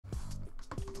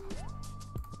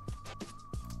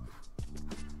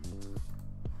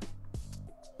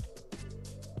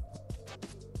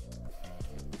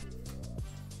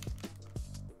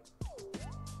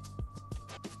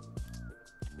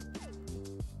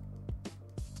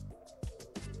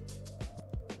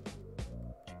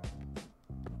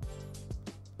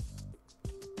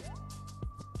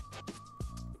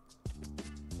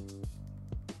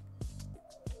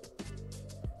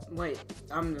Wait,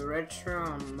 I'm the retro,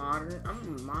 I'm modern.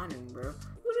 I'm modern, bro. Who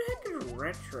the heck is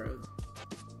retro?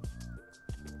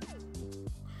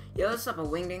 Yo, what's up, a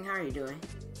Wingding? How are you doing?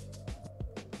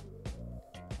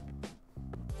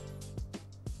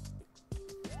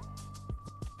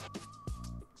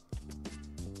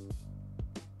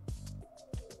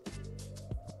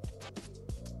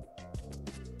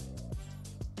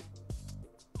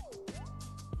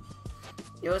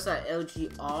 Yo, what's up,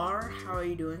 LGR? How are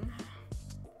you doing?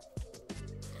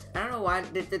 I don't know why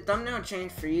did the thumbnail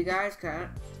change for you guys. Cause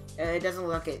it doesn't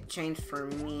look like it changed for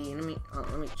me. Let me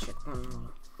check on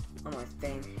my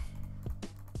thing.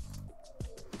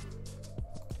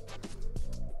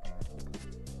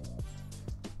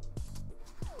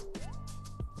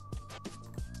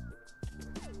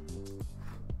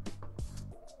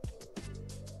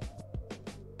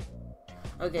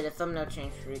 Okay, the thumbnail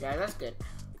changed for you guys. That's good.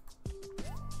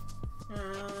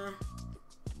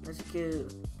 Let's go.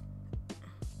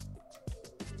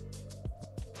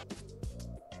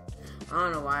 I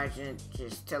don't know why I didn't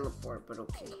just teleport, but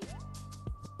okay.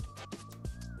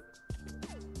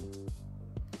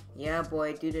 Yeah,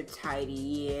 boy, do the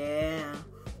tidy, yeah.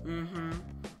 Man,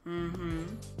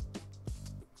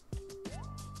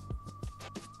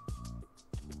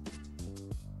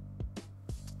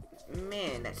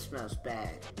 that smells bad.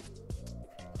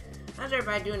 How's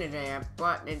everybody doing today? I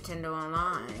bought Nintendo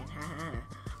Online.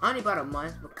 I only bought a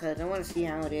month because I want to see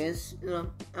how it is.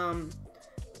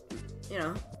 You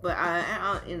know, but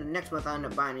in the next month I'll end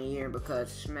up buying a year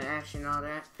because Smash and all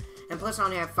that. And plus I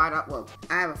only have $5. Well,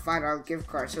 I have a $5 gift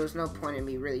card, so there's no point in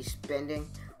me really spending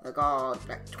like all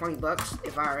like 20 bucks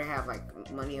if I already have like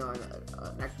money on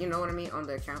like, you know what I mean, on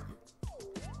the account.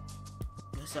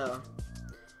 So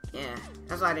yeah,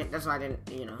 that's why I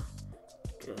didn't you know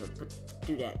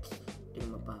do that. Do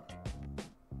my above.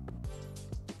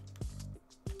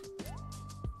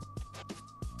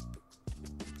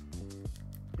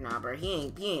 Nah, bro,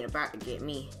 he ain't about to get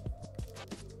me.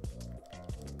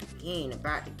 He ain't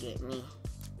about to get me.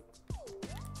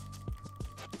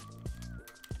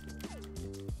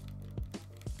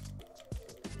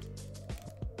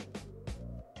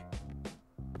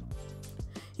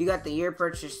 You got the year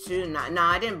purchase too?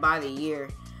 Nah, I didn't buy the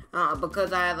year.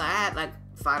 Because I had like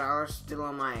 $5 still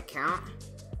on my account.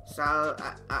 So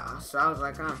I was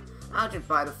like, I'll just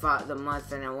buy the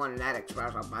month, and then when that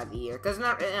expires, I'll buy the year. Cause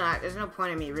there's no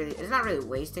point in me really. It's not really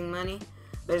wasting money.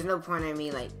 There's no point in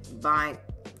me like buying,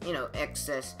 you know,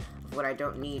 excess of what I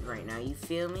don't need right now. You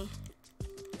feel me?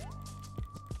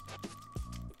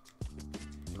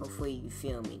 Hopefully you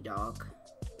feel me, dog.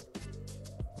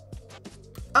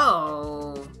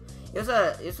 Oh, it's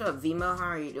a Vimo. How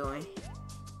are you doing?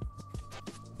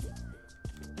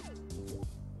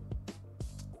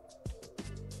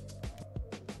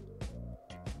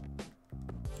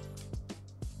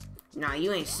 Nah,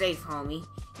 you ain't safe, homie.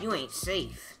 You ain't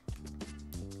safe.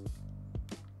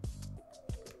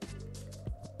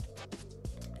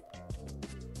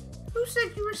 Who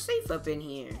said you were safe up in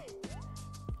here?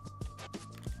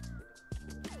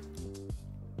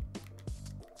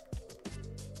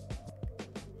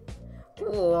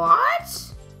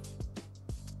 What?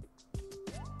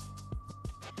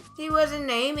 He wasn't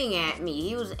aiming at me.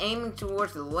 He was aiming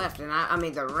towards the left, and I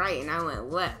mean the right, and I went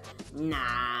left.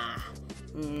 Nah.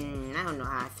 I don't know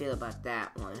how I feel about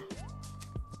that one.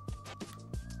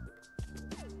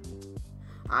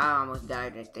 I almost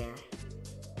died right there.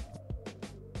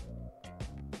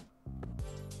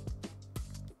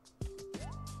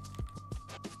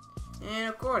 And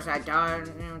of course I died,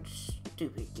 you know,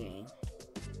 stupid game.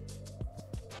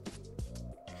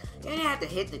 You don't have to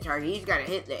hit the target, you just gotta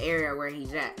hit the area where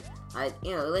he's at. Like,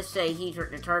 you know, let's say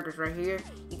the target's right here,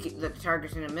 you can, the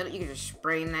target's in the middle, you can just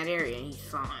spray in that area and he's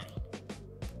fine.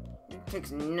 It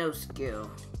takes no skill.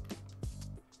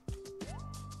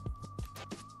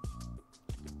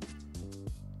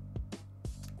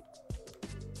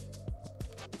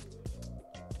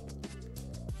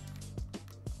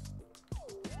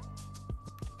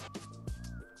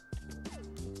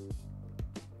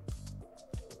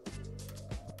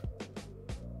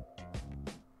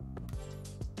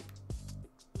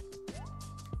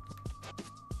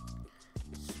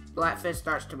 Splatfest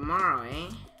starts tomorrow, eh?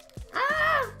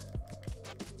 Ah!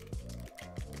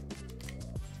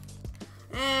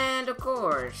 And of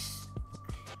course,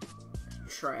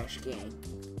 trash game.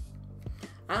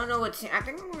 I don't know what team. I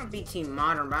think I'm gonna be Team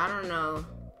Modern, but I don't know.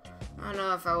 I don't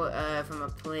know if I would, if I'm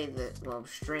gonna play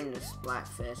stream the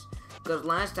Splatfest. Because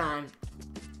last time,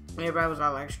 everybody was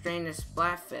all like, stream the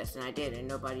Splatfest, and I did, and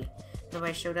nobody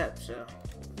showed up. So.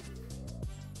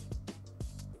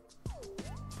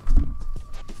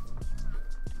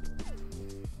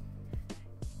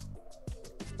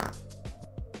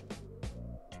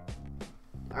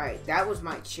 Alright, that was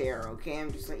my chair, okay?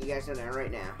 I'm just letting you guys know that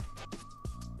right now.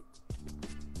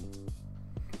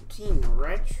 Team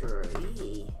Retro,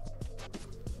 eee.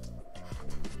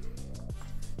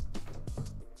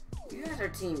 You guys are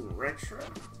Team Retro?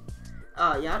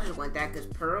 Oh, y'all just went that because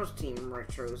Pearl's Team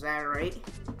Retro, is that right?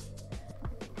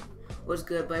 What's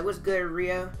good, bud? What's good,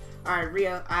 Rio? Alright,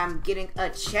 Rio, I'm getting a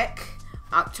check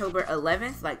October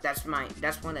 11th. Like, that's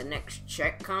when the next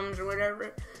check comes or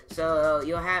whatever. So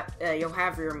you'll have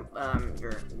your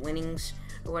winnings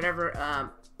or whatever.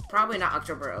 Probably not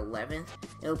October 11th.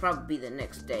 It'll probably be the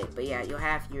next day. But yeah, you'll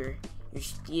have your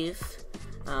stuff.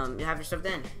 You'll have your stuff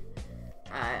then.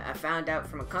 I found out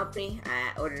from a company.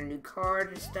 I ordered a new card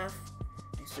and stuff.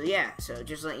 So yeah, so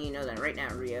just letting you know that right now,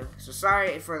 Rio. So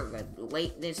sorry for the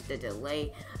lateness, the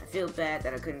delay. I feel bad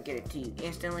that I couldn't get it to you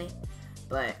instantly,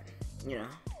 but you know.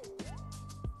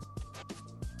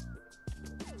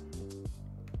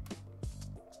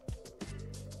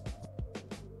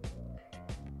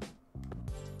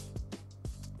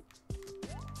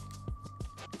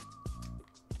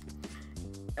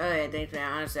 Thanks,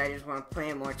 man. Honestly, I just want to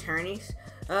play more tourneys.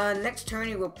 Next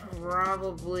tourney will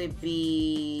probably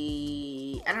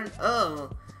be...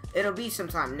 it'll be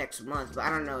sometime next month, but I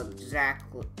don't know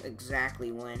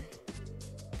exactly when.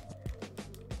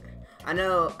 I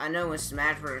know when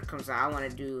Smash Bros. Comes out, I want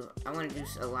to do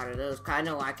a lot of those, cause I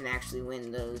know I can actually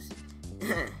win those.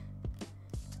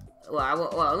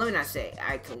 well, let me not say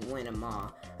I can win them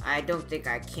all. I don't think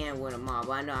I can win them all,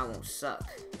 but I know I won't suck.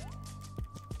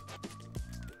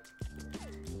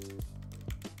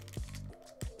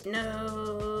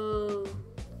 No.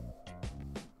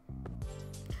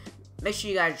 Make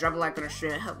sure you guys drop a like on the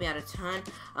stream. It helped me out a ton.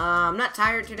 I'm not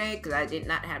tired today because I did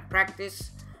not have practice.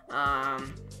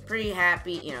 Pretty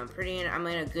happy, you know. I'm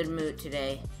in a good mood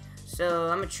today. So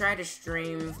I'm gonna try to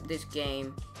stream this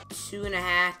game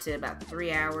 2.5 to about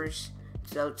 3 hours.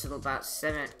 So till about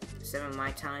 7 my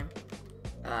time.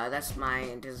 That's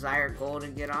my desired goal to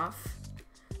get off.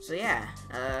 So yeah.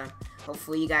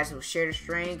 Hopefully you guys will share the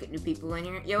stream, get new people in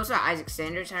here. Yo, what's up, Isaac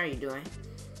Sanders? How are you doing?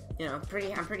 You know, I'm pretty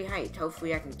hyped.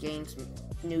 Hopefully I can gain some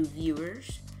new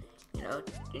viewers, you know,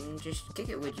 and just kick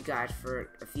it with you guys for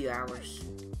a few hours.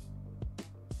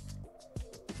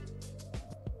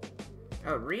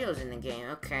 Oh, Rio's in the game,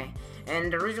 okay.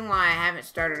 And the reason why I haven't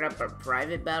started up a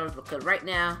private battle is because right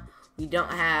now we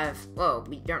don't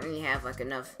really have like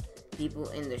enough people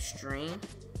in the stream.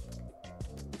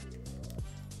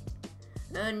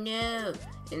 Oh no,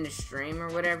 in the stream or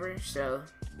whatever. So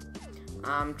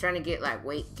I'm trying to get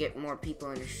get more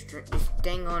people in the stream. This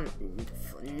dang on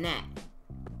net.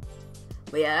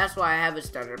 But yeah, that's why I haven't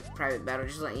started a private battle.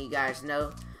 Just letting you guys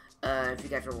know, if you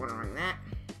guys are wondering that.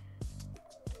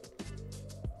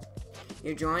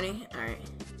 You're joining? Alright.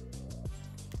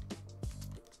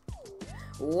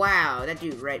 Wow, that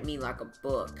dude read me like a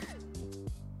book.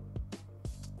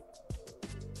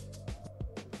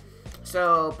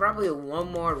 So, probably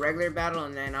one more regular battle,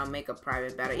 and then I'll make a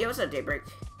private battle. Yo, what's up, Daybreak?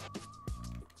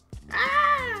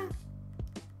 Ah!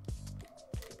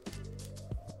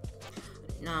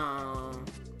 No.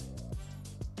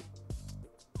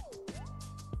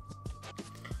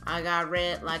 I got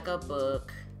read like a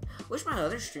book. Wish my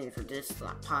other streams were this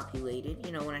populated.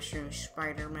 You know, when I stream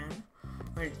Spider-Man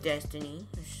or Destiny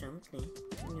or something,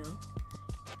 you know.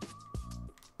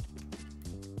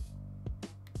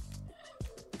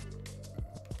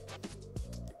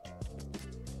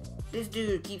 This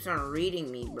dude keeps on reading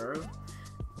me, bro.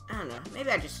 I don't know. Maybe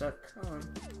I just suck. Hold on.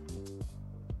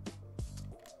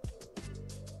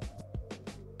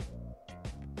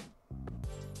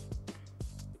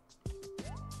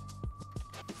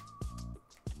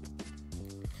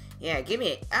 Yeah, give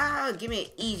me an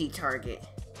easy target.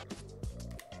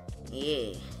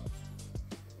 Yeah.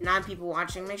 9 people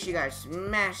watching. Make sure you guys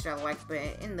smash that like button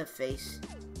in the face.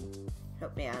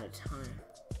 Help me out a ton.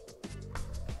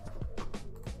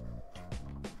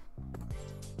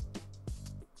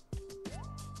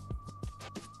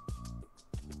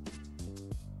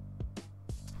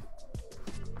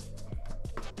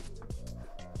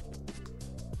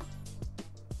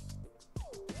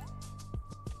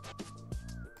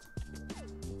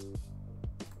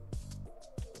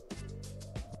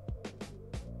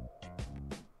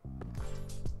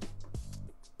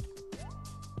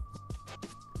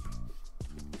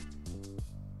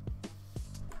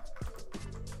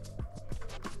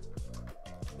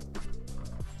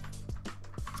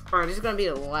 Alright, this is gonna be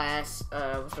the last,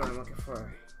 what's what I'm looking for?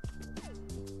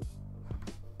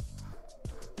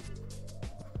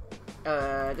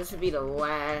 This would be the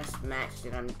last match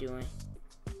that I'm doing.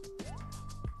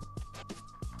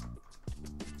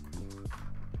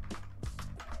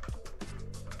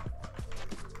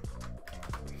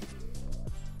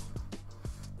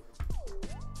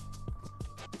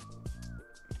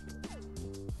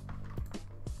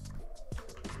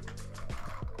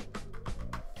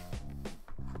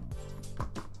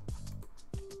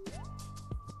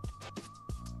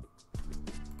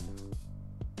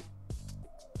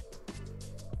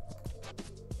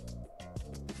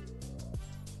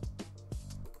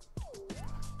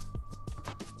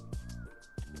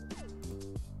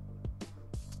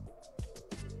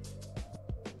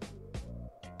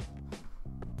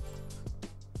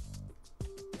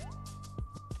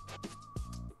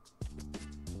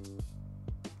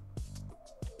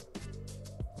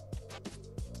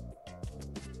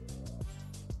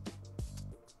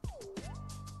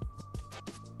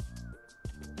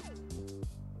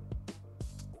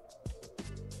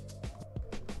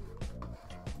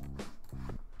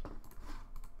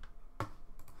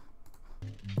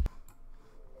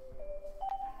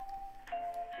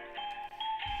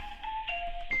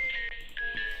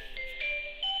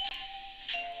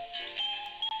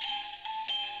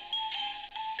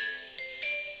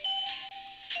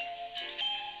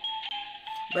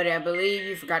 But I believe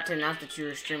you forgot to announce that you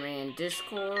were streaming in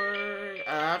Discord.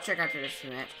 I'll check out this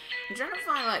match. I'm trying to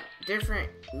find like different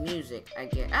music. I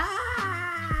get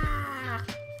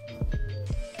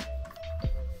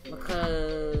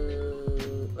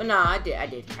because no, I did. I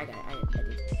got it. I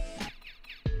did.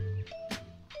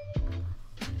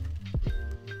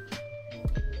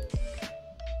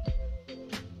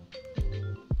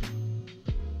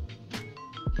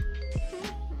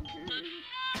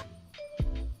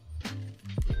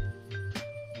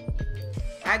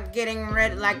 I'm getting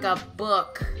read like a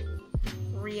book.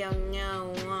 Real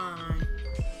no one.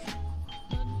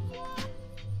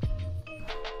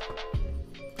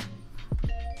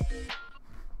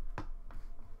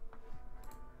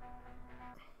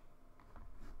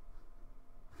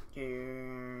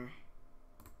 Here.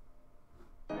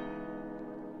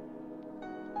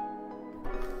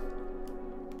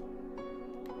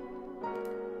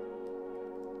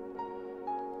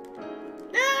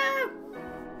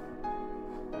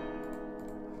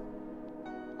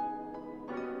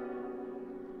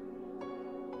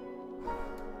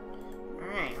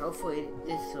 Hopefully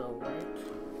this will work.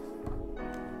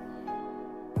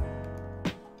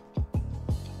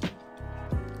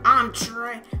 I'm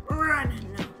trying. Run.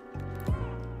 No.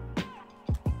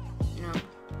 No.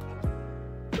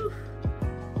 Whew.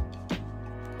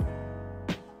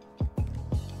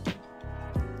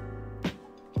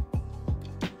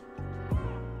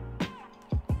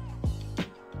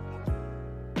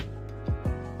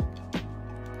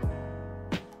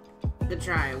 Good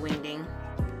try, Wingding.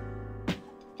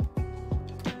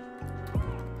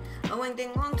 Oh,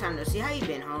 Wingding, long time no see. How you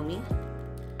been, homie?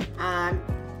 I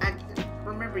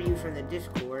remember you from the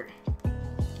Discord.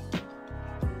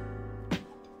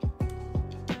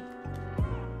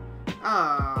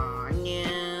 Oh,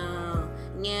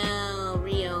 no,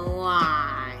 Rio,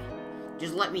 why?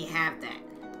 Just let me have that.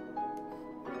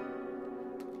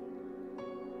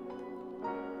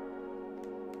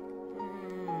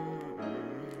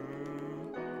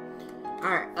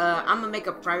 Alright, I'm gonna make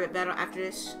a private battle after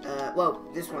this. Well,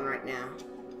 this one right now.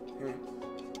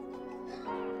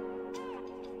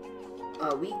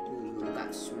 We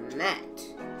got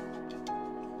smacked.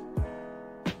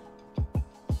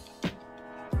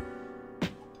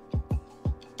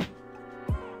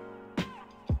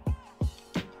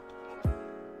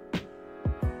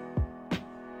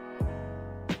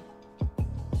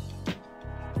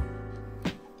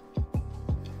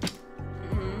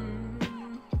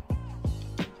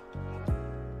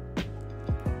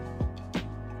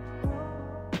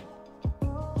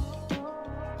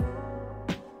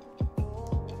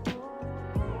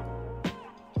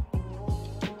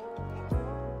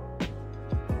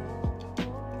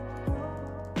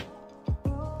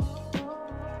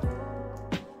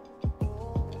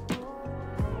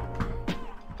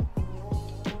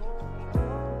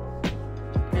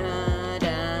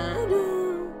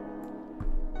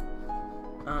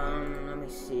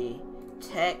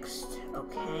 Text,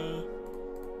 okay.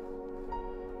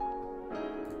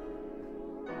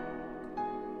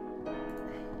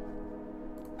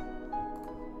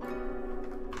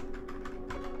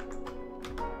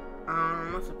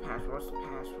 What's the password? What's the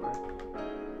password?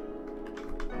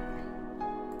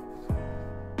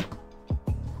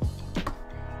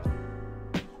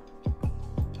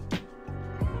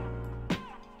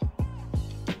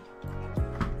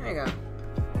 There you go.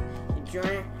 You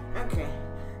join? Okay.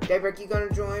 Daybreak, you gonna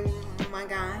join my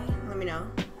guy? Let me know.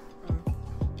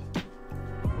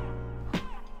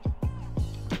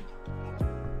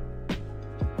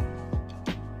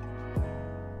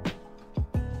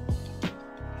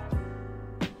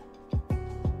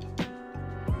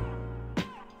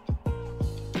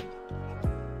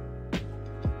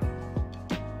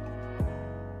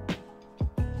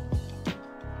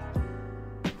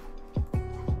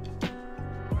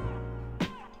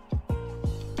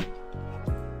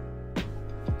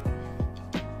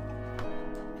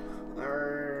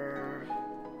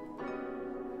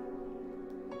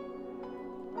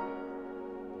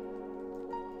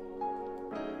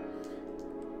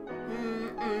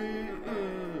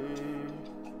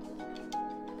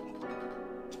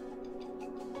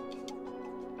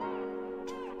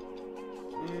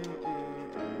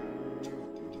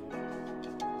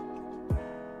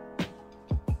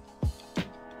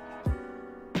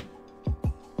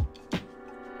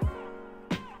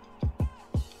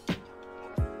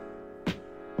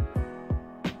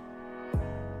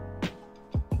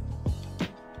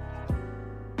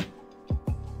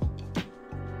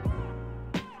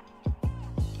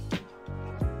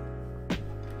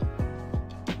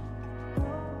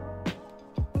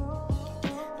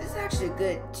 A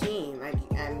good team, I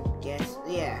guess.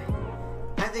 Yeah,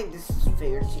 I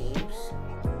favorite teams.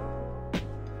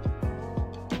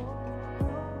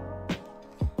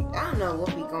 I don't know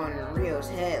what be going in Rio's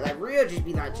head. Like, Rio just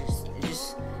be like, just,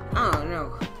 I don't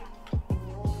know.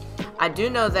 I do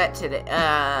know that today,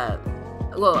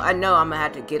 well, I know I'm gonna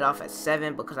have to get off at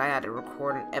 7 because I had to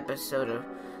record an episode of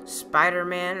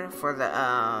Spider-Man for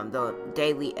the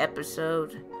daily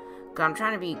episode. Cause I'm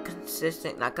trying to be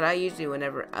consistent. Like, cause I usually,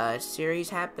 whenever a series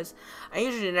happens, I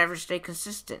usually never stay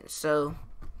consistent. So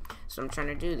I'm trying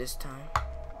to do this time.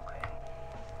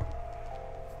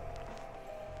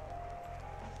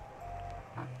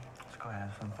 Let's go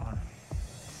have some fun.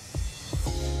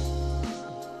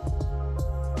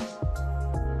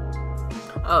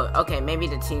 Oh, okay. Maybe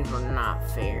the teams were not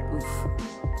fair. Oof.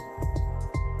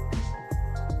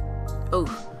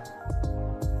 Oof.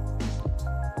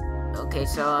 Okay,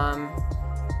 so,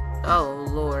 oh,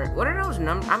 Lord. What are those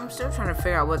numbers? I'm still trying to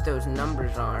figure out what those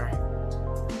numbers are.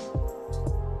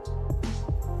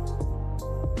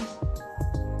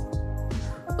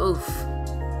 Oof.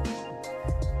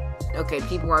 Okay,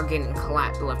 people are getting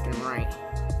clapped left and right.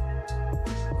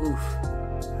 Oof.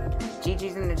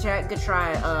 GG's in the chat. Good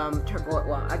try, turquoise.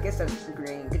 Well, I guess that's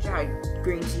green. Good try,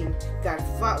 green team. Got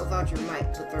fought without your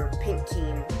mic, but their pink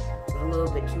team was a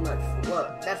little bit too much.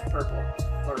 Well, that's purple.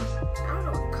 Or, I don't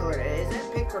know what color that is. Is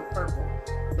that pink or purple?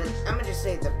 But I'm gonna just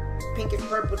say the pinkish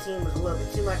purple team was a little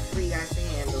bit too much for you guys to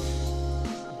handle.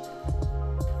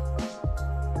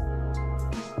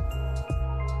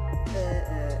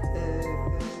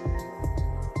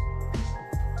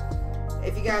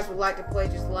 If you guys would like to play,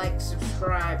 just like,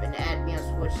 subscribe, and add me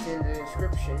on Twitch in the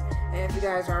description. And if you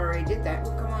guys already did that,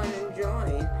 well, come on and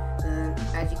join.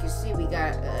 As you can see, we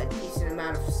got a decent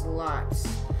amount of slots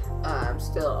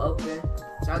still open.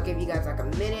 So I'll give you guys like a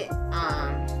minute.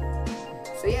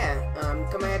 So yeah,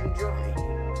 come ahead and join.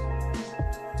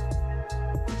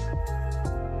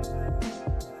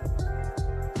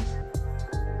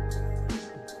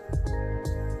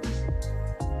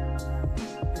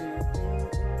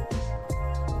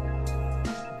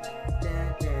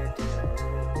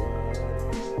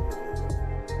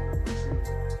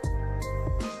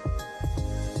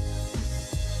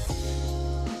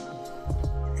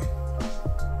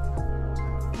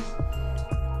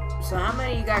 So how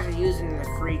many of you guys are using the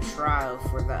free trial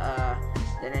for the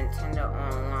Nintendo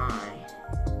Online?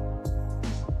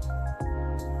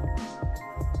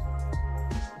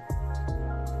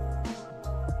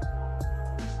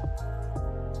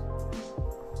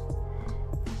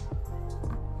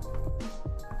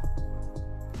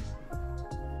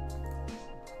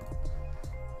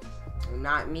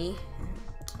 Not me.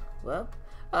 Well,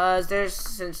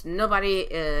 since nobody,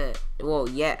 well,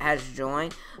 yet has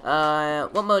joined,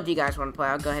 what mode do you guys want to play?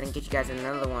 I'll go ahead and get you guys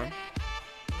another one.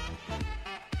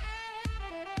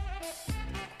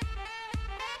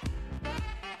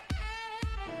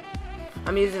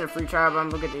 I'm using a free trial, but I'm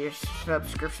gonna get your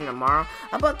subscription tomorrow.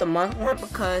 I bought the month one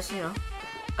because, you know,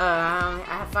 I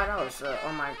have $5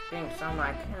 on my thing, so I'm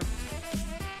like,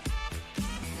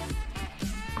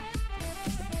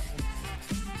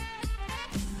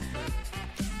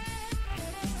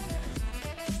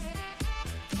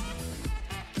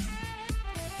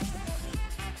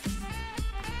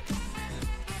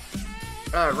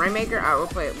 Rainmaker? Alright,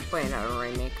 we'll play another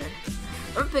Rainmaker.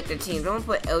 I'm gonna pick the teams. I'm gonna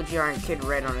put LGR and Kid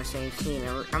Red on the same team, and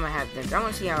I'm gonna have them. I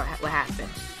wanna see what happens.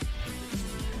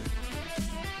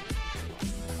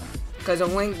 Cause a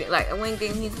wing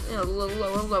thing, he's, you know, a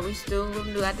little low. He's still a little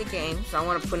new at the game, so I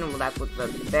wanna put him like with the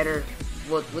better,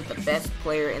 with the best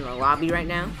player in the lobby right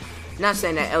now. Not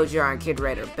saying that LGR and Kid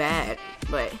Red are bad,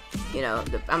 but you know,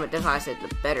 that's why I said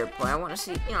the better player. I wanna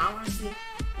see, you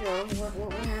know, what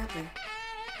will happen.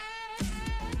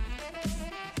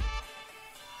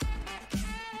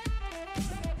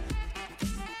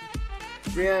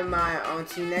 Real my own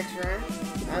team next round.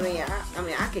 I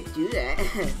mean, I could do that,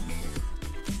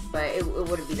 but it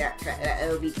wouldn't be that. It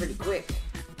would be pretty quick.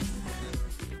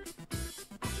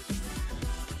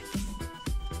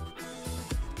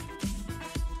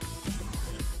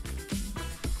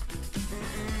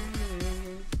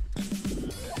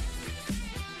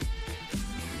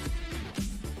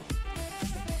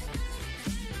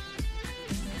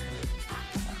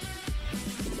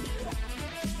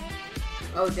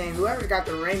 Oh dang, whoever got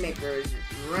the Rainmaker is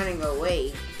running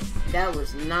away. That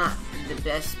was not the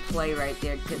best play right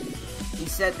there, because he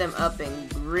set them up in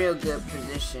real good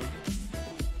position.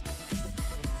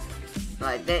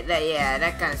 Like, that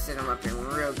kind of set them up in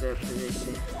real good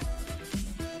position.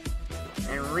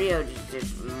 And Rio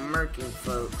just murking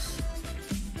folks.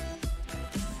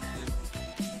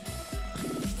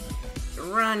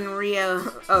 Run, Rio.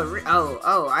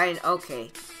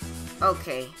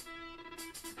 Okay.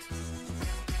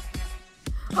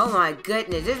 Oh my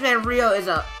goodness, this man Rio is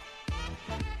a...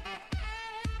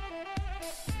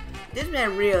 This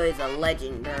man Rio is a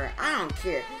legend, bro. I don't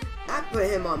care. I put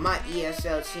him on my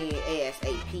ESL team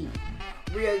ASAP.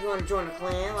 Rio, you wanna join the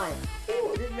clan? Like,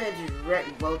 ooh, this man just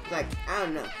wrecked both. Like, I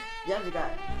don't know. Y'all just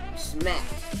got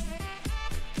smacked.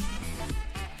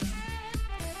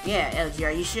 Yeah,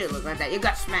 LGR, you should look like that. You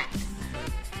got smacked.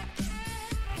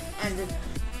 And then,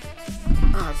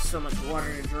 oh, there's so much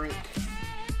water to drink.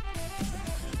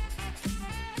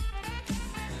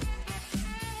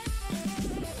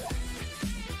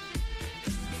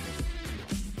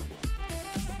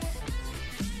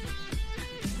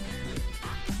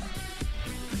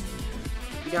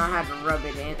 You don't have to rub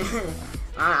it in.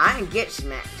 I didn't get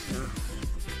smacked, so.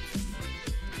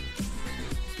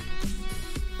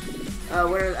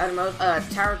 What are the most?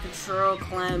 Tower Control,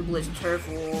 Clan, Blitz, Turf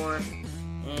War,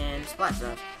 and Splat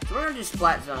Zones. So we're gonna do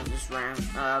Splat Zones this round.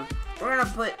 We're gonna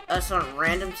put us on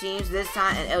random teams this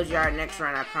time, and LGR next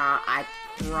round. I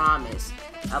promise.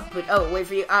 I'll put. Oh, wait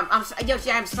for you.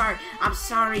 Yoshi, I'm sorry. I'm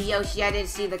sorry, Yoshi. I didn't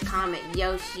see the comment.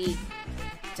 Yoshi,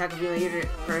 talk to a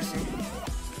person.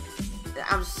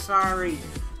 I'm sorry,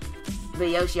 but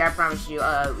Yoshi, I promise you,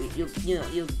 you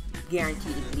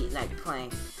guaranteed to be like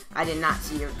playing. I did not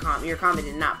see your comment. Your comment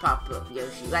did not pop up,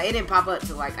 Yoshi. Like it didn't pop up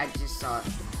till like I just saw it.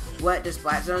 What does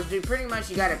Splat Zones do? Pretty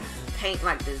much, you gotta paint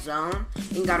like the zone.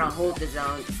 You gotta hold the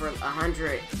zone for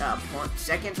 100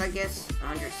 seconds, I guess.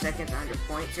 100 seconds, 100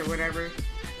 points or whatever.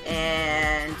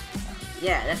 And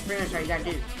yeah, that's pretty much how you gotta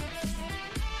do.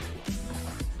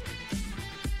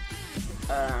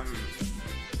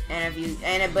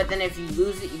 But then if you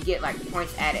lose it, you get like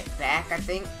points added back, I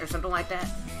think, or something like that.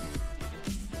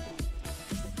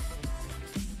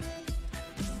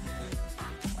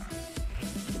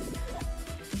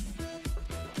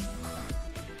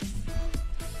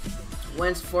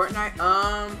 When's Fortnite?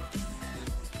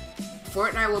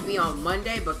 Fortnite will be on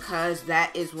Monday because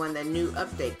that is when the new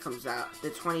update comes out, the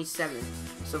 27th.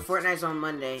 So Fortnite's on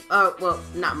Monday. Oh, well,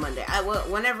 not Monday.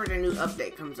 Whenever the new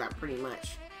update comes out, pretty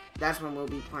much. That's when we'll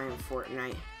be playing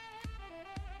Fortnite.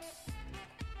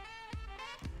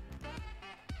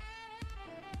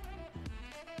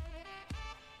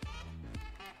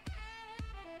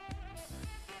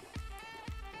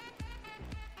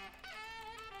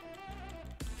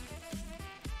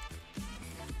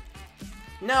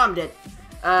 No, I'm dead.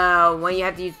 When you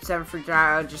have to use 7 free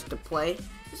trial just to play,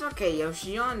 it's okay,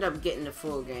 Yoshi. You'll end up getting the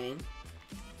full game.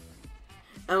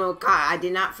 Oh God, I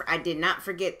did not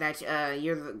forget that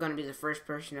you're gonna be the first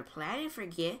person to play. I didn't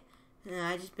forget.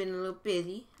 I just been a little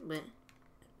busy, but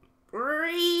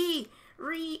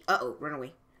uh-oh, run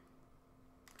away.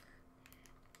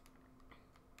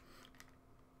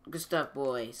 Good stuff,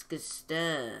 boys. Good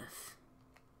stuff.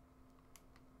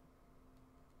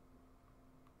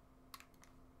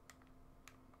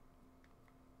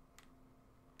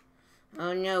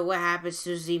 Oh no, what happens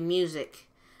to the music?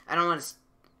 I don't want to...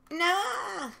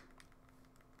 No!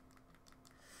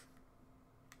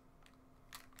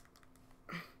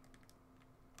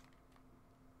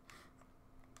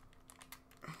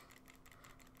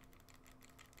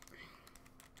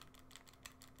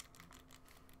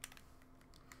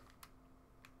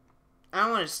 I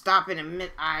don't want to stop in a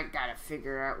minute. I gotta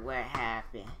figure out what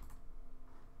happened.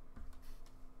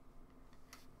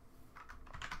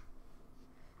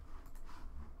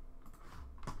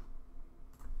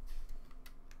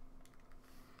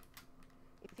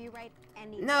 If you write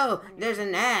any no, there's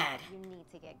an ad. You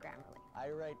need to get Grammarly. I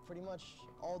write pretty much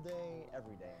all day,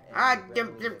 every day.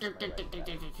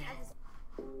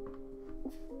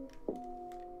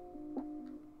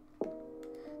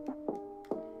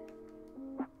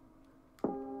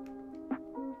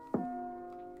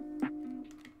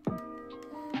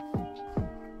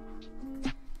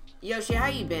 Yoshi, how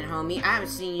you been, homie? I haven't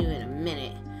seen you in a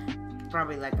minute.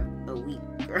 Probably like a week,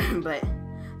 but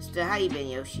still, how you been,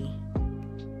 Yoshi?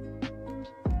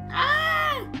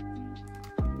 Ah!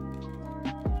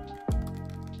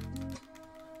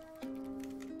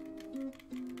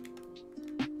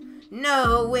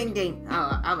 No, Wingding.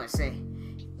 Oh, I was gonna say.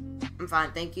 I'm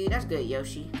fine, thank you. That's good,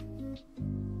 Yoshi.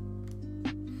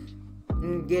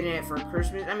 Getting it for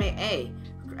Christmas. I mean, hey,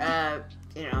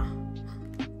 you know,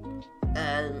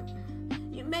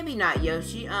 maybe not,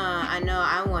 Yoshi. I know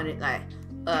I want it, like,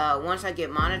 once I get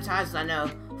monetized, I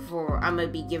know I'm gonna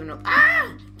be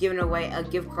giving away a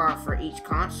gift card for each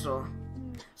console.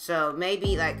 So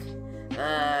maybe, like,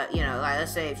 you know, like,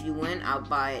 let's say if you win, I'll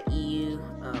buy an EU,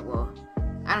 well,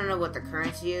 I don't know what the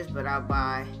currency is, but I'll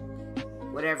buy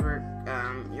whatever,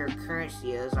 your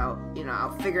currency is.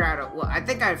 I'll figure out, well, I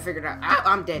think I figured out,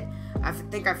 I'm dead. I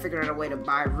think I figured out a way to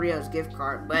buy Rio's gift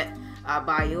card, but I'll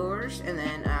buy yours, and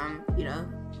then you know,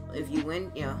 if you win,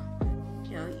 you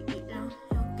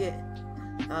get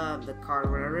the card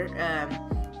or whatever.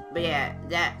 But yeah,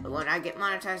 that when I get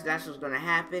monetized, that's what's gonna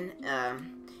happen.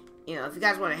 You know, if you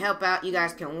guys want to help out, you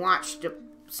guys can watch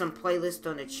some playlists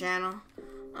on the channel.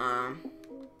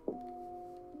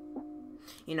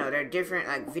 You know, they're different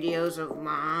like videos of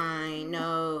mine.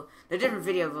 No, they're different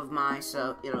videos of mine.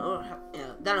 So you know,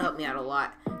 that'll help me out a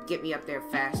lot. Get me up there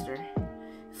faster.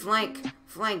 Flank,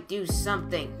 do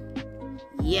something.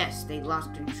 Yes, they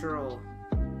lost control.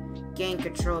 Gain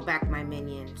control back, my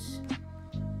minions.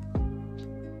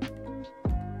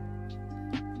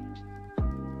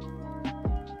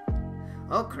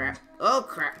 Oh crap. Oh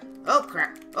crap. Oh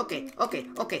crap. Okay. I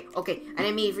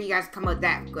didn't mean for you guys to come out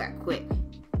that quick.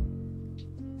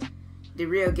 Did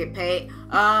Rio get paid?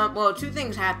 Well, two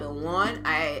things happened. One,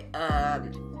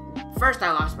 first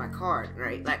I lost my card,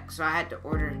 right? Like, so I had to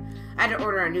order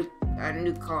a new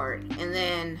card, and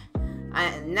then I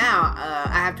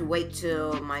have to wait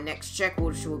till my next check,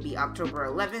 which will be October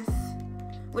 11th,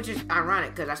 which is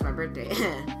ironic because that's my birthday.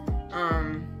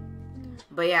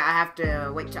 But yeah, I have to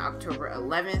wait till October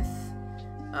 11th,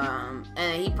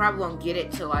 and he probably won't get it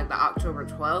till like the October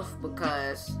 12th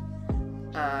because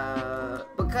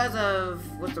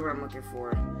of what's the word I'm looking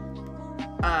for?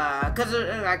 Because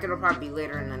like it'll probably be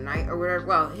later in the night or whatever.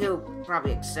 Well, he'll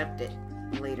probably accept it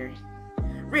later.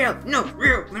 Rio,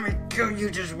 let me kill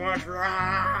you just once.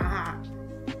 I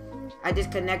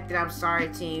disconnected. I'm sorry,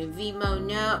 team. Vimo,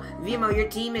 no. Vimo, your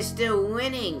team is still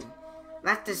winning.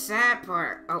 That's the sad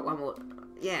part. Oh,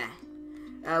 yeah.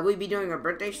 We'll be doing a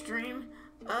birthday stream?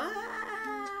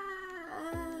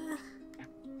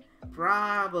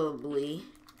 Probably.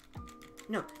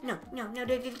 No,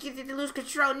 they lose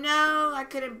control. No, I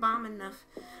couldn't bomb enough.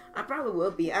 I probably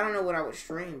will be. I don't know what I would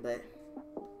stream, but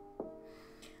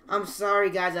I'm sorry,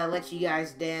 guys. I let you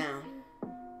guys down.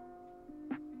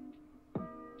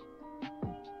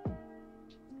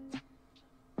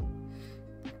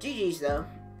 GG's though.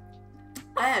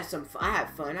 I had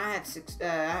fun. I had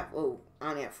I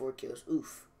only had 4 kills.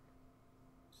 Oof.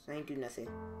 So I ain't do nothing.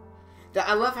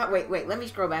 I love how, wait, let me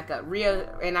scroll back up.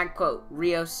 Rio, and I quote,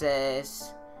 Rio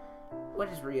says, what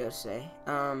does Rio say?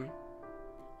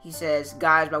 He says,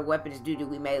 guys, my weapon is doo-doo,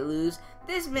 we may lose.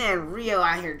 This man, Rio,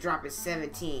 out here dropping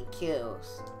 17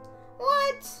 kills.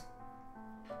 What?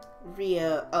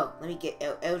 Rio, oh, let me get,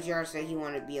 LGR said he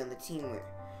wanted to be on the team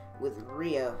with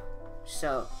Rio.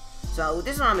 So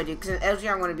this is what I'm gonna do, because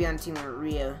LGR want to be on the team with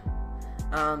Rio.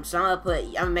 So I'm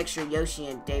gonna make sure Yoshi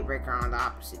and Daybreak are on the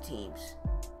opposite teams.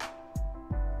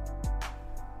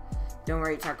 Don't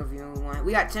worry, Taco View 1.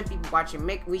 We got 10 people watching.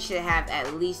 We should have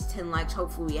at least 10 likes.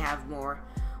 Hopefully we have more.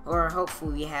 Or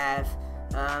hopefully we have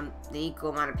the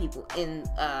equal amount of people in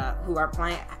who are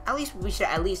playing. At least we should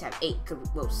at least have 8.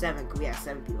 Well, 7, because we have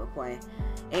 7 people playing.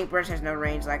 Paintbrush has no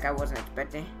range like I wasn't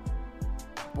expecting.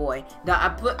 Boy. No,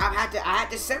 I had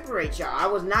to separate y'all. I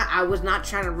was not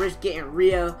trying to risk getting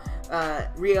Rio,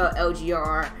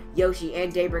 LGR, Yoshi,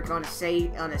 and Daybreak on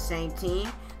the same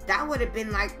team. That would have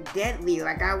been like deadly,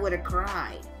 like I would have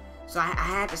cried. So I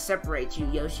had to separate you,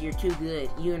 Yoshi. You're too good.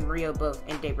 You and Rio both,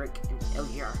 and Daybreak and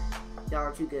LGR. Y'all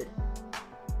are too good.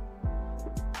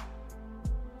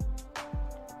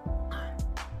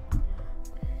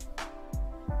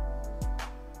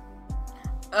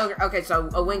 Okay,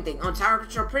 so a wing thing on tower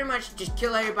control. Pretty much just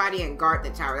kill everybody and guard the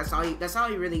tower. That's all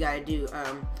you really gotta do.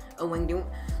 A wing thing.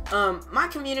 My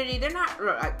community, they're not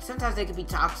like, sometimes they could be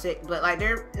toxic, but like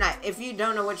they're not, if you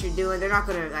don't know what you're doing, they're not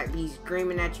gonna like be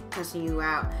screaming at you, cussing you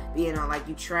out, being on like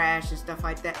you trash and stuff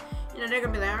like that. You know, they're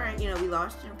gonna be like, all right, you know, we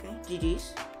lost, okay,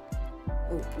 GG's.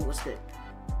 Oh, what's good?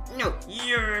 No,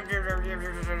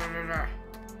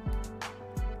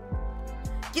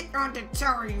 get on the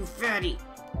tower, you fatty!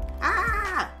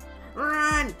 Ah,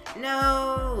 run!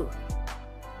 No.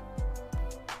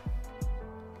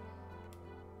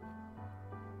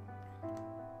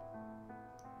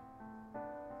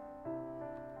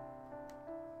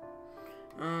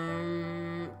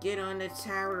 Get on the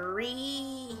tower.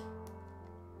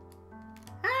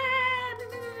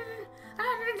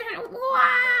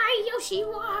 Why, Yoshi?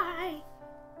 Why?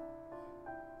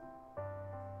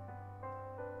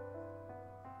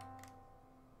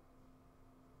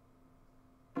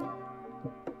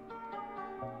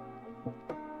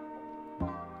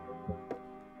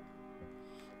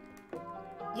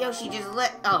 Yoshi just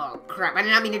let. Oh crap! I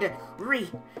did not mean to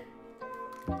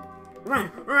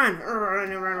Run!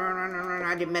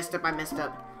 I messed up.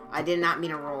 I did not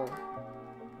mean to roll.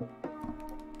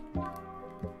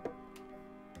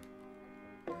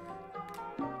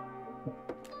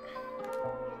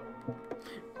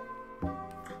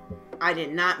 I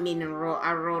did not mean to roll.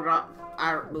 I rolled up.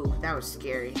 Ooh, that was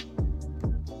scary.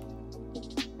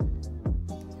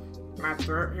 My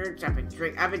throat hurts. I've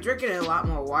been drinking a lot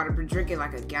more water. I've been drinking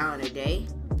like a gallon a day.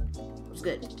 What's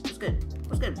good? What's good?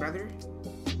 What's good, brother?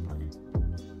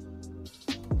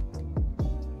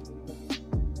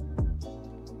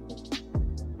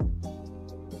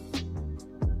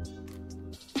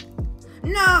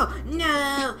 No,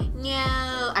 no,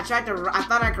 no. I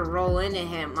thought I could roll into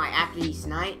him, like, after he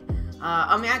sniped.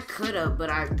 I mean, I could have, but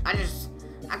I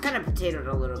kind of potatoed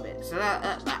a little bit. So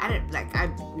I didn't,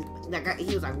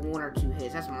 he was like 1 or 2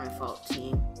 hits. That's my fault,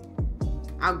 team.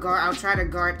 I'll try to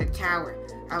guard the tower.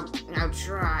 I'll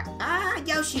try. Ah,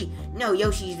 Yoshi. No,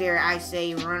 Yoshi's there. I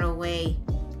say run away.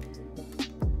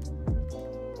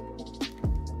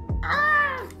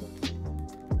 Ah!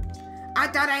 I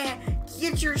thought I had...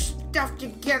 Get your stuff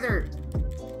together.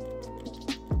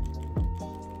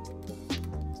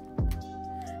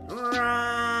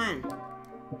 Run.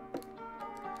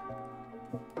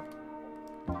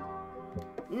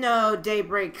 No,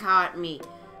 Daybreak caught me.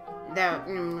 That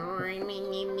me.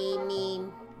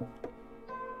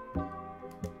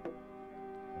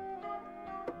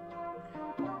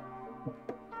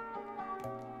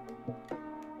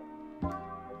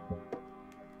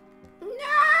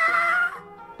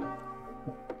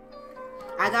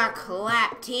 I got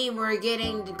clapped. Team, we're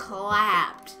getting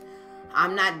clapped.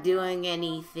 I'm not doing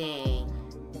anything.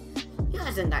 You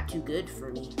guys ain't got too good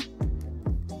for me.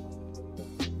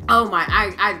 Oh my,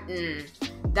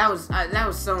 that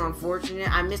was so unfortunate.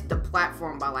 I missed the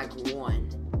platform by like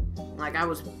 1. Like I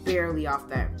was barely off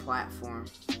that platform.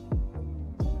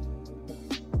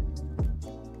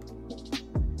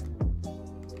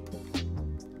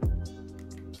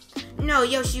 No,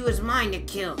 Yoshi was mine to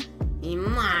kill.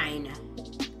 Mine.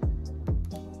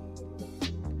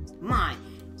 Mine.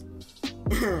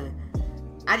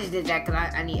 I just did that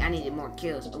because I needed more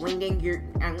kills. Wingding,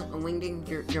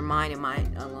 you're mine and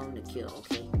mine alone to kill,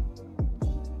 okay?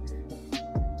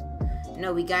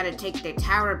 No, we gotta take the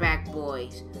tower back,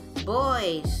 boys.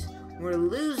 Boys, we're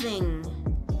losing.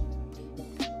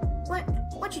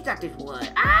 What you thought this was?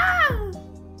 Ah!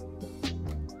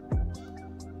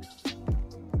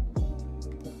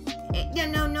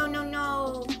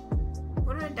 No.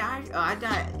 What did I die? Oh, I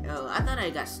died. Oh, I thought I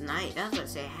got sniped. I was gonna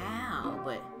say how,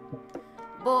 but...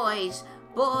 Boys,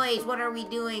 what are we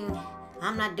doing?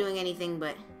 I'm not doing anything,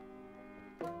 but...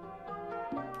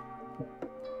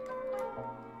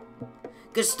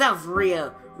 Good stuff,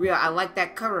 Rio. I like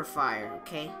that cover fire,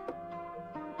 okay?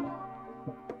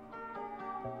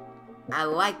 I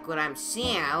like what I'm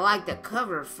seeing. I like the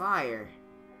cover fire.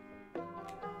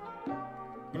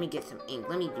 Let me get some ink.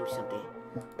 Let me do something.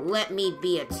 Let me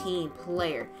be a team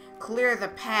player. Clear the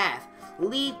path.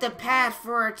 Lead the path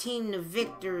for our team to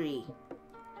victory.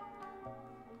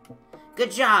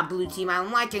 Good job, blue team.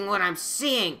 I'm liking what I'm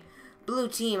seeing. Blue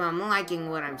team, I'm liking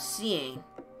what I'm seeing.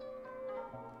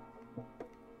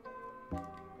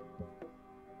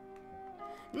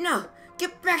 No,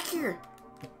 get back here.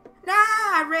 Nah,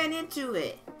 I ran into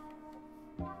it.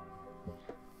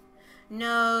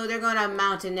 No, they're gonna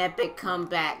mount an epic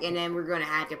comeback, and then we're gonna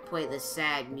have to play the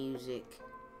sad music.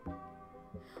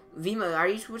 Vimo, are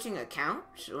you switching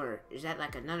accounts, or is that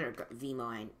like another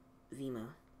Vimo?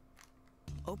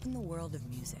 Open the world of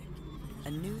music,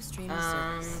 a new streaming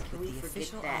service with the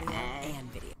official audio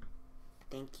and video.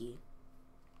 Thank you.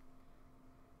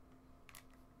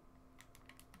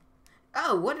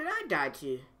 Oh, what did I die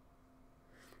to?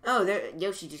 Oh, there,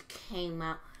 Yoshi just came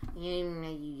out. You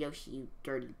Yoshi, you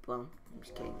dirty bum. I'm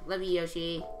just kidding. Love you,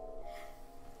 Yoshi.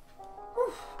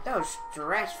 Whew, that was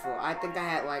stressful. I think I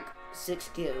had like 6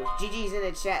 kills. GG's in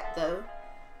the chat though.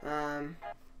 That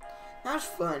was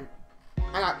fun.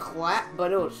 I got clapped,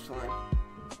 but it was fun.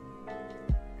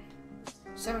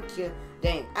 7 kills.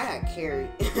 Dang, I got carried.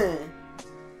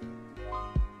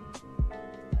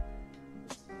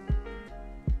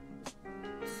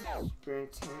 Super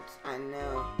intense. I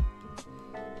know.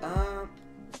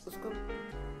 Let's go.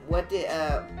 What did,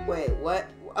 wait, what?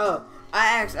 Oh, I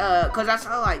asked, cause I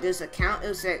saw, like, this account,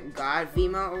 it said God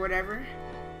Vimo or whatever.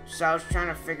 So I was trying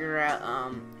to figure out,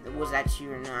 was that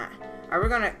you or not? Alright, we're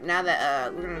gonna, now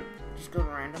that, we're gonna just go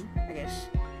random, I guess.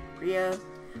 Rio.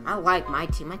 I like my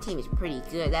team. My team is pretty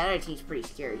good. That other team's pretty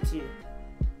scary, too.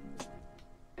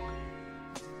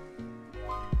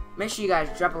 Make sure you guys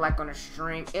drop a like on the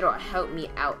stream. It'll help me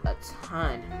out a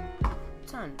ton.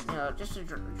 You know, just to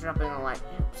dropping a like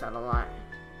helps out a lot.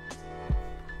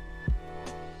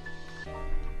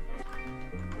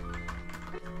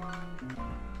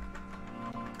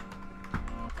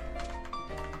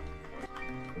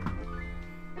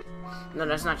 No,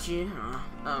 that's not you.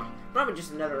 Probably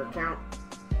just another account.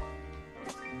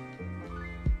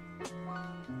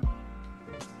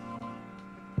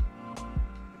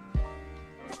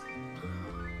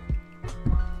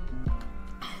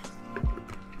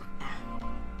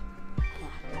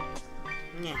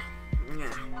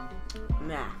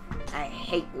 Yeah. I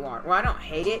hate water. Well, I don't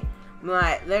hate it,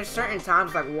 but there's certain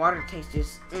times like water tastes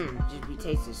just be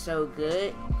tasting so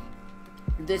good.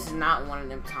 This is not one of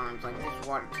them times. Like, this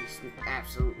water tastes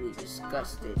absolutely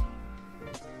disgusted.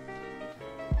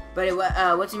 But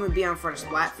what team would be on for the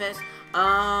Splatfest?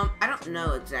 I don't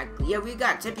know exactly. Yeah, we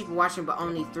got 10 people watching, but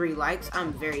only 3 likes.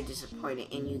 I'm very disappointed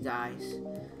in you guys.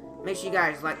 Make sure you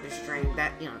guys like the stream.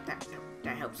 That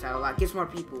that helps out a lot. Gets more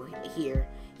people here.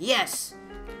 Yes.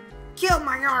 Kill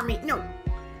my army. No.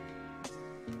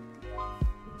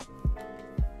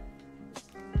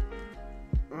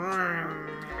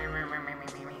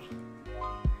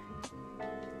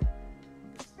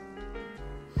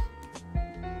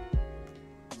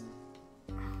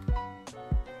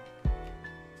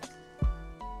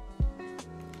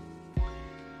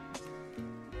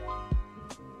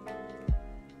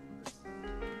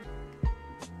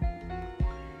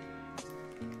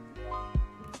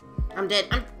 I'm dead.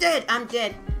 I'm dead. I'm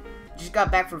dead. Just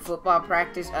got back from football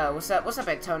practice. What's up? What's up,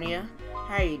 Antonio?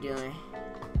 How are you doing?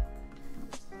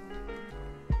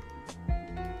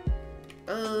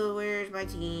 Oh, where's my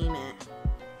team at?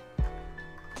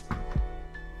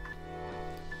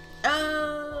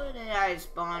 Oh, did I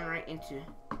spawn right into?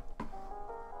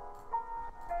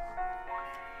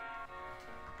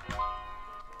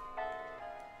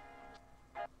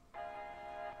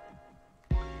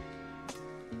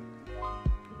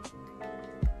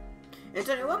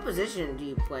 Antonio, what position do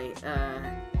you play?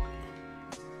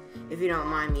 If you don't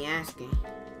mind me asking.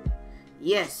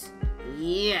 Yes.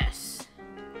 Yes.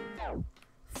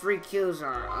 Free kills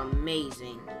are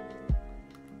amazing.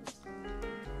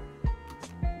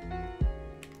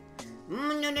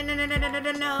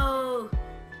 No.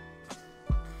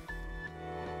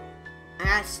 I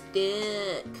got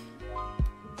stuck.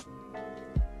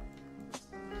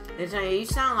 Antonio, you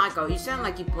sound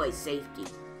like you play safety.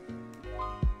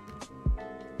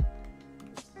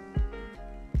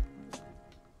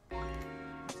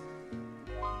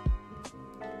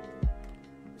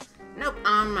 Nope,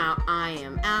 I'm out. I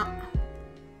am out.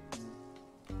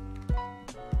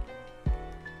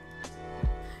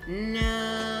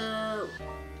 No.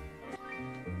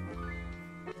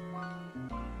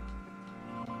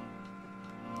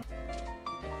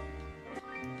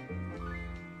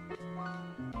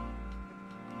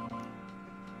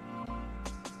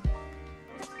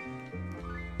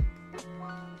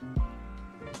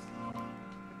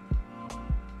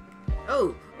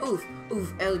 Oh, oof,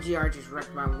 oof, LGR just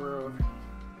wrecked my world.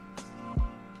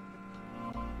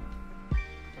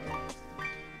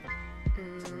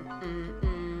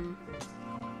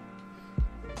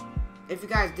 If you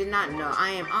guys did not know,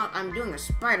 I'm doing a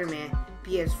Spider-Man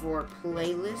PS4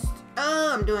 playlist.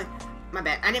 Oh, I'm doing, my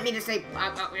bad. I didn't mean to say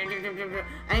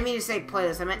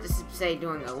playlist. I meant to say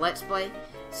doing a Let's Play.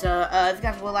 So, if you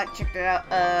guys would like to check that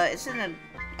out, it's in the,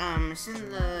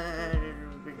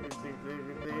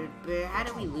 how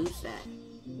do we lose that?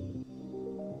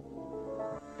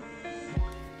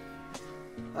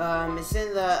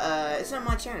 It's on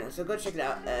my channel, so go check it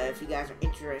out, if you guys are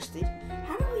interested.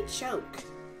 How do we choke?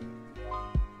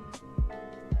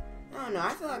 I don't know,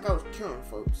 I feel like I was killing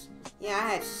folks. Yeah,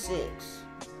 I had 6.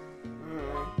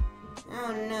 I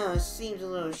don't know, it seems a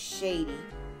little shady.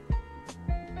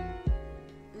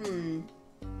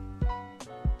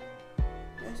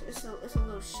 It's a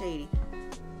little shady.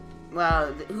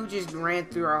 Well, who just ran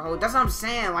through our whole... That's what I'm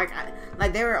saying. It was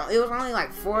only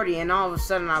like 40, and all of a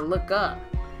sudden I look up,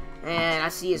 and I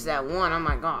see it's that one. I'm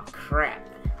like, oh, crap.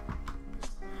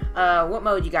 What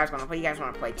mode you guys want to play? You guys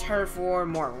want to play Turf War,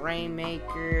 more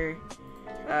Rainmaker?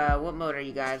 What mode are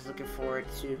you guys looking forward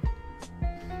to?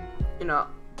 You know,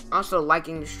 also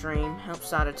liking the stream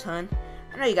helps out a ton.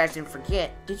 I know you guys didn't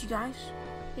forget. Did you guys?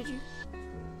 Did you?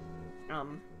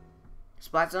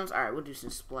 Splat zones? Alright, we'll do some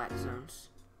splat zones.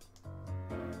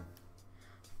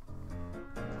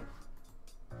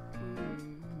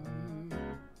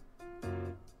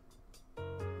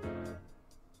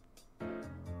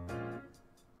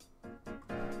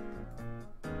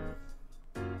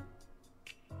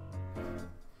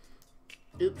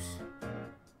 Oops.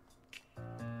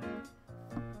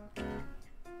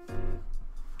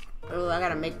 Oh, I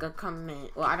gotta make a comment.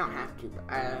 Well, I don't have to,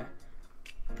 but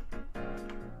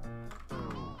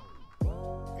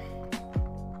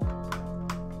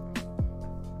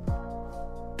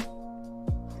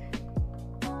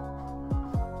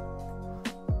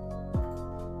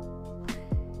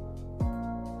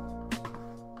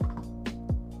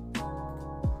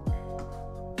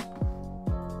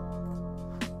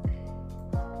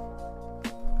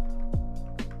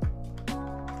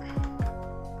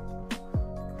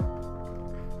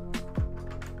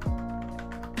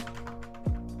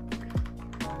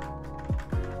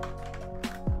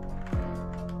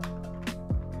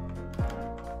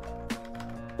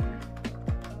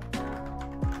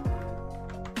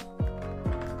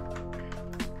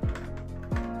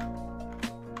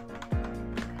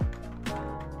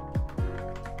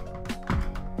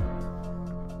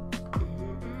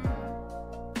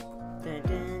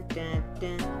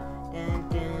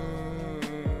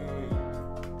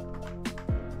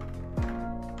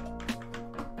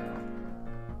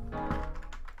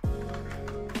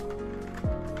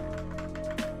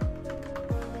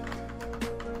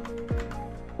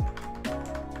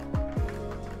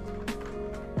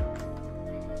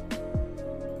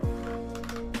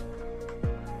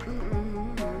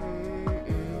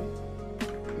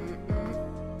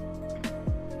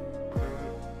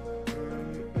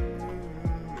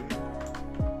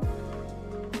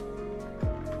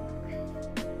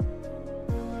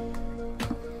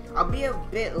I'll be a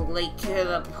bit late to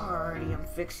the party. I'm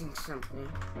fixing something.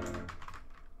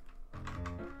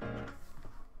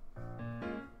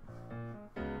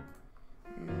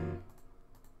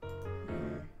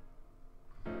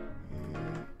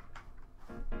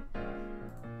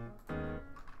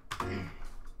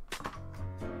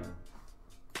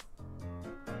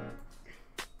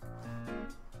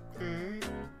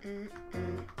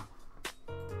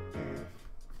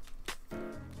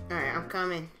 Alright, I'm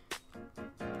coming.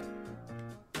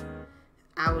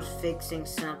 I was fixing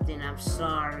something, I'm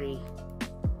sorry.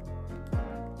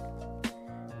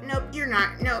 Nope, you're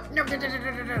not. No. I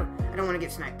don't want to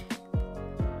get sniped.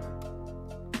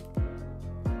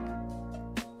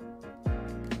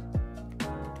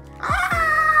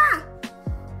 Ah!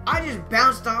 I just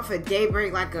bounced off a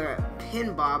Daybreak like a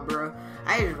pinball, bro.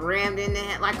 I just rammed in the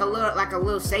head like a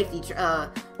little safety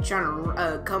trying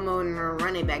to come on and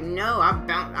run it back. No, I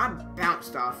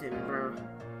bounced off him, bro.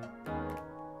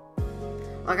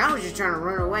 Like I was just trying to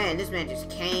run away, and this man just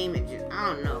came and just I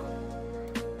don't know.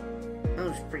 That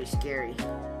was pretty scary.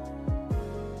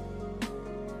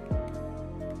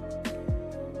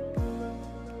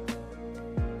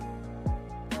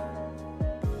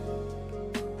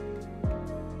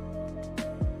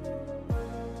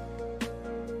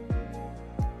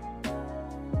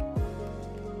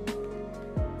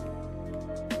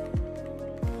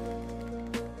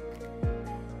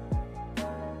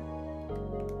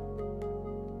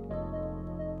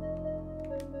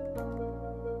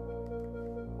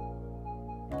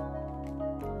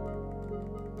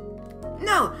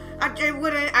 No,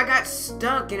 I got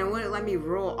stuck and it wouldn't let me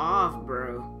roll off,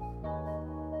 bro.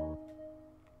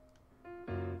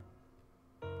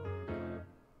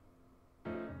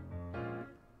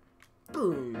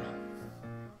 Boom.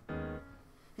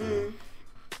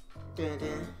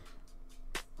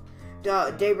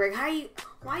 Dog, Daybreak,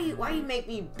 why you make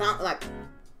me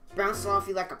bounce off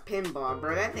you like a pinball,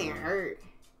 bro? That thing hurt.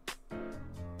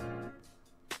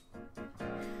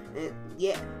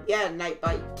 Yeah,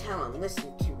 Nightbite. Tell him.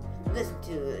 Listen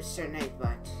to Sir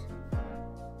Nightbite.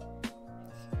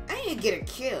 I need to get a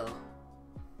kill.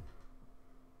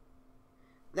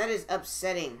 That is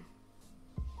upsetting.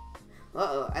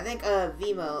 I think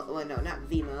Vimo. Well, no, not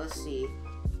Vimo. Let's see.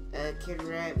 Kid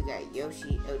Rat. We got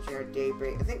Yoshi, LGR,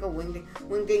 Daybreak. I think a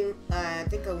Wingding. I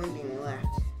think a Wingding left.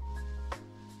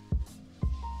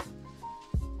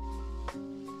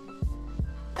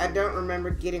 I don't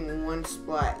remember getting one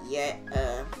spot yet.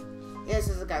 Yeah,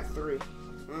 since I got 3.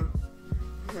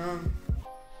 Well,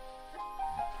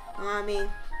 I mean,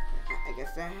 I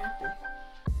guess that happened.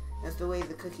 That's the way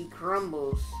the cookie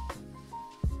crumbles.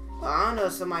 Well, I don't know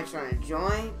if somebody's trying to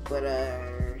join, but,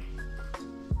 or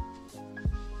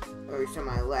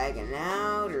somebody lagging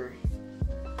out, or,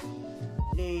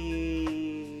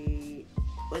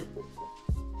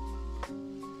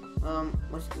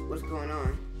 what's going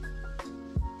on?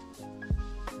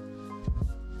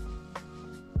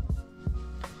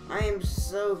 I am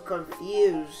so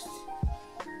confused.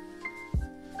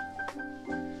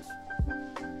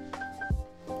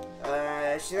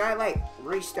 Should I like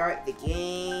restart the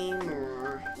game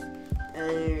or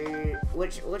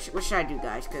what should I do,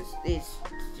 guys? Cause it's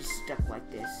just stuck like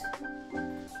this.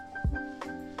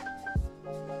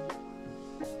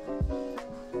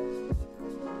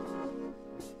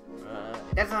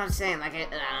 That's what I'm saying. Like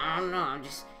I don't know. I'm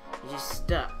just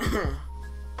stuck.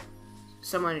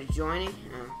 Someone is joining.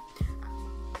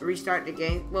 Restart the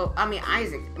game. Well, I mean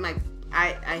Isaac. Like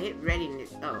I hit ready.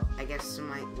 Oh, I guess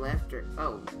somebody left or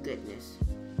oh goodness.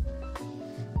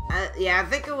 Yeah, I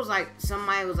think it was like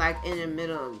somebody was like in the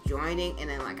middle of joining, and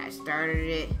then like I started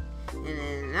it, and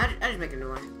then I just make a new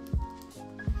one.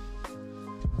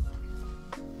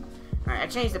 All right, I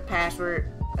changed the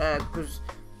password. Cause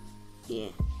yeah.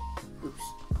 Oops.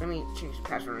 Let me change the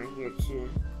password on here too.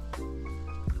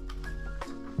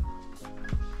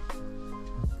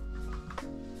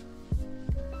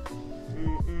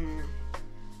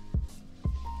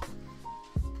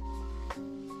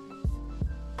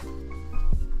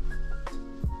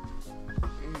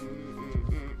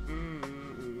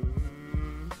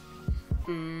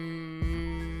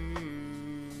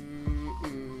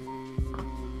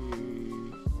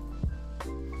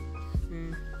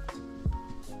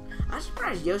 I'm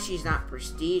surprised Yoshi's not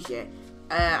prestige yet.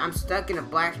 I'm stuck in a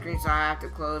black screen, so I have to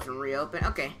close and reopen.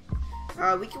 Okay.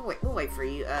 We can wait. We'll wait for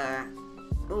you.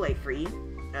 We'll wait for you.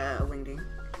 Wingding.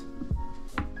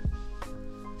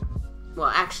 Well,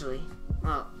 actually,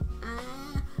 well,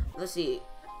 let's see.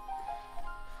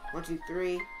 1, 2,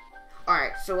 3. All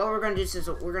right. So what we're gonna do is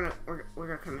we're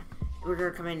gonna come we're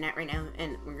gonna come in that right now,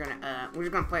 and we're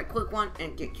just gonna play a quick one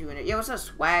and get you in it. Yo, what's up,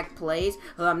 Swag Plays?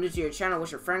 Hello, I'm new to your channel.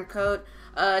 What's your friend code?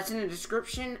 It's in the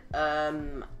description.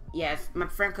 Yes, my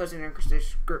friend code's in the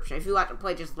description. If you like to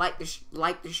play, just like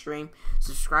the stream,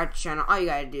 subscribe to the channel. All you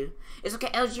gotta do. It's okay,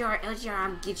 LGR,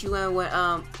 I'm get you in with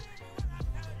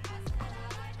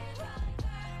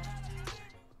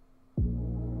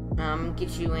get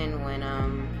you in when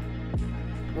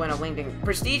a wingding.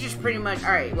 Prestige is pretty much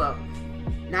alright. Well,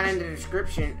 not in the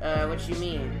description. What you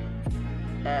mean?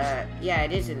 Yeah,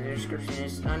 it is in the description.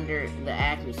 It's under the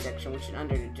Acme section, which is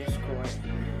under the Discord.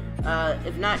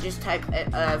 If not, just type,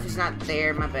 if it's not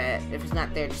there, my bad. If it's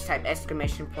not there, just type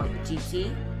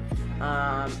 !GT.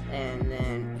 And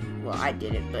then, well, I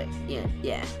did it, but,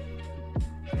 yeah.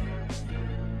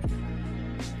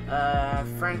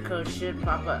 Friend code should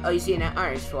pop up. Oh, you see it now?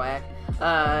 Alright, Swag.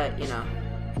 You know,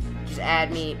 just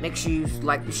add me. Make sure you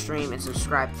like the stream and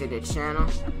subscribe to the channel.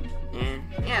 And,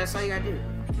 yeah, that's all you gotta do.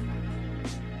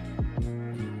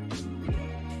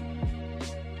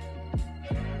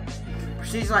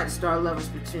 Prestige like the star level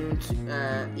Splatoon.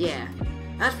 Yeah,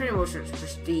 that's pretty much what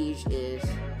Prestige is.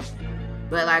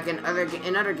 But like in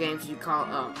other games, you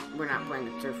call we're not playing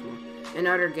the turf one. In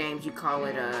other games, you call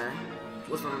it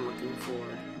what's what I'm looking for?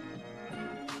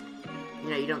 You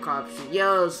know, you don't call it Prestige.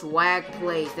 Yo, Swag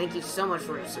Plays, thank you so much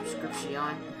for the subscription.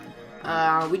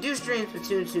 We do stream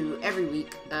Splatoon 2 every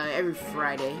week, every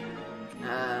Friday.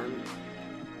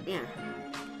 Yeah.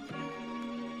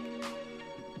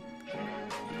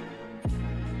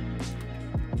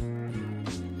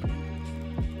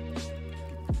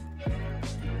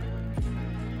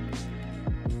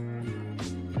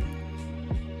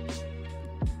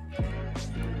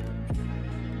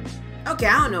 Okay,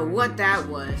 I don't know what that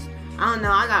was. I don't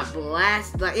know. I got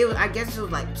blasted. Like it was. I guess it was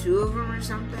like 2 of them or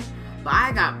something. But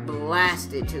I got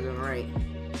blasted to the right.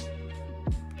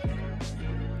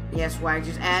 Yes, Swag,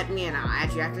 just add me and I'll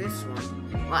add you after this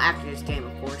one. Well, after this game,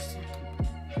 of course.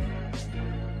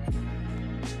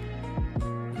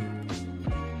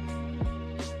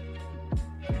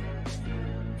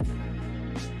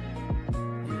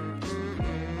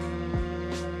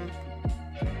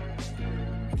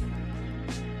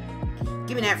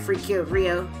 Give me that free kill,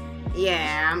 Rio.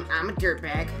 Yeah, I'm a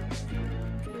dirtbag.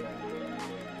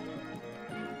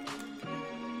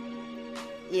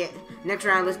 Yeah, next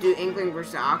round, let's do Inkling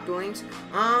versus Octolings.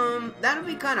 That'll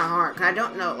be kind of hard, cause I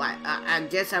don't know, like, I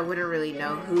guess I wouldn't really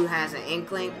know who has an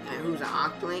Inkling and who's an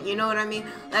Octoling, you know what I mean?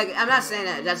 Like, I'm not saying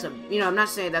that that's I'm not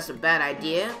saying that's a bad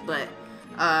idea, but,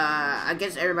 I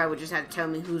guess everybody would just have to tell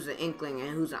me who's an Inkling and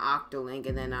who's an Octoling,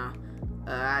 and then, I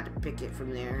had to pick it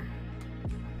from there.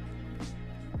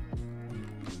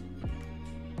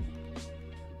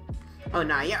 Oh,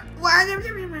 nah, yeah. Well,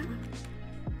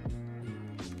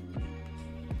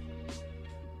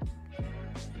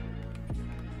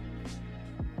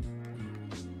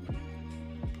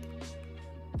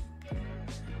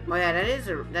 yeah, that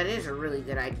is a really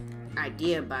good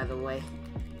idea, by the way.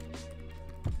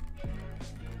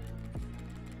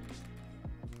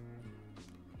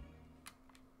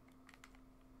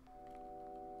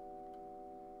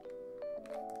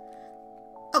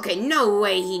 Okay, no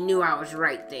way he knew I was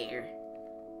right there.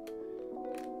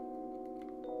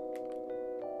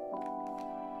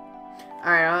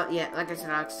 Alright, yeah, like I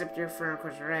said, I'll accept your friend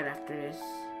request right after this.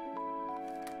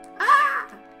 Ah!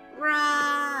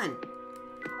 Run!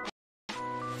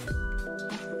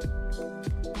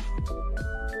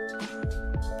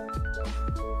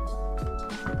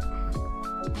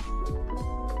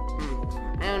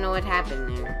 I don't know what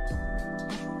happened there.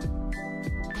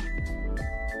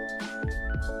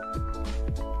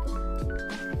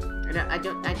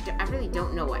 I really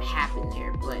don't know what happened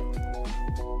there, but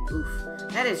oof,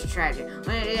 that is tragic.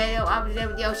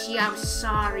 Yoshi, I'm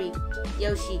sorry.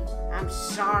 Yoshi, I'm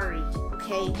sorry.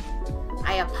 Okay,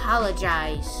 I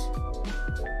apologize.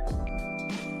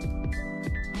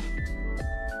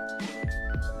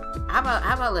 How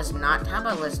about let's not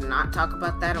talk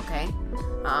about that, okay?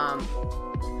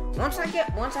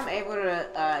 Once I'm able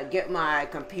to get my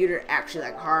computer actually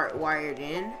like hardwired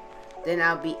in, then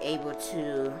I'll be able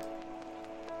to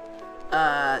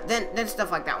then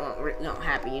stuff like that won't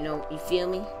happen, you know, you feel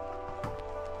me?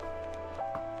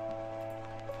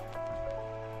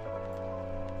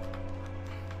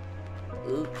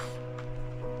 Oops.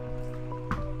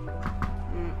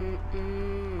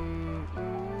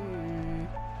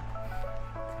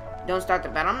 Don't start the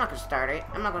battle. I'm not gonna start it.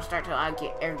 I'm not gonna start till I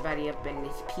get everybody up in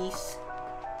this piece.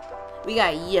 We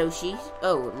got Yoshi.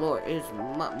 Oh lord, there's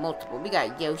multiple. We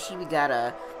got Yoshi. We got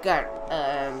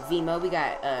Vimo. We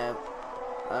got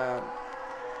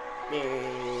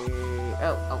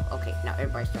Oh, okay. Now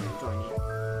everybody's starting to join in.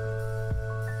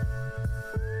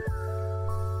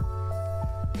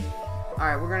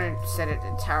 Alright, we're gonna set it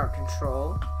to tower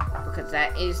control because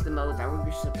that is the mode that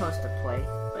we're supposed to play.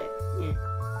 But yeah.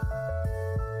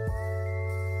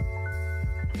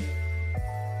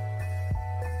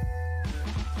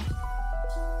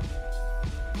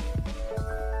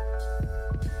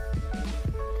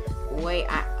 Wait,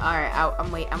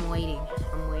 I'm waiting.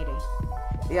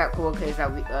 Yeah, cool. Okay, so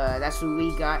that's who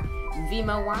we got.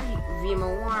 Vima, why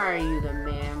are you the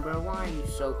man, bro? Why are you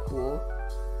so cool?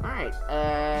 All right.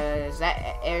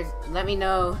 Let me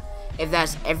know if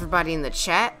that's everybody in the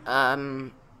chat.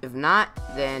 If not,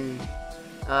 then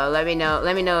let me know.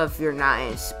 Let me know if you're not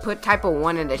in. Type a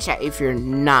 1 in the chat if you're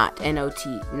not.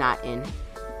 N-O-T, not in.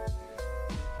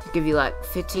 Give you like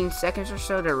 15 seconds or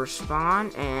so to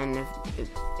respond, and if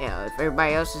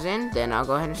everybody else is in, then I'll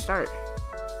go ahead and start.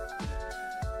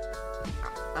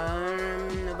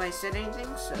 Nobody said anything,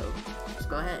 so let's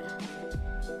go ahead.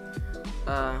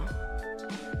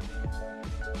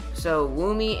 So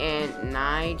Woomy and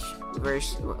Nige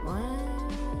versus what?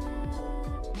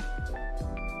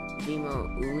 Vimo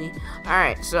Woomy.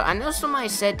 Alright, so I know somebody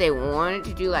said they wanted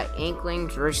to do like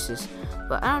Inklings versus,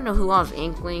 but I don't know who else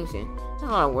Inklings, and that's a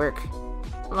lot of work.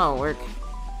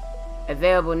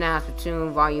 Available now,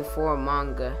 Splatoon Volume 4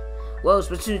 manga. Whoa,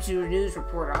 Splatoon 2 news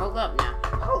reporter. Hold up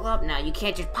now. You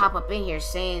can't just pop up in here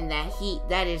saying that heat.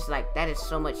 That is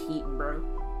so much heat, bro.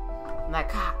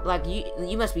 Like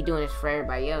you must be doing this for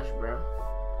everybody else, bro.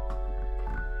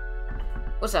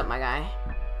 What's up, my guy?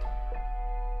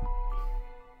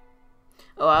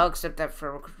 Oh, I'll accept that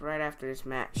for right after this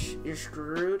match. You're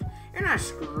screwed. You're not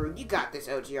screwed. You got this,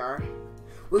 OGR.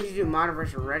 We can do modern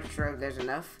versus retro if there's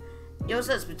enough. Yo, what's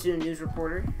up, Splatoon news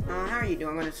reporter? How are you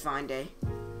doing on this fine day?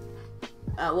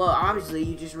 Well, obviously,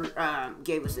 you just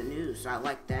gave us the news, so I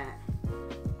like that.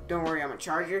 Don't worry, I'm a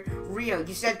charger. Rio,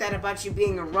 you said that about you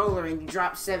being a roller and you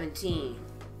dropped 17.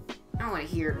 I don't want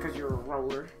to hear it because you're a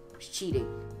roller. It's cheating.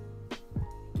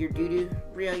 You're doo-doo.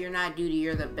 Rio, you're not doo-doo.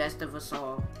 You're the best of us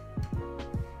all.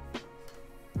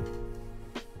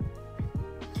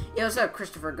 Yo, what's up,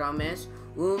 Christopher Gomez?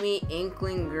 Woomy,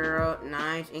 Inkling Girl,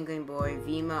 Nice, Inkling Boy,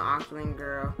 Vima, Octoling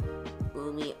Girl,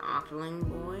 Woomy, Octoling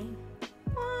Boy?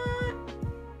 What?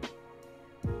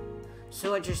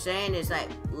 So what you're saying is like,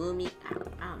 Woomy, I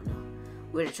don't know.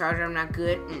 With a charger, I'm not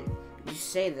good. You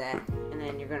say that, and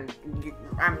then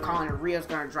I'm calling it Rio's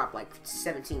gonna drop like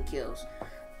 17 kills.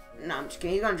 No, I'm just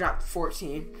kidding. He's gonna drop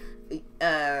 14.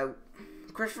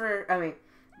 Christopher,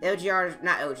 LGR,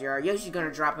 not LGR. Yoshi's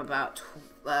gonna drop about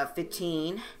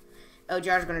 15.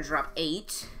 LGR is gonna drop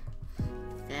 8.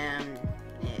 And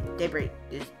Daybreak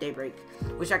is Daybreak.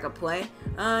 Wish I could play.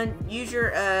 Use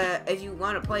your if you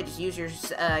want to play, just use your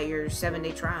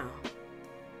 7-day trial.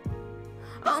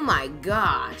 Oh my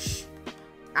gosh!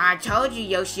 I told you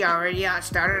Yoshi already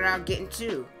started out getting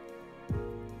 2.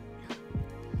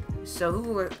 So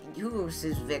who was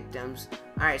his victims?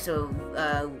 All right, so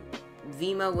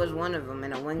Vima was one of them,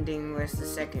 and a Wingding was the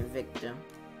second victim.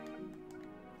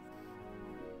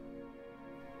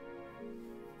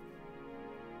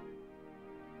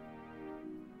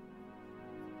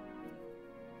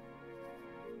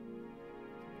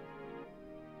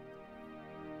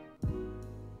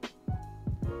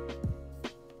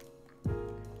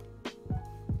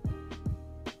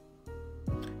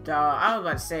 I was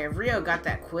about to say, if Rio got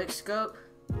that quick scope,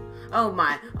 oh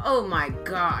my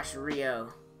gosh, Rio,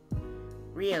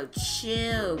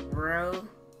 chill, bro.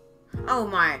 Oh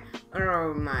my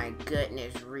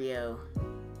goodness, Rio,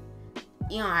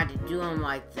 you don't have to do him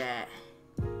like that.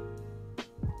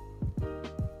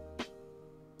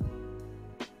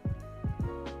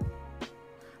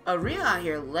 Rio out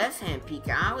here left hand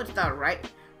peeking. I would have thought right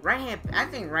hand. I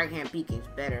think right hand peeking is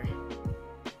better.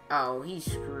 Oh, he's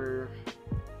screwed.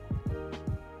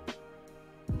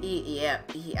 There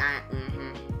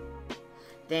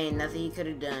ain't nothing he could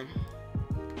have done.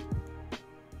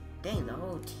 Dang, the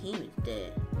whole team is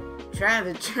dead.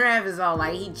 Travis all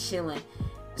like he chilling.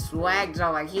 Swag's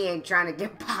all like he ain't trying to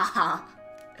get popped.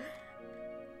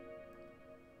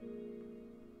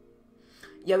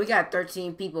 Yo, we got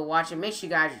 13 people watching. Make sure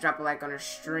you guys drop a like on our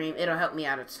stream. It'll help me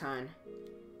out a ton.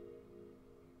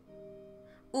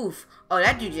 Oof. Oh,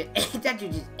 that dude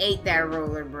just ate that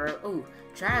roller, bro. Ooh.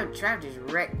 Trav just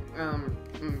wrecked,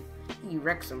 he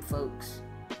wrecked some folks.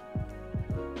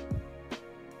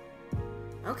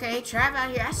 Okay, Trav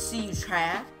out here. I see you,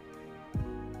 Trav.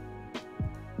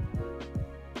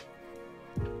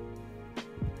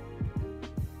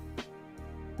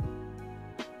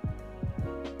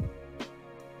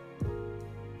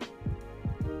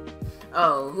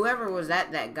 Oh, whoever was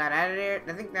that got out of there,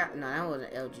 I think that, no, that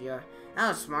wasn't LGR. That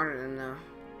was smarter than them,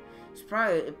 though.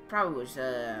 It probably was,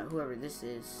 whoever this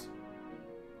is.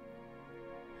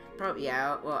 Probably,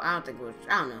 yeah, well, I don't think it was,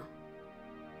 I don't know.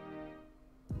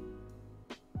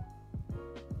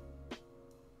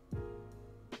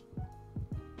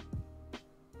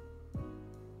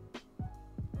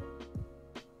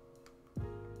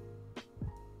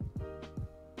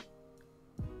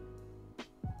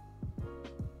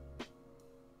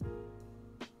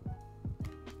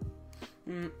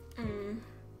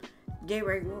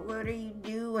 Daybreak, what are you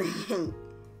doing?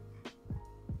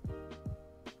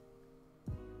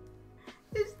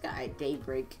 This guy,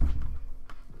 Daybreak.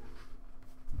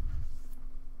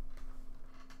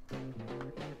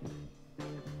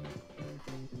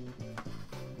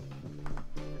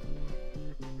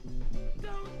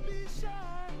 Don't be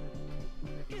shy.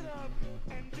 Get up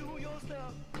and do your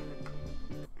stuff.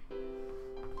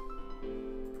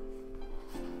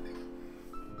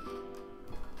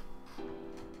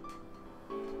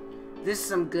 This is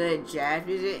some good jazz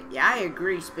music. Yeah, I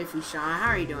agree, Spiffy Sean. How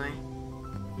are you doing?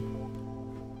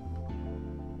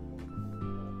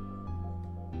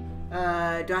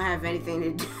 Don't have anything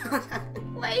to do.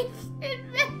 Wait,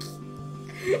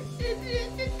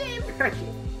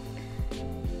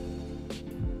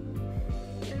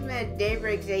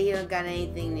 Daybreak say he don't got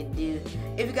anything to do.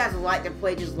 If you guys would like to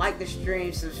play, just like the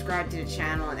stream, subscribe to the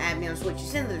channel, and add me on Switch.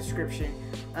 It's in the description.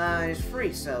 It's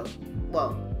free, so,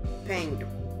 well, paying to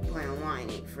play online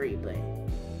ain't free, but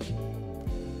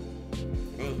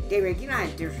hey, Daybreak, you don't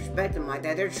have to disrespect them like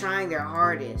that. They're trying their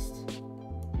hardest.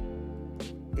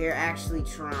 They're actually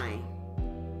trying.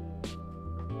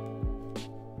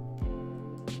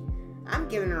 I'm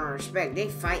giving them respect. They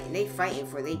fighting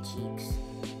for their cheeks.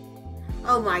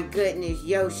 Oh my goodness,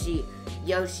 Yoshi,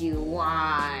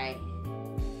 why?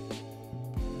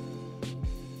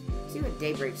 See what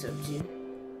Daybreak's up to.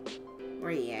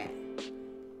 Where you at?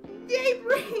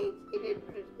 Daybreak!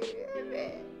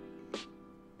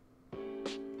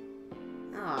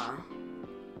 Aw.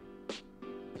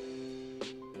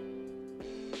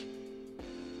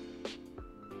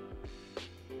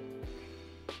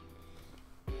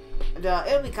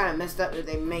 It'll be kind of messed up if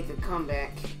they make a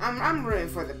comeback. I'm rooting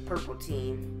for the purple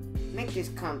team. Make this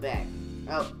comeback.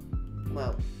 Oh,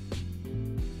 well.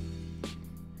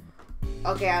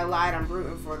 Okay, I lied. I'm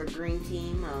rooting for the green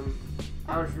team.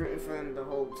 I was rooting for them the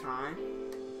whole time.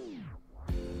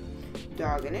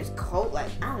 Dog, and it's cold.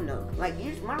 Like, I don't know. Like,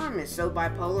 my room is so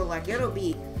bipolar. Like, it'll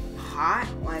be hot.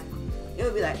 Like,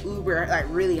 it'll be like uber, like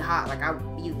really hot. Like, I'll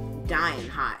be dying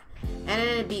hot. And then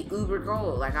it'd be uber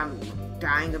cold. Like, I'm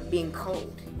dying of being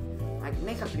cold. Like,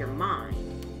 make up your mind.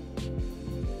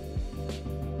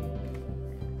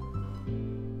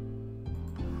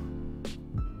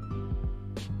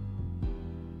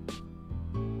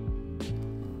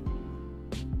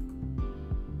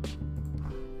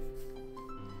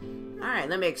 Alright,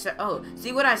 let me accept. Oh,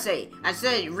 see what I say? I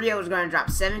said Rio was going to drop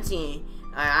 17.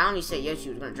 I only said Yoshi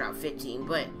was going to drop 15,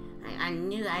 but I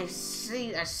knew, I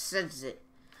said it.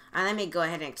 Let me go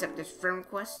ahead and accept this friend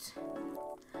request.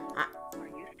 Are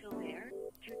you still there?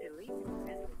 To delete your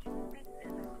message, press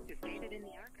 7. To save it in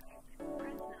the archives,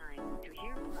 press 9. To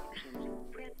hear more options,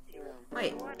 press 0.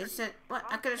 Wait, it said, what?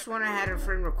 I could have sworn I had a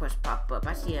friend request pop up.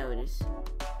 I see how it is.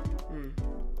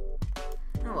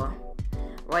 Oh well.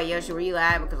 Wait, Yoshi, were you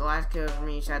live? Because the last kill was from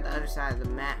inside the other side of the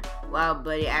map. Wow,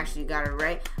 buddy actually got it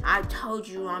right. I told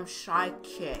you I'm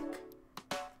sidekick.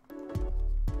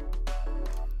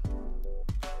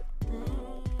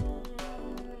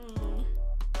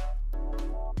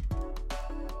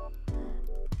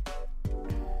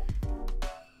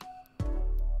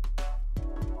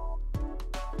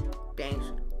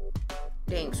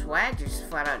 Dang, Swag just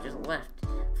flat out just left.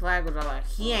 Flag was all like,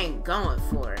 he ain't going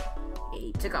for it.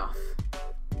 He took off.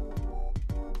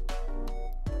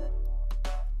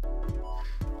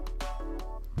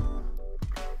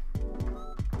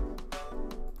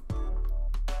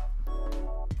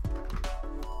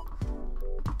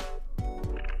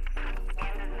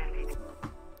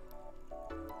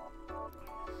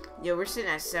 Yo, we're sitting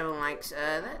at 7 likes.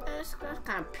 That's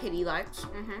kind of pity likes.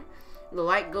 The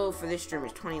like goal for this stream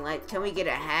is 20 likes. Can we get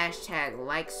a hashtag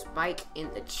like spike in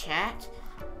the chat?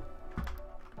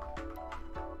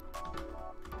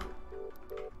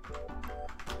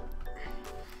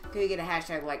 Can we get a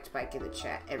hashtag like spike in the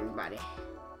chat, everybody?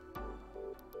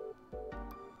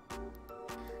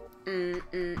 Bam,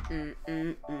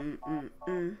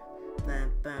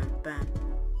 bam, bam.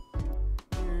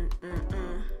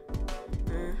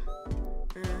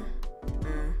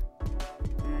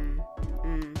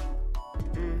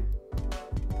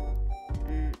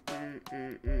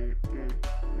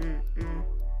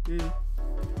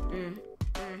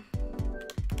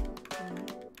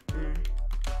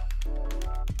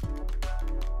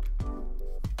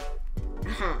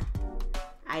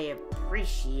 I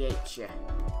appreciate you.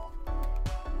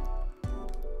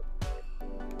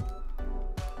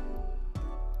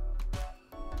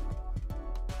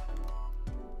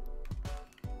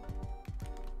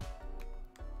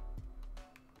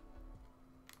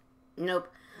 Nope.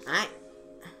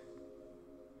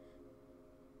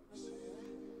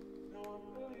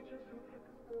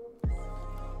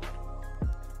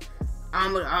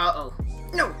 Uh-oh.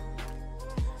 No!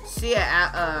 See ya,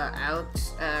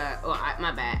 Alex.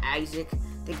 My bad, Isaac.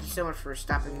 Thank you so much for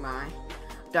stopping by.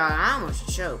 Dog, I almost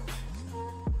choked.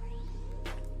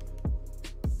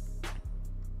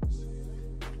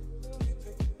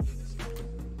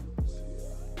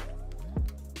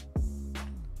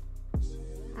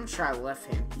 I'm gonna try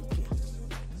left-hand PK.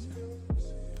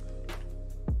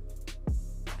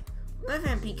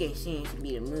 Left-hand PK seems to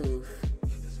be the move.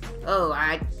 Oh,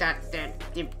 I thought that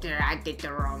I did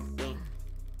the wrong thing.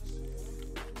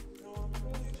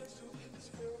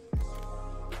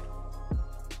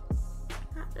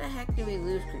 How the heck did we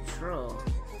lose control?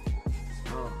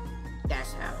 Oh,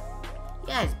 that's how. You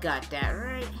guys got that,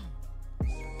 right?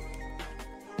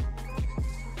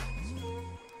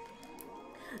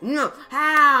 No,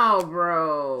 how,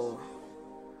 bro?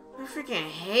 I freaking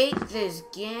hate this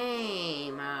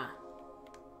game.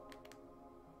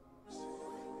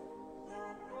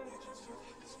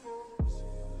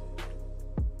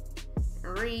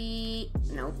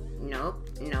 Nope, nope,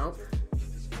 nope.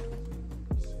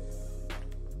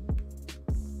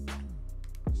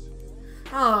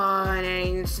 Oh, and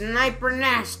ain't Sniper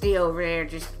Nasty over there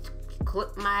just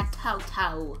clip my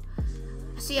toe.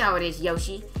 See how it is,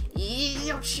 Yoshi.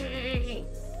 Yoshi!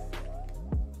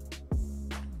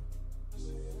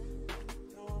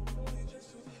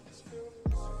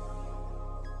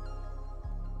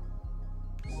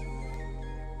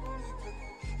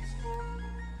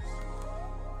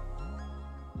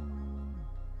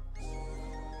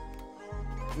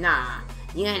 Nah,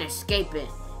 you ain't escaping.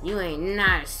 You ain't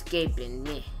not escaping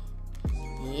me.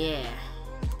 Yeah.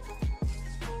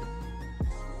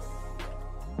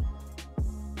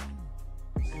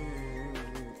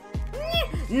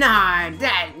 Nah,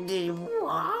 that did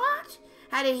what?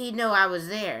 How did he know I was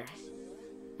there?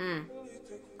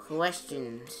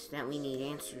 Questions that we need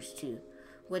answers to.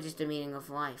 What is the meaning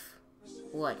of life?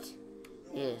 What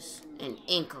is an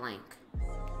inkling?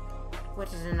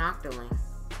 What is an octoling?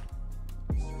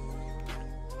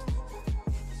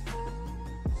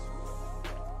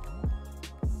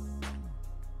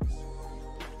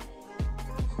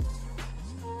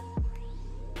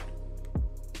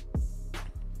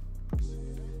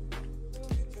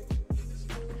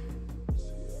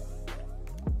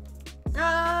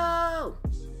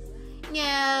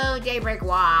 No, Daybreak,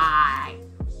 why?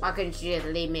 Why couldn't you just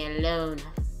leave me alone?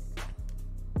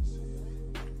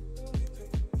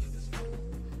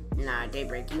 Nah,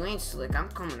 Daybreak, you ain't slick. I'm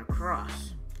coming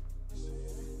across.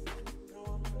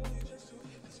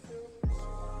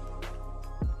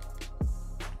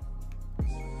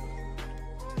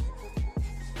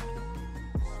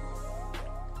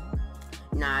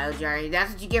 Nah, Jerry,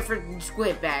 that's what you get for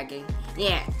squid bagging.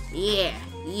 Yeah.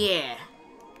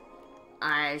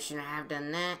 I shouldn't have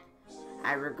done that.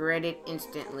 I regret it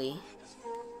instantly.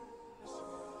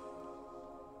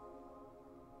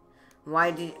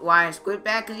 Why squid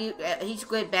bag? Cause he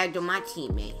squid bagged on my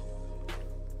teammate.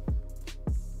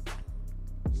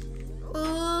 Ooh,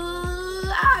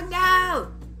 oh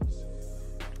no!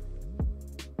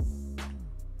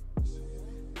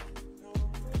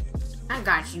 I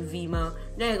got you, Vimo.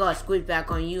 They gonna squid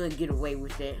back on you and get away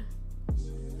with it.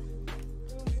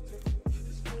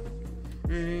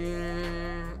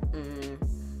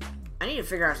 I need to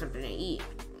figure out something to eat,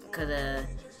 cause I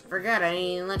forgot I didn't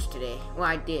eat lunch today. Well,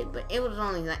 I did, but it was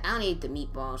only like I only ate the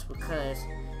meatballs because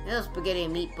those spaghetti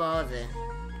and meatballs,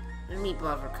 the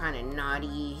meatballs were kind of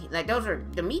naughty. Like the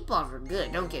meatballs were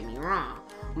good. Don't get me wrong,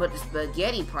 but the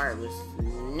spaghetti part was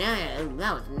that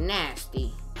was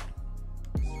nasty.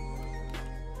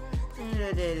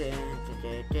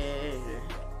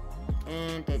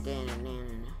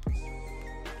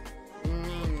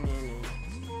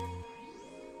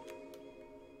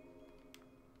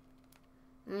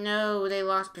 No, they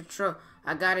lost control.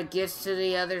 I gotta get to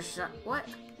the other side. What?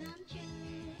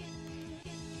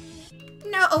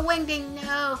 No, a wingding,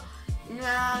 no.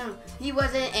 No, he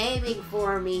wasn't aiming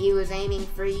for me. He was aiming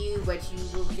for you, but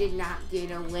you did not get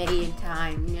away in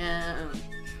time. No.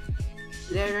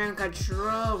 They're in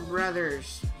control,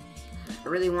 brothers. I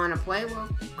really want to play. Well,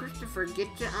 Christopher, get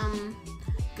the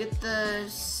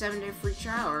 7-day free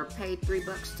trial or pay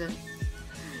 $3 to.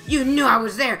 You knew I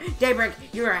was there, Daybreak.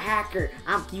 You're a hacker.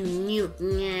 You knew.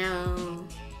 No.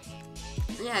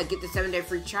 yeah, get the 7-day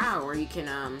free trial, or you can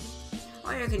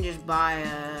or you can just buy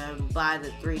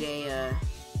the 3-day the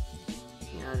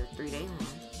 3-day one.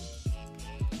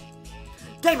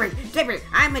 Daybreak,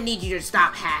 I'm gonna need you to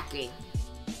stop hacking.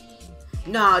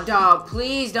 No, dog,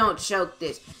 please don't choke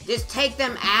this. Just take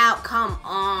them out. Come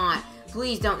on.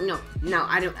 Please don't. No,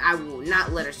 I will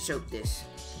not let us choke this.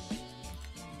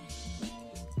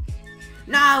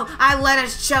 No, I let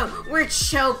us choke. We're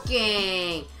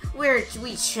choking.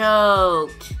 We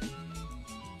choked.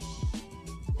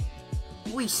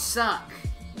 We suck.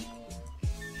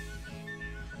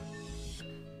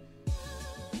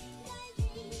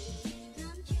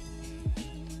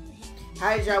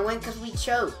 How did y'all win? Because we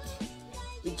choked.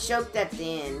 We choked at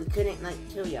the end. We couldn't, like,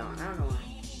 kill y'all. I don't know why.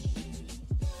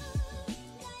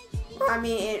 Well, I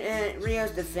mean,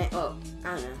 Rio's defense. Oh,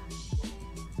 I don't know.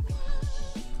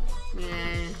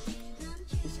 Man.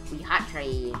 We hot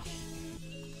trash.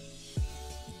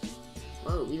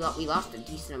 Whoa, we lost a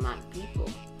decent amount of people.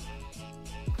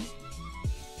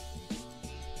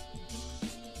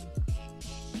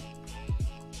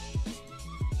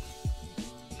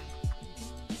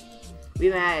 We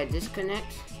had a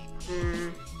disconnect.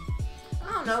 I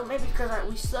don't know. Maybe because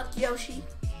we suck, Yoshi.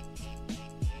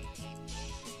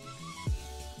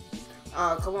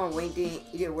 Oh, come on, Wayne. You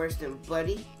did worse than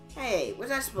Buddy. Hey, what's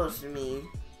that supposed to mean?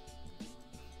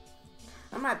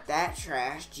 I'm not that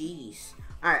trash. Jeez.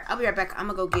 Alright, I'll be right back. I'm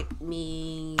gonna go get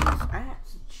me. I have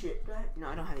some chips. No,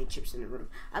 I don't have any chips in the room.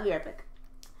 I'll be right back.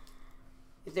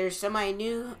 If there's somebody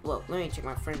new, well, let me check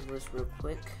my friends list real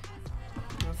quick.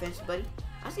 No offense, Buddy.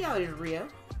 I see how it is, Rio.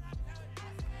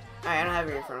 Alright, I don't have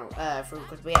it in front of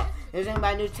but yeah, if there's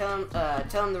anybody new, tell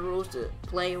them the rules to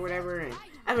play or whatever, and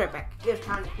I'll be right back. Give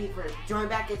time to people to join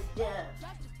back and stuff.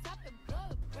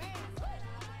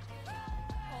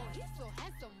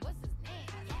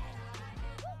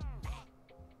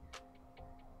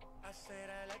 I said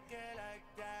I like it like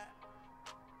that.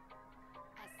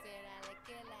 I said I like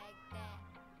it like that.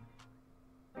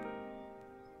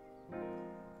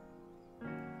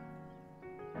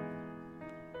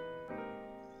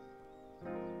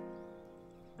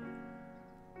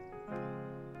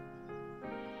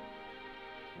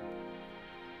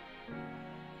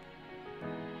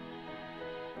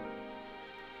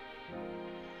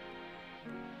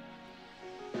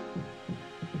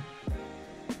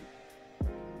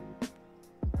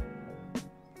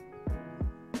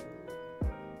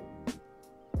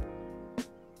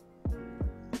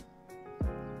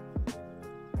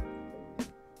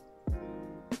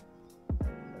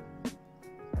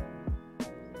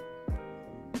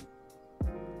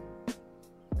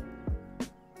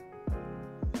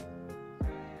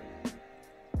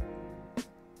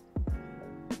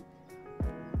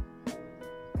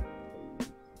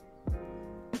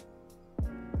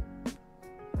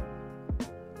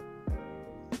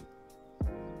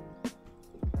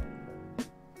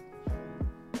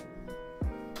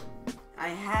 I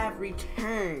have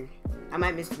returned. I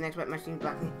might miss the next part. My stream's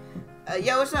blocking.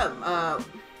 Yo, what's up?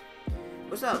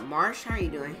 What's up, Marsh? How are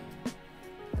you doing?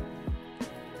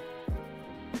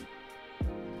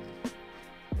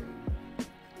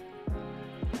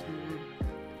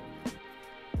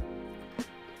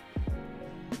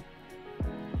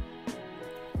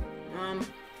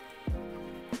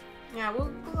 Yeah,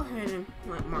 we'll go ahead and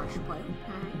let Marsh play.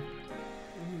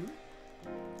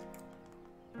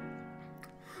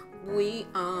 We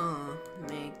all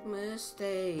make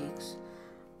mistakes.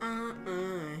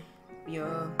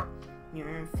 Your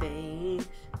face.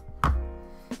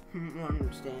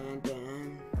 Understand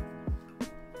them.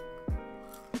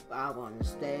 I wanna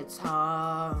stay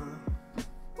tall.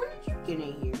 When did you get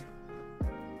in here?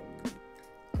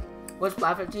 What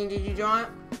Splat 15 did you join?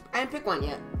 I didn't pick one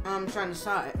yet. I'm trying to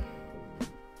decide.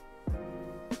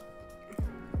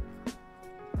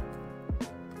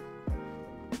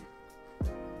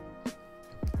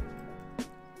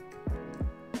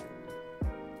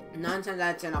 Nine times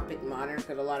out of 10, I'll pick modern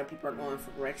because a lot of people are going for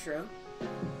retro.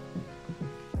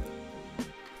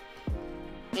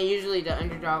 And usually the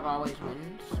underdog always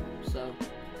wins, so.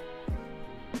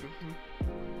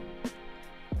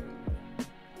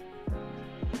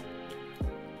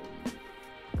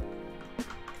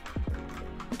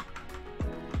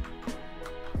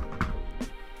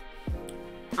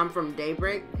 I'm from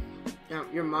Daybreak.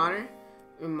 You're modern?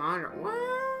 You're modern. What?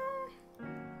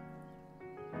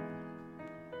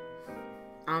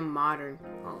 I'm modern.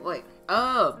 Oh, wait.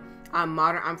 Oh, I'm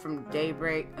modern. I'm from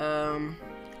Daybreak. Well,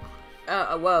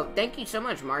 thank you so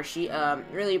much, Marshy.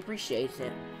 Really appreciate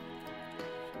it.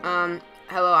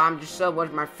 Hello, I'm just subbed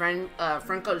with my friend,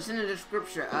 Franco. It's in the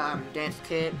description, Dance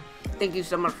Kid. Thank you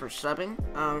so much for subbing.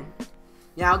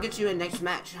 Yeah, I'll get you in next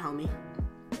match, homie.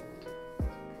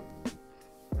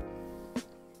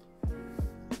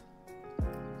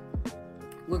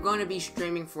 We're going to be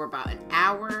streaming for about an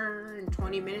hour and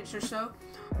 20 minutes or so.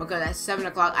 Because at 7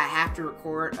 o'clock, I have to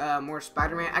record more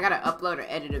Spider-Man. I gotta upload or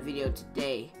edit a video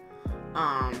today.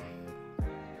 And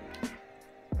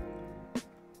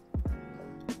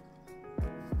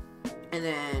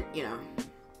then, you know,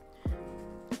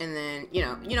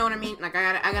 you know what I mean? Like,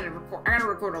 I gotta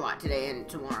record a lot today and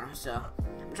tomorrow. So,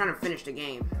 I'm trying to finish the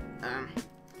game.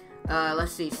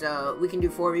 Let's see, so we can do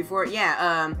 4v4.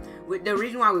 Yeah, the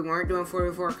reason why we weren't doing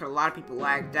 4v4 because a lot of people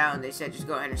lagged out and they said just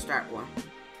go ahead and start one.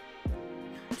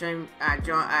 I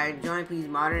joined, please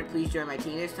moderate, please join my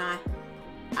team this time.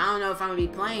 I don't know if I'm gonna be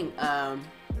playing,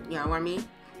 you know what I mean?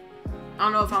 I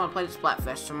don't know if I'm gonna play the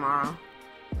Splatfest tomorrow.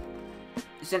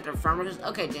 You sent the farmers?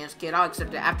 Okay, Dance Kid, I'll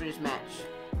accept it after this match.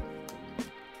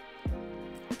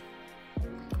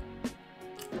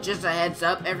 Just a heads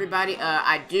up, everybody.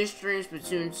 I do stream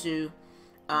Splatoon 2.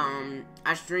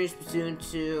 I stream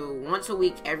Splatoon 2 once a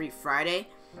week every Friday.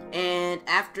 And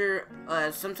after,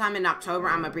 sometime in October,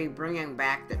 I'm going to be bringing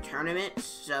back the tournaments.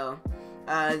 So,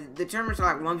 the tournaments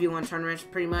are like 1v1 tournaments,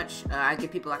 pretty much. I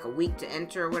give people like a week to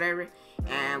enter or whatever.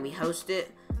 And we host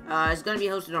it. It's going to be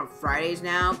hosted on Fridays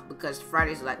now, because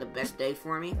Fridays is like the best day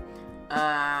for me.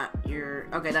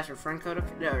 Okay, that's your friend code?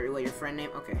 No, your friend name?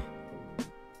 Okay.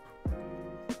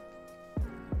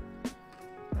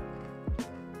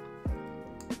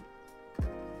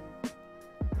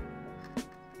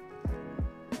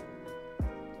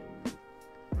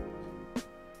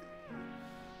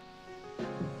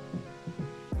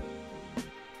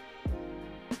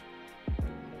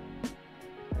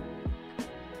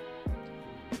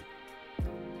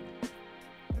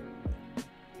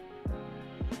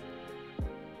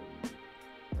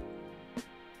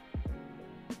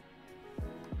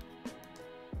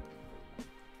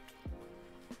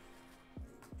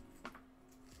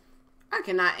 I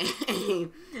cannot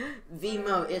aim.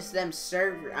 Vimo, it's them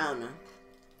server. I don't know.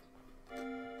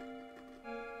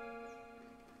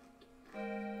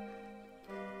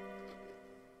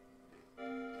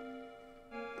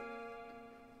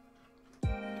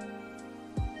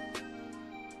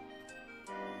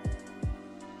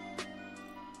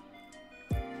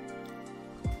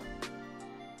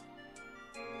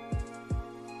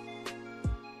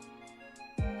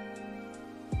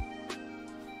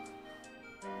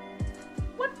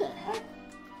 What the heck?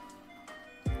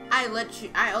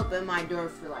 I opened my door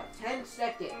for like 10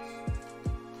 seconds.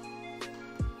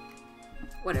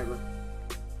 Whatever.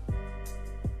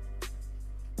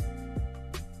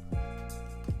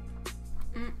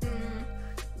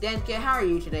 Denke, how are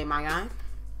you today, my guy?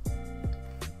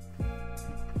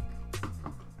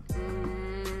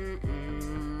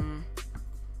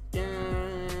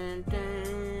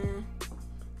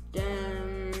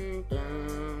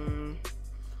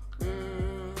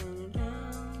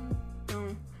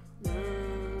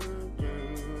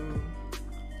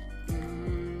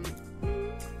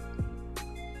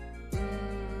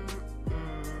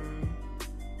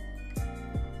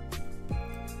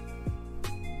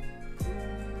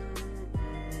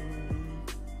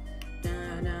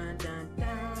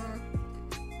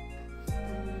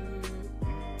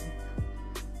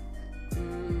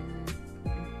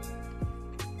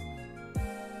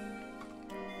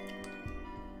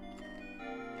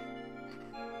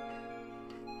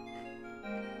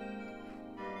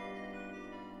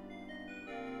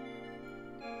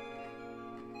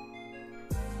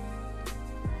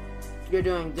 You're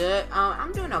doing good.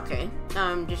 I'm doing okay.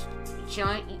 Just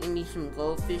chilling, eating me some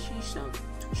goldfishy,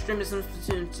 streaming some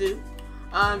Splatoon 2.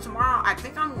 Tomorrow I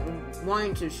think I'm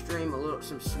going to stream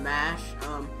some Smash.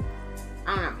 I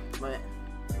don't know, but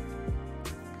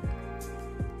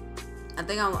I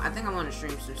think I want to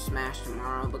stream some Smash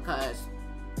tomorrow because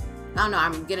I don't know.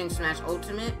 I'm getting Smash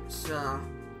Ultimate, so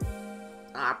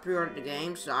I pre-ordered the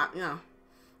game, so you know.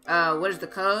 What is the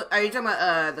code? Are you talking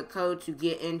about the code to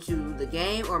get into the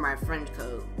game or my friend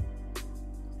code?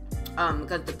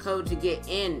 Because the code to get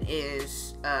in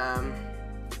is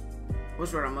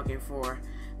what's what I'm looking for?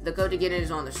 The code to get in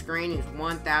is on the screen. It's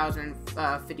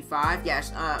 1055.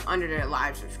 Yes, under the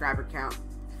live subscriber count.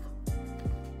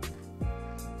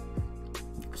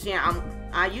 So yeah,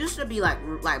 I used to be like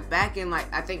back in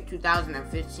like I think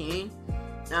 2015.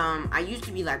 I used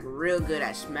to be like real good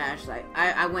at Smash. Like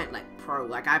I went like pro.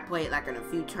 Like I played like in a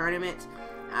few tournaments.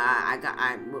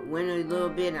 I would win a little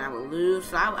bit and I would lose.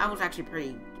 So I was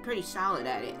actually pretty solid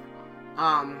at it.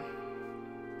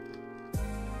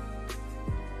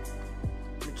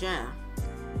 But yeah.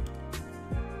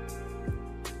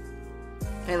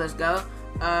 Okay, let's go.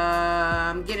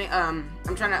 I'm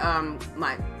trying to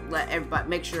like let everybody,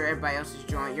 make sure everybody else is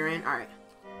joined. You're in? All right.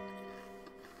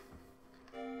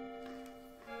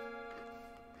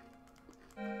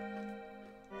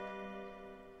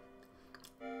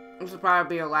 This will probably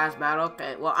be your last battle.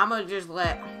 Okay, well, I'm gonna just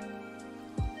let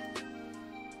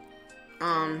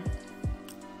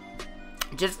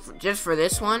just for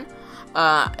this one,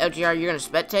 LGR, you're gonna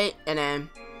spectate, and then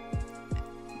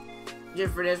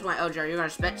just for this one, LGR, you're gonna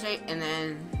spectate, and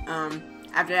then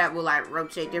after that we'll like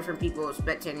rotate different people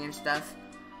spectating and stuff.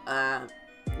 Though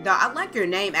I like your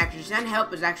name actually. Send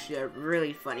Help is actually a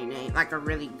really funny name, like a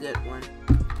really good one.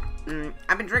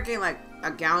 I've been drinking like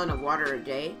a gallon of water a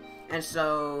day. And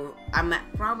so, I'm at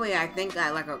probably, I think,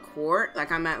 at like a quart. Like,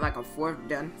 I'm at like a fourth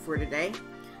done for today.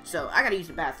 So, I gotta use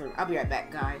the bathroom. I'll be right back,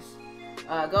 guys.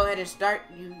 Go ahead and start,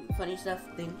 you funny stuff,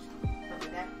 things. Stuff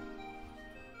like that.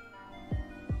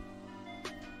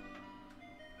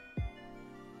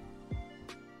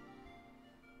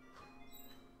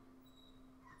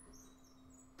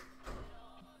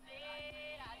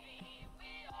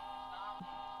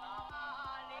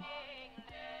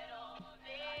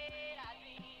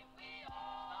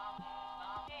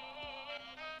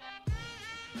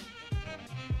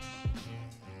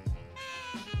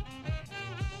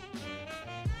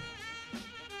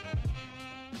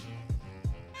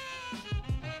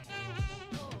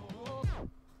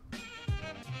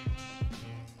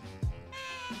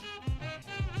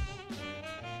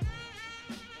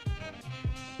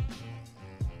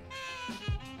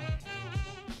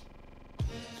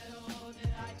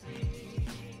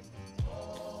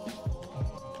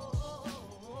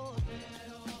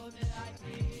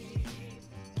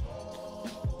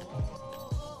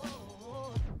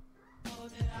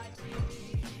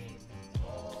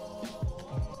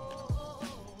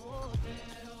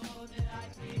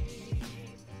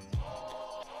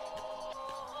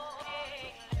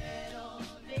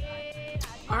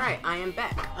 Alright, I am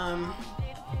back.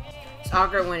 It's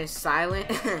awkward when it's silent.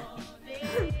 Let's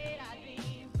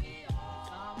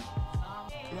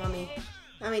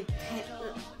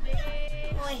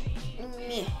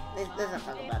not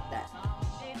talk about that.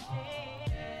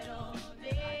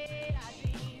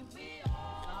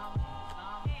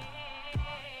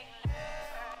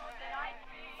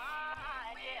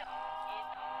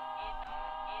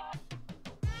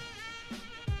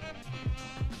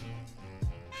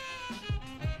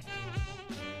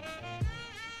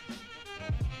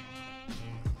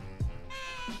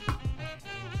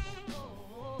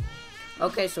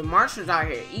 Okay, so Marshall's out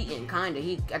here eating, kinda.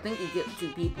 I think he gets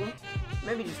 2 people.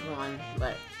 Maybe just 1,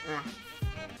 but,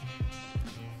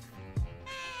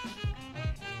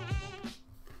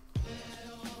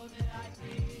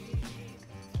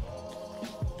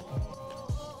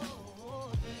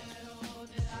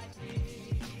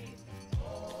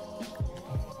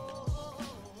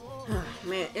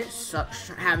 Man, it sucks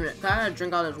having to gotta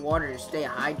drink all this water to stay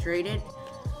hydrated.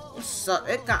 It sucks.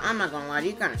 I'm not gonna lie to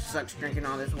you, it kinda sucks drinking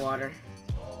all this water.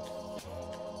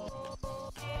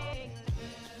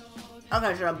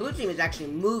 Okay, so our blue team is actually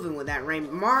moving with that rain.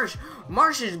 Marsh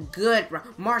is good, bro.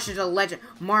 Marsh is a legend.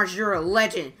 Marsh, you're a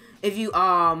legend.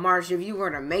 Marsh, if you were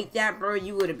to make that, bro,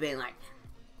 you would have been like,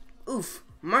 oof.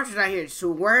 Marsh is out here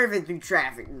swerving through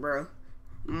traffic, bro.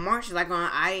 Marsh is like on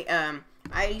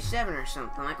I-87 or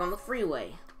something, like on the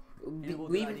freeway.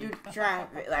 Weaving through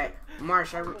traffic, like,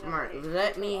 Marsh,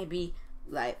 let me be,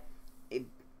 like,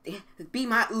 be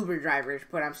my Uber driver is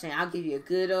what I'm saying. I'll give you a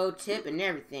good old tip and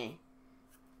everything.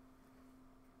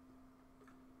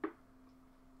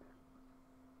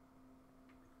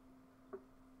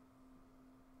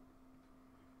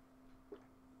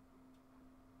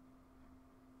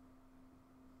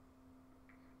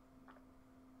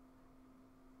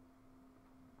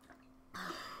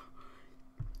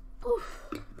 Oof.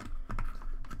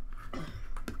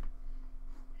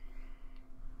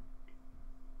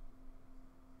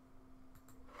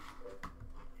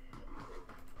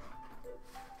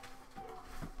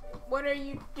 What are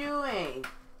you doing?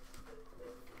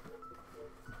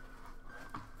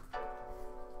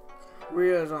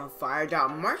 Rio's on fire,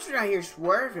 dog. Marsh was out here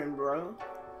swerving, bro.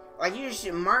 Like, you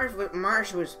just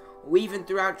Marsh was weaving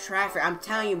throughout traffic. I'm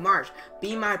telling you, Marsh,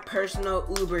 be my personal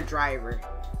Uber driver.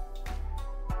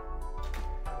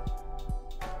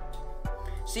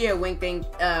 See ya, Wing Ding.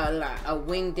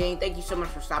 Wing Ding. Thank you so much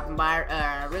for stopping by.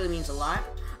 It really means a lot.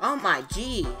 Oh my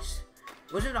jeez.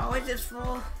 Was it always this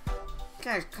full? You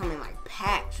guys come in like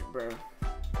packs, bro.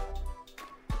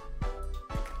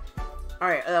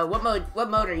 Alright, what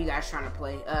mode are you guys trying to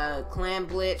play? Clan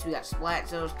Blitz, we got Splat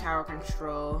Zones, Tower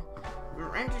Control,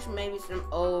 and just maybe some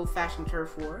old-fashioned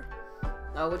Turf War.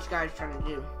 What you guys trying to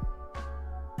do?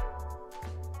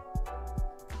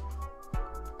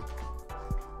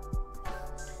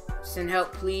 Send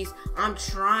help, please. I'm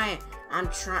trying.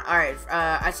 Alright,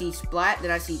 I see Splat,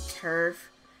 then I see Turf.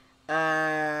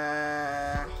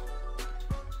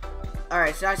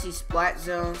 Alright, so I see Splat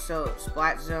Zones, so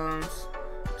Splat Zones.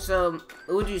 So,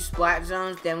 we'll do Splat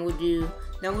Zones, then we'll do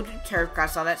Turf, I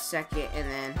saw that second, and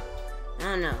then, I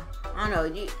don't know.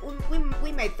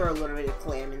 We may throw a little bit of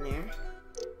Clam in there.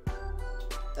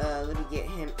 Let me get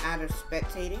him out of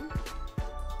spectating.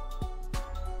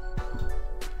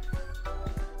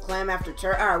 Clam after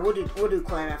Turf. Alright, we'll do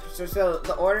Clam after. So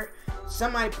the order,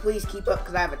 somebody please keep up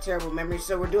because I have a terrible memory.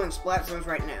 So we're doing Splat Zones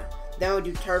right now. Then we'll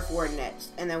do Turf War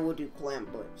next, and then we'll do Clam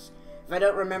Blitz. If I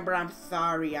don't remember, I'm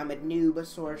sorry. I'm a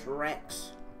noobosaurus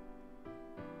Rex.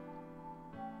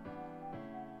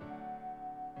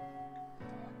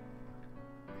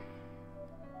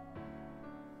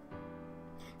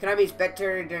 Can I be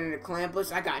spectator during the Clam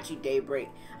Blitz? I got you, Daybreak.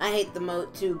 I hate the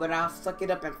mode too, but I'll suck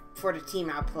it up and for the team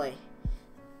I'll play.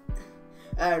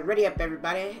 Ready up,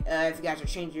 everybody. If you guys are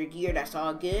changing your gear, that's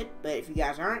all good. But if you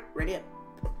guys aren't, ready up.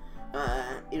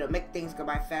 Make things go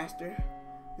by faster.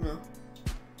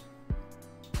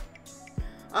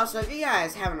 Also, if you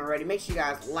guys haven't already, make sure you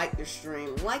guys like the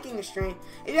stream. Liking the stream,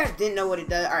 if you guys didn't know what it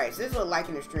does, alright, so this is what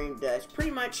liking the stream does.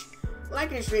 Pretty much,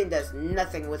 liking the stream does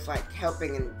nothing with, like,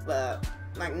 helping and,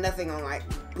 like, nothing on, like,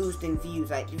 boosting views.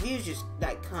 Like, the views just,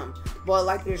 like, come. But what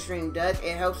liking the stream does,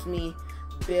 it helps me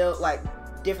build, like,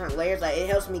 different layers. Like, it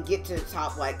helps me get to the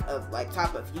top,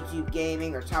 top of YouTube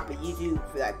gaming or top of YouTube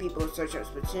for, like, people who search up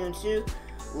Splatoon 2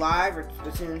 live or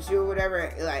Splatoon 2 or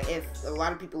whatever. Like, if a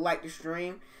lot of people like the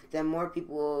stream, then more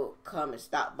people will come and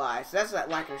stop by. So that's what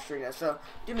liking the stream does. So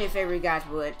do me a favor, you guys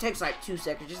would. It takes like 2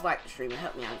 seconds. Just like the stream and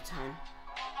help me out a ton.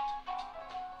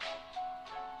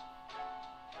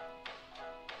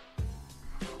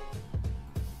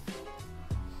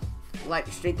 Like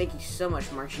the stream. Thank you so much,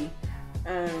 Marshy.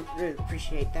 Really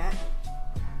appreciate that.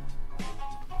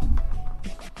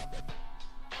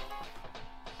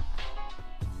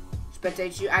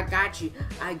 Spectate you. I got you.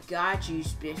 I got you,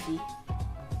 Spiffy.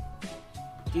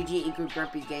 GG equal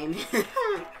grumpy game.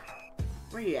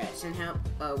 Where you at? Send help.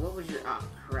 What was your? Oh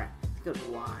crap. It goes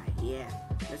Y. Yeah.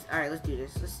 Alright, let's do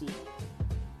this. Let's see.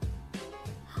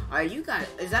 Alright, you got.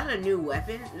 Is that a new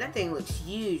weapon? That thing looks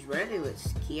huge, bro. That thing looks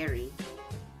scary.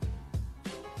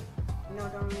 No,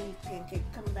 don't leave, Pancake.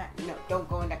 Come back. No, don't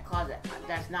go in that closet.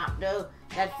 That's not. No,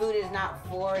 that food is not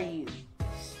for you.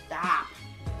 Stop.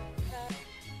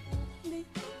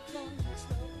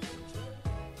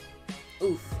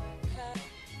 Oof.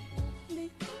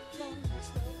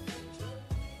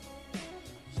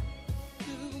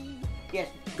 Yes,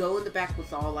 go in the back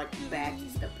with all like the bags and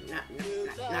stuff, but not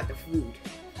the food.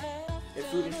 The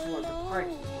food is for the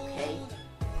party, okay?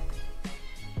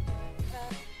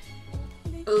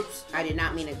 Oops, I did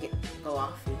not mean to go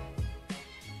off you.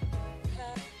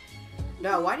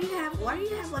 No, why do you have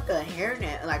like a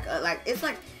hairnet? It's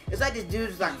like this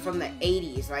dude's like from the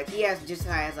 80s. Like he just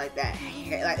has like that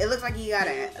hair. Like it looks like he got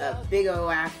a big old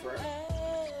afro.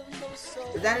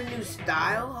 Is that a new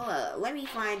style? Hold up, let me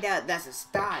find out. That's a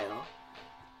style.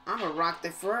 I'ma rock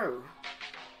the fro.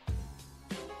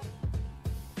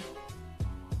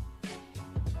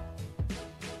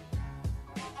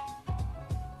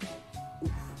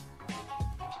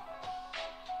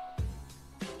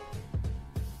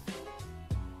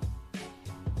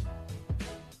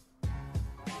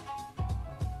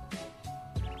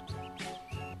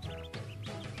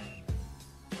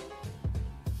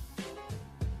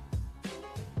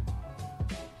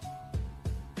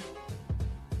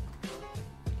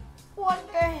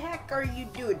 What the heck are you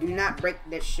doing? Do not break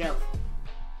this shelf.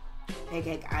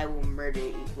 Pancake, I will murder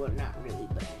you. Well, not really,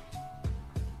 but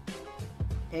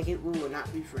Pancake, we will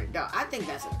not be friends. No, I think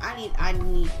that's I need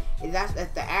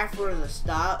if the afro is a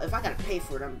style, if I gotta pay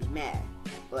for it, I'm gonna be mad.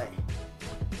 But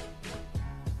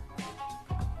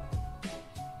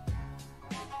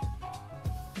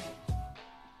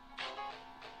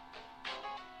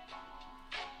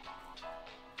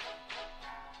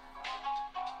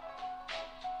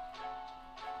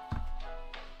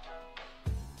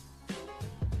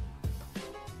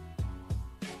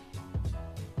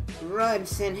run,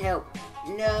 send help.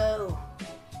 No.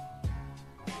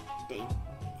 Dang.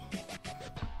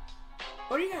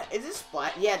 What do you got? Is this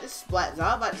Splat? Yeah, this is Splat. So I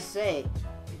was about to say,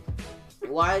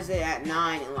 why is it at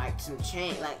 9 and like some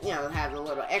change? Like, you know, have a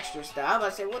little extra stuff. I was about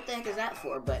to say, what the heck is that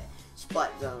for? But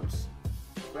Splat zones.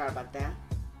 Forgot about that.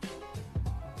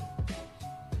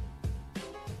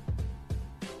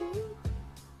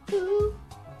 Ooh.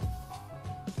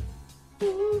 Ooh.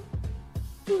 Ooh.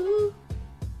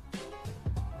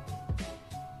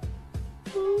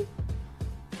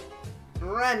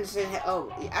 runs in.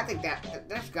 Oh, I think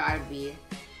that's gotta be.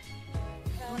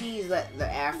 Please let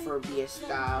the afro be a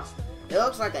style. It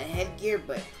looks like a headgear,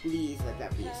 but please let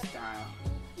that be a style.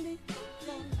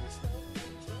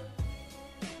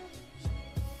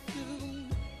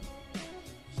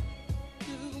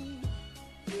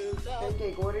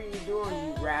 Okay, what are you doing,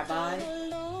 you rabbi?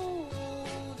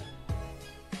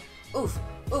 Oof,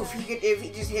 oof. If he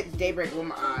just hit Daybreak one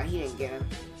more, he didn't get him.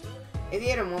 If he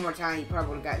hit him one more time, he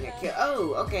probably would have gotten that kill.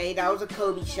 Oh, okay, that was a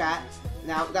Kobe shot.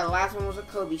 Now, that last one was a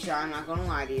Kobe shot, I'm not gonna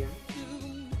lie to you.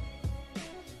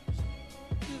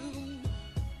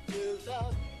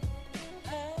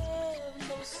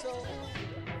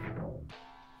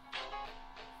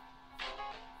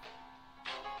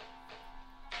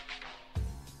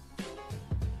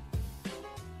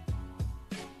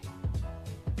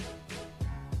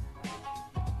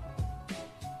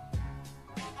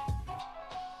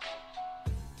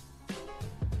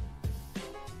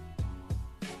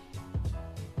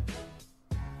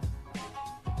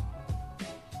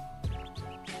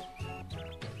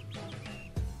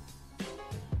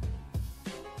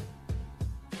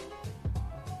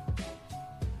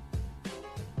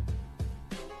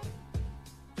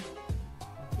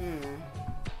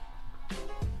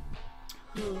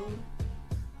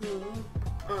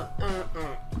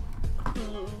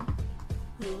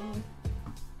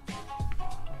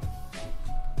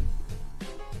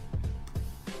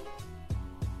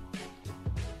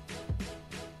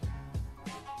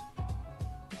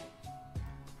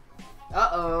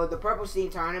 Uh-oh, the purple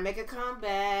team trying to make a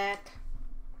comeback.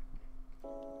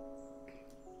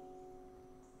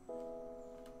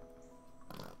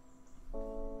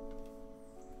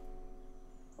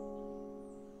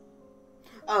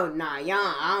 Oh, nah, y'all,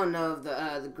 I don't know if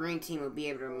the green team will be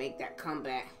able to make that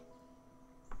comeback.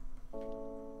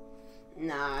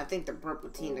 Nah, I think the purple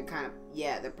team,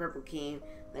 the purple team,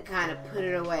 they kind of put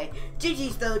it away.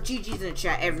 GG's though, GG's in the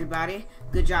chat, everybody.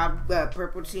 Good job,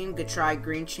 purple team. Good try,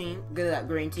 green team. Good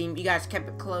green team. You guys kept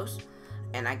it close,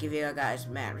 and I give you guys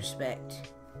mad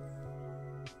respect.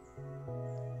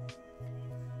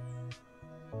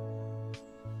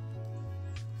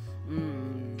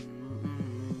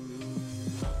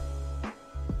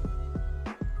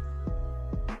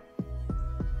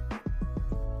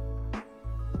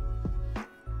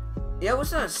 Yo,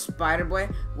 what's up, Spider Boy?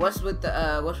 What's with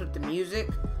the music?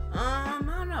 I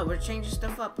don't know. We're changing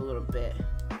stuff up a little bit.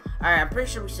 All right, I'm pretty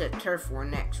sure we said Turf War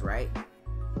next, right?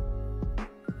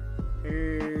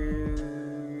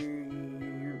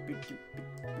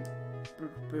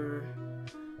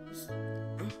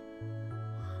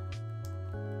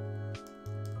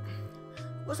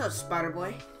 What's up, Spider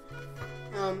Boy?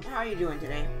 How are you doing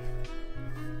today?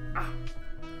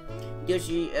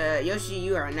 Yoshi,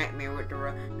 you are a nightmare with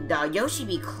the dog. Yoshi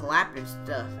be clapping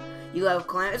stuff. You love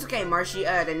clan? It's okay, Marshy.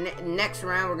 The next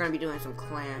round we're gonna be doing some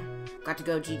clan. Got to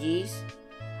go GG's.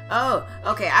 Oh,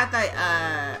 okay. I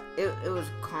thought it was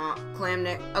clan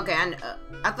neck. Okay,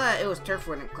 I thought it was turf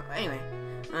war. Anyway,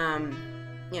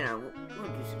 you know, we'll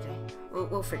do something.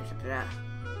 We'll figure something out.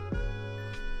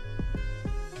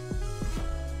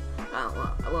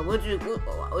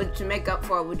 Well, to make up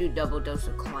for it, we'll do double dose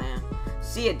of clan.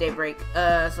 See ya, Daybreak.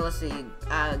 So let's see.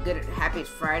 Good, happy it's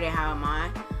Friday. How am I?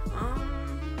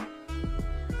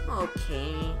 I'm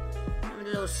okay. I'm a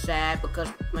little sad because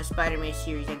my Spider-Man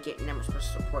series ain't getting that much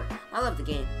support. I love the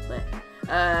game, but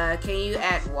can you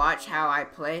watch how I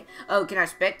play? Oh, can I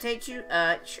spectate you?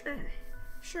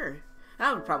 Sure. I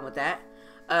don't have a problem with that.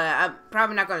 I'm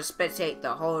probably not gonna spectate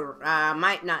the whole. I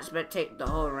might not spectate the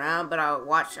whole round, but I'll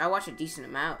watch a decent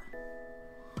amount.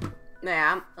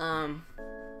 Yeah,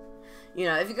 you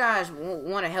know, if you guys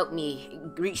want to help me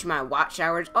reach my watch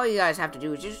hours, all you guys have to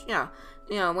do is just, you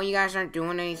know, when you guys aren't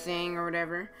doing anything or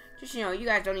whatever, just, you know, you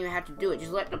guys don't even have to do it.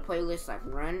 Just let the playlist like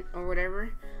run or whatever.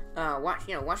 Watch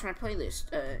my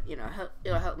playlist. You know,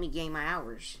 it'll help me gain my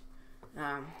hours.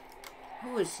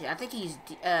 Who is he? I think he's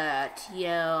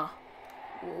TL.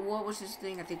 What was his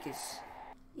thing? I think it's,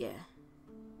 yeah.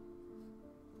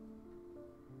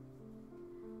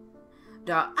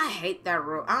 Dog, I hate that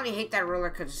roller. I only hate that roller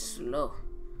because it's slow.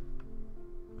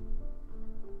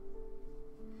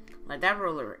 Like, that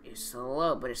roller is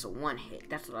slow, but it's a one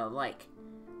hit. That's what I like.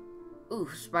 Ooh,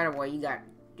 Spider Boy, you got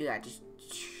just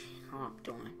how I'm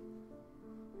doing.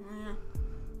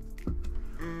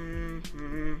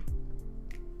 Yeah.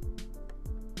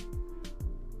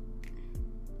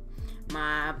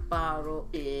 My bottle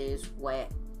is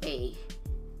wet. Hey.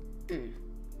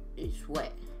 It's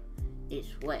wet.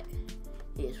 It's wet.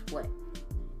 It's wet.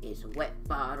 It's a wet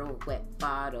bottle.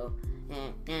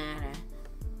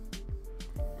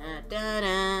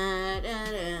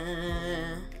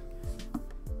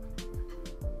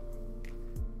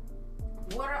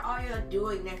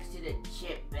 toy next to the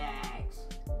chip bags.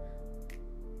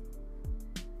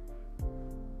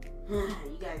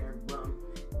 You guys are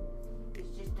bums.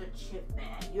 It's just a chip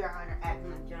bag. You're out there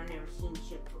acting like y'all never seen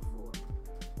chips before.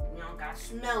 You don't got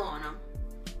smell on them.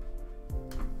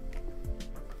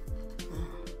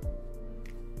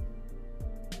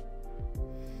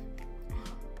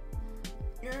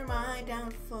 You're my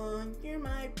downfall, you're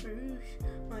my bruise,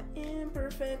 my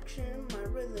imperfection, my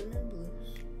rhythm and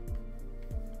blues.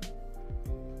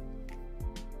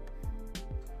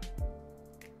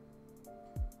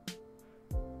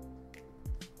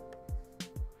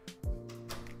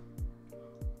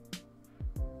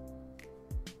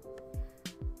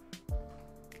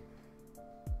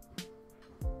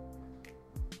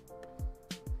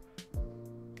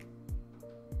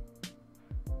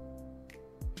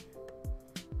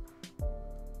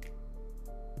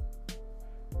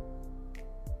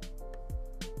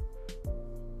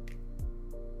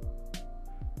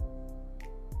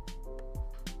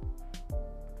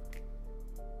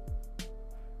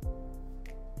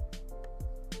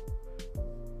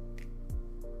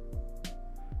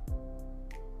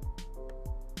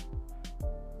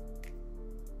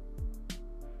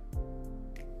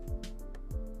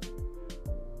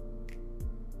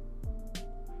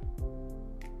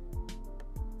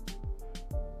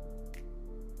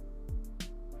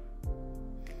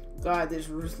 God, this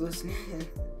ruthlessness.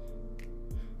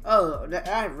 Oh,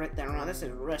 I read that wrong. That says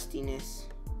rustiness.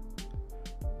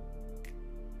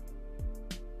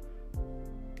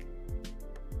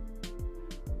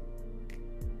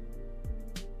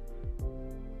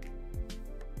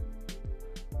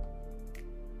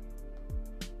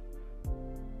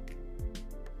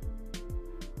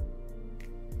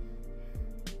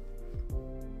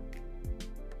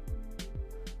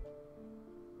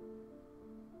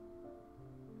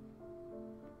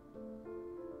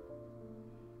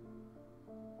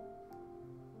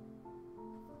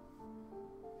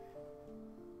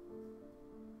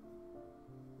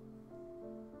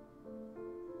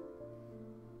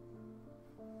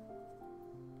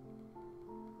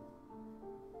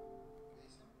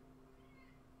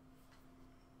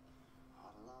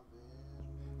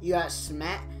 You got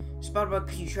smacked? Spotted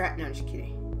because you trapped? No, I'm just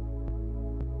kidding.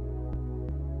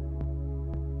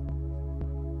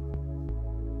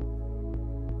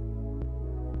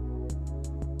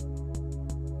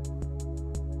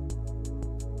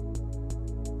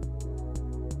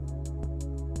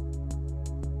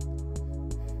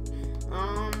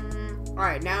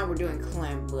 Alright, now we're doing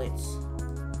Clam Blitz.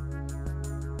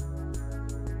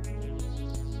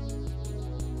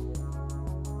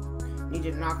 Need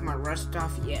to knock my rust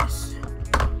off? Yes.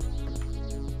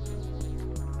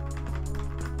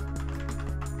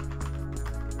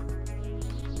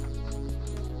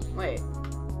 Wait.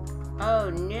 Oh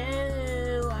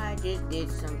no, I just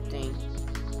did something.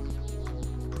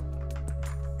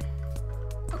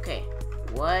 Okay.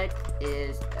 What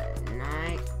is the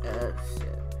Night of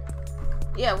Soap?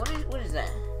 Yeah, what is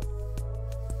that?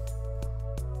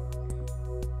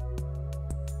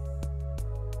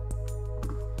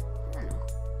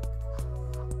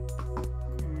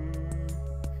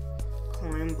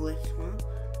 Blitz, huh?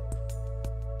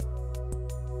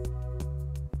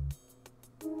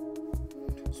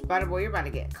 Spider Boy, you're about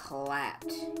to get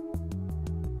clapped.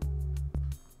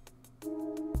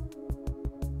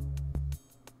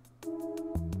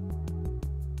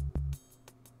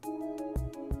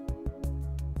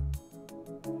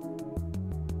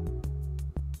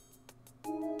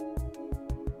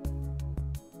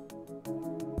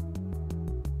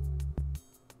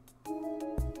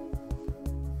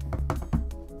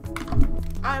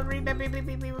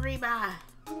 Reba.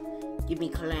 Give me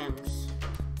clams.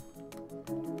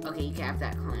 Okay, you can have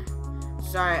that clam.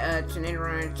 Sorry, tornado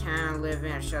around town,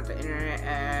 living and shut the internet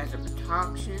as a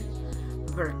precaution.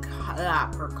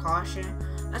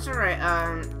 That's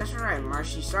alright,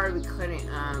 Marshy. Sorry we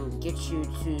couldn't get you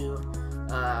to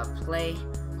play.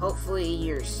 Hopefully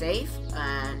you're safe,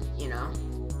 and you know,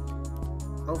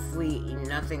 hopefully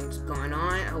nothing's going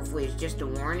on. Hopefully it's just a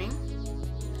warning.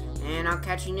 And I'll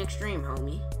catch you next stream,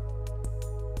 homie.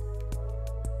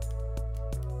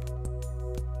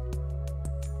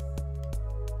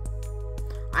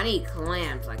 I need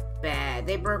clams, like, bad.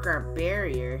 They broke our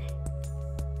barrier.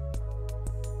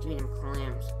 Give me them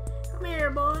clams. Come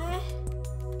here, boy.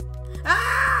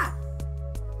 Ah!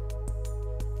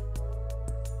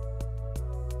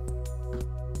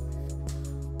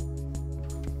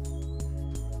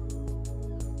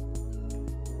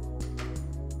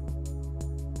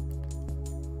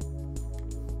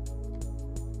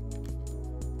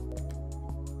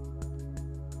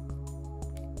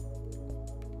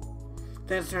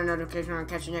 That's turn notification on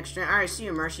catching next stream. Alright, see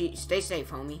you, Mercy. Stay safe,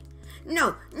 homie.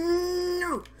 No!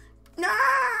 No!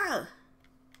 No!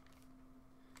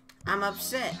 I'm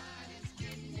upset.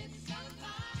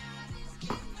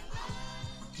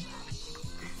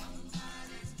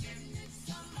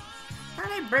 How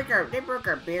they broke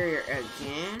our barrier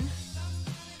again?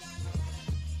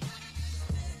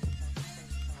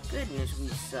 Goodness, we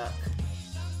suck.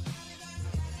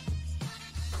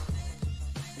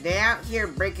 They out here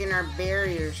breaking our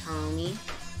barriers, homie.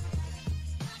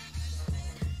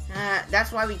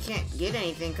 That's why we can't get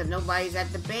anything, because nobody's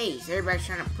at the base. Everybody's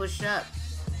trying to push up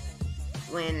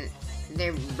when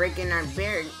they're breaking our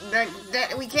barriers.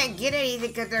 We can't get anything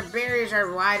because their barriers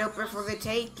are wide open for the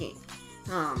taking.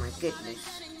 Oh my goodness.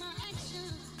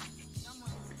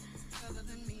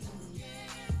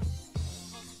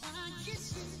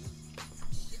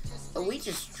 But we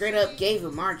just straight up gave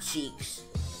them our cheeks.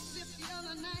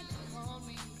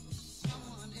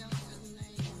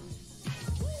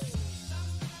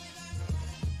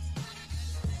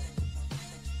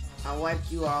 I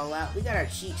wiped you all out. We got our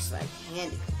cheeks like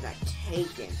handed, like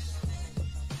taken.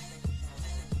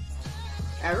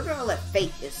 Alright, we're gonna let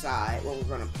fate decide what we're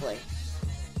gonna play.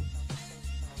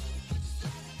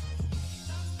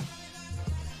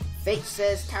 Fate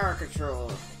says tower control.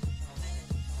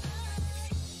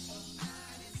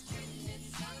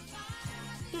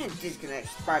 And disconnect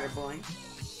Spider Boy.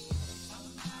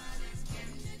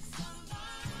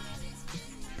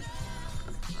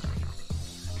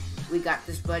 We got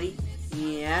this, buddy.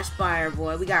 Yeah, Spider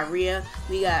Boy. We got Rhea.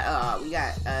 We got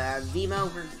Vimo.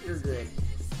 We're good.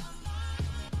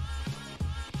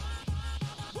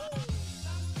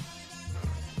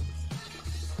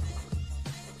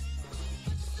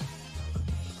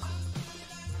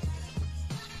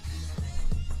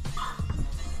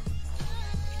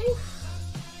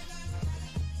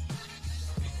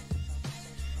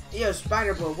 Yo,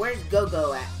 Spider Boy, where's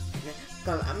Go-Go at?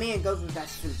 Cause me and Go-Go got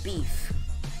some beef.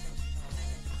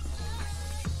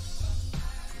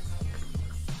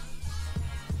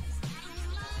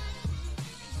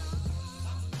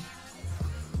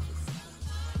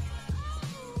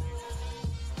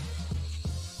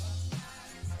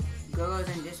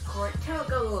 Go-Go's in Discord. Tell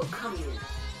Go-Go to come here.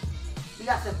 We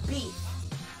got some beef.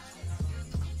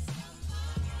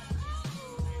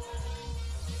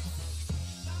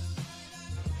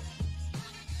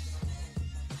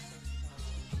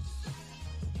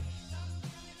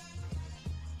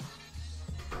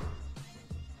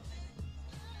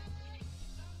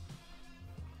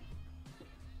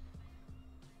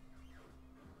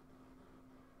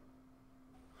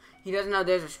 He doesn't know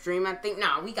there's a stream, I think.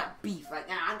 Nah, we got beef. Like,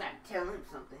 nah, I gotta tell him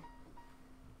something.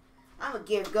 I'm gonna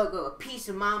give Go-Go a piece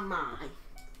of my mind.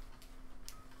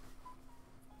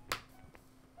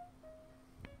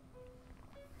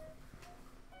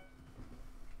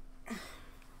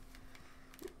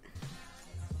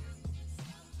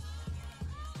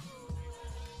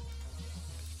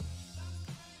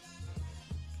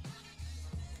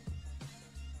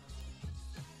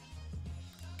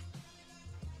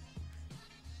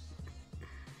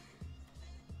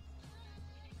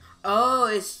 Oh,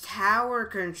 it's tower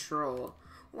control.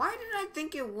 Why did I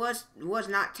think it was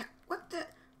not what the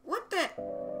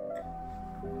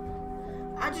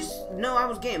I just know I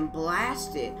was getting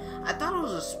blasted. I thought it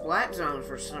was a splat zone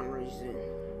for some reason.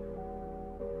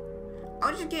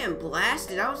 I was just getting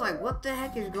blasted. I was like, what the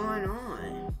heck is going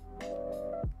on?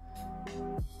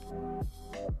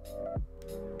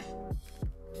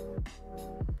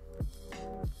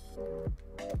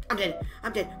 I'm dead.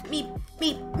 I'm dead. Meep,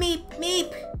 meep, meep,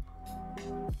 meep.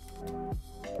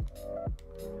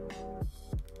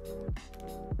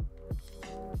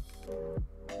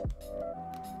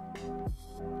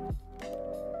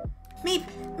 Meep,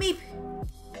 meep.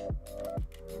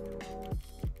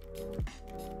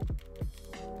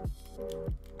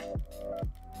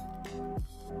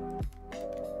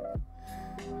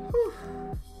 Whew.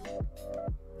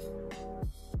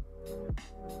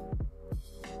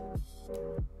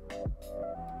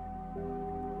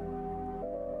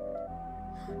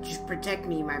 Just protect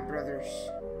me, my brothers.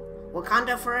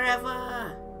 Wakanda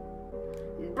forever.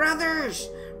 Brothers!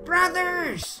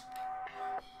 Brothers!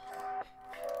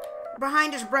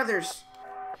 Behind us, brothers.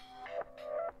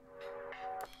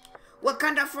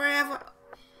 Wakanda forever.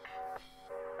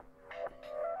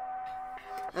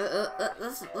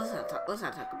 Let's not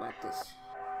talk about this.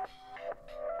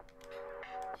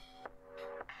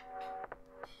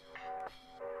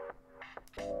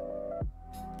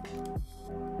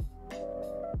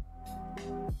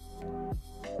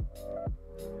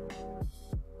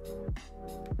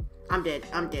 I'm dead.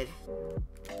 I'm dead.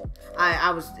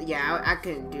 I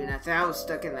couldn't do nothing. I was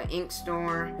stuck in the ink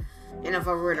store. And if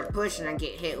I were to push and I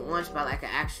get hit once by like an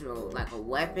actual, like a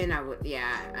weapon, I would,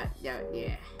 yeah.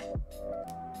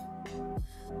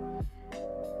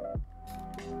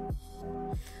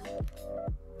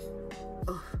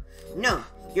 Oh, no,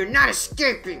 you're not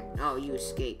escaping. Oh, you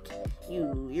escaped. You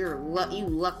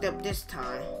lucked up this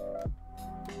time.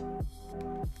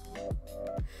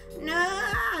 No.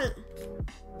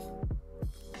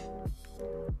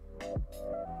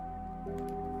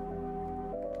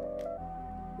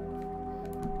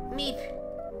 Meep.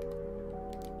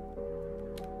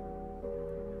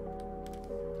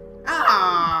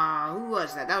 Ah, who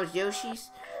was that? That was Yoshi's?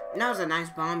 That was a nice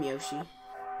bomb, Yoshi.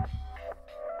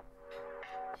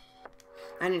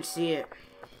 I didn't see it.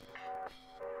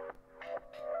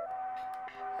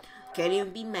 Can't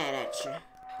even be mad at you.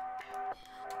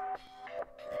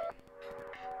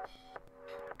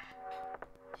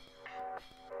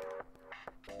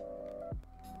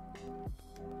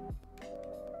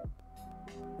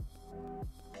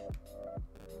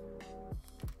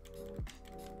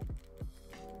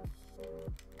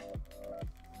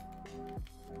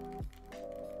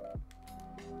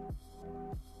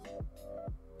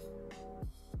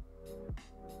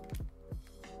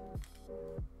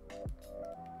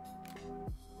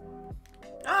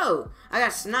 Oh, I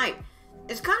got sniped.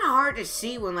 It's kind of hard to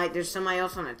see when, like, there's somebody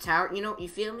else on a tower. You know, you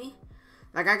feel me?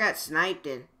 Like, I got sniped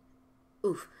and...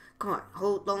 Oof. Come on.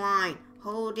 Hold the line.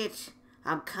 Hold it.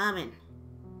 I'm coming.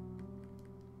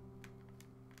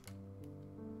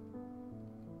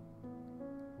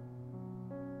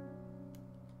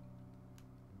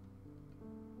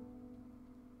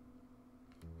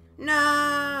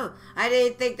 No! I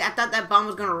didn't think... I thought that bomb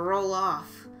was gonna roll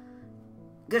off.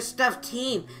 Good stuff,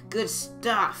 team. Good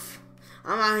stuff.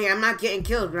 I'm out here. I'm not getting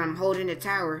killed, but I'm holding the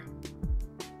tower.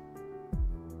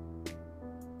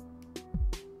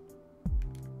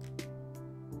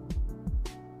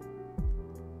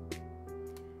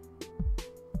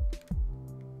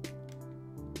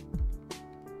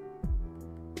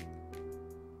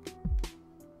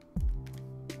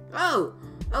 Oh!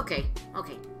 Okay.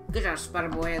 Okay. Good job, Spider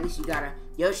Boy. At least you got a...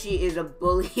 Yoshi is a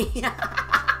bully.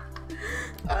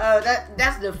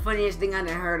 That's the funniest thing I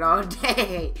done heard all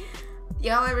day.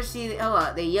 Y'all ever see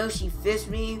the Yoshi fist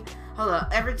meme? Hold up,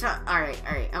 every time. All right.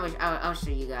 I'll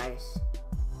show you guys.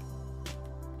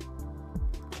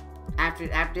 After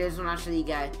this one, I'll show you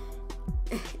guys.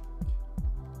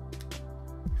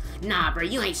 Nah, bro,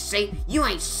 you ain't safe. You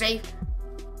ain't safe.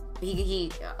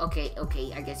 Okay.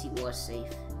 I guess he was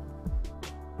safe.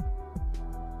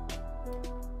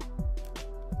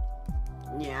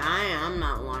 Yeah, I'm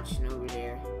not watching over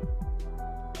there.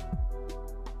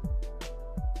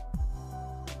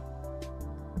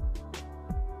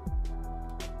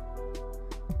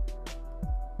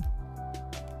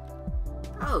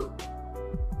 Oh.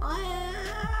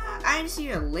 I didn't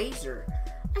see a laser.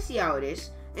 I see how it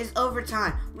is. It's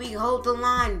overtime. We hold the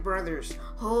line, brothers.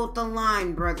 Hold the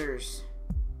line, brothers.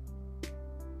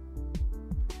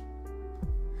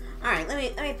 Alright, let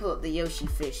me pull up the Yoshi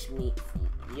fish meat.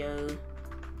 Yo.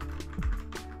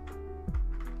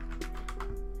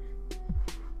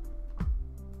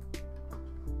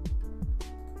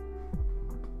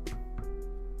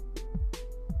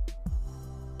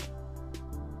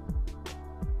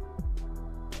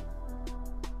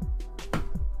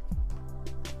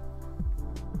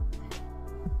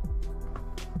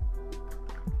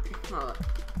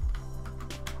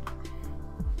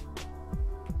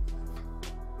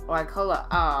 Like, hold up.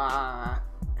 I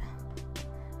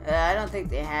don't think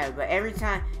they have it, but every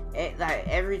time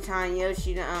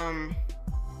Yoshi, yeah,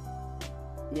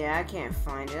 I can't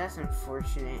find it. That's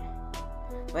unfortunate.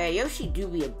 But yeah, Yoshi do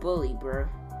be a bully, bro.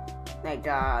 Like,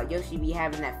 Yoshi be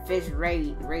having that fist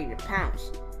ready to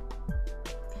pounce.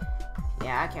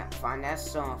 Yeah, I can't find it. That's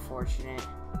so unfortunate.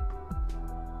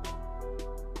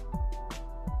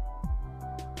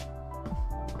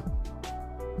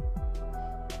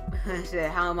 I said,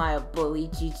 how am I a bully,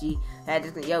 GG?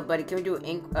 Yo, buddy, can we do an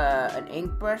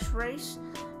ink brush race?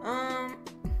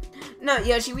 No,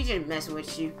 Yoshi, we just messing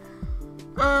with you.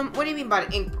 What do you mean by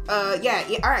the ink? Yeah,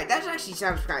 alright, that actually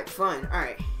sounds quite fun.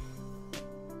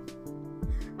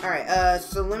 Alright,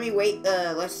 so let me wait,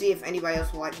 let's see if anybody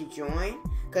else would like to join.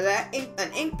 Cause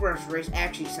an ink brush race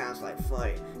actually sounds like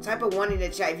fun. Type of one in the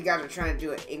chat if you guys are trying to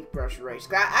do an ink brush race.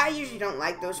 Cause I usually don't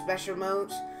like those special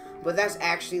modes. But that's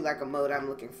actually like a mode I'm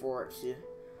looking forward to.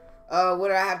 What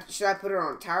do I have to, should I put it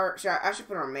on tower? I should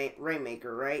put it on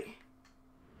Rainmaker, right?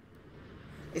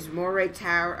 It's Moray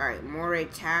Tower. Alright, Moray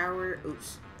Tower.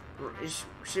 Oops. It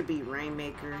should be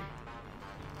Rainmaker.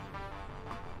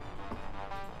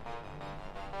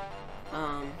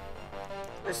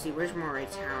 Let's see, where's Moray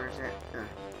Towers at?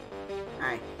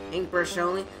 Alright, ink brush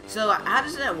only. So, how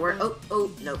does that work?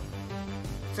 Oh, no.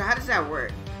 So, how does that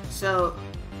work? So,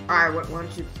 alright, what, 1,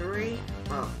 2, 3?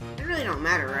 Well, it really don't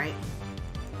matter, right?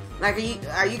 Like,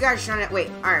 are you guys trying to, wait,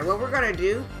 alright, what we're gonna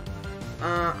do,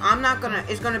 I'm not gonna,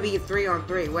 it's gonna be a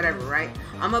 3-on-3, whatever, right?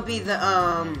 I'm gonna be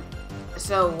the,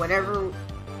 so, whatever,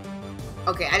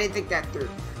 okay, I didn't think that through,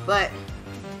 but,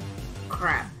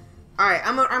 crap. Alright,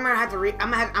 I'm gonna have to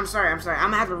I'm sorry, I'm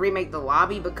gonna have to remake the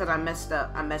lobby because I messed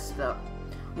up.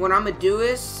 What I'm gonna do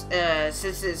is,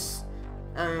 since it's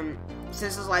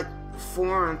like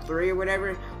 4-on-3 or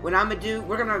whatever, what I'm gonna do,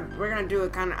 we're gonna do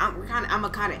it kind of, I'm gonna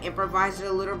kind of improvise it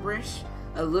a little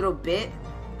bit.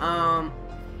 Oh,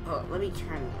 let me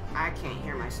turn, I can't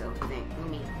hear myself. Let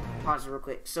me pause it real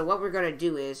quick. So what we're gonna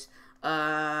do is,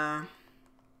 we're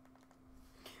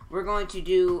going to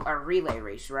do a relay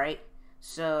race, right?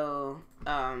 So,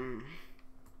 we're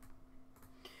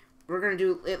gonna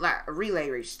do it like a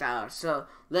relay race style. So,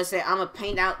 let's say I'm gonna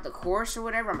paint out the course or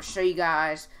whatever. I'm gonna show you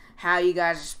guys how you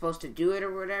guys are supposed to do it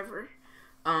or whatever.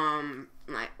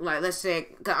 Like let's say,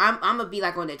 cause I'm gonna be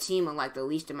like on the team of like the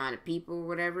least amount of people or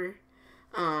whatever.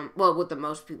 Well, with the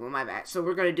most people, my bad. So,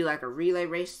 we're gonna do like a relay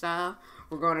race style.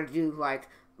 We're gonna do like,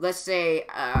 let's say,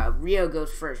 Rio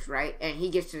goes first, right? And he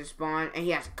gets to the spawn and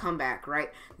he has to come back, right?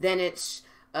 Then it's,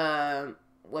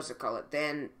 what's it called?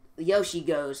 Then Yoshi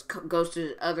goes to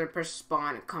the other person's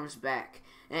spawn and comes back.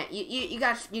 And you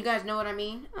guys know what I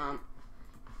mean?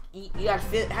 You guys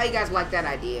feel, how you guys like that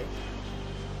idea?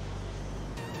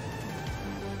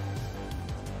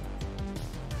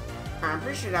 I'm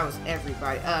pretty sure that was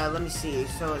everybody. Let me see.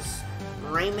 So it's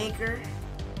Rainmaker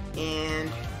and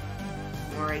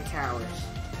Moray Towers.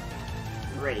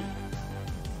 Ready.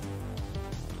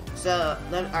 So,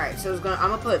 alright, so I'm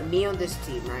gonna put me on this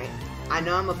team, right? I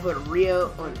know I'm gonna put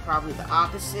Rio on probably the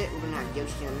opposite. We're gonna have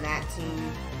Yoshi on that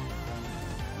team.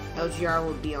 LGR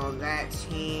will be on that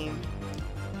team.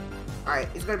 Alright,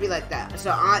 it's gonna be like that.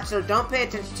 So don't pay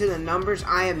attention to the numbers.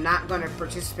 I am not gonna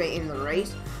participate in the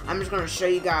race. I'm just gonna show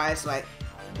you guys, like,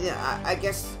 yeah, I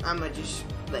guess I'm gonna just,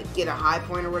 like, get a high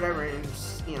point or whatever and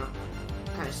just, you know,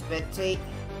 kind of spectate,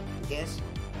 I guess.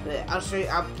 But I'll show you,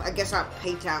 I guess I'll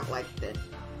paint out, like,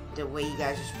 the way you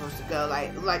guys are supposed to go,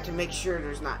 like to make sure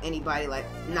there's not anybody like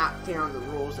not clear on the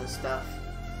rules and stuff.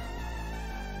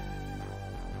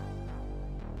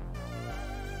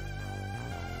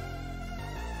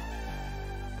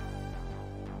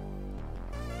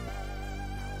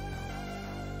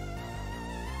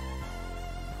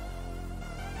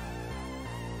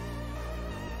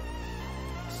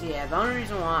 So yeah, the only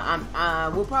reason why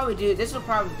we'll probably do this will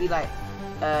probably be like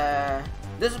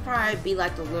this will probably be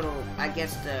like the little, I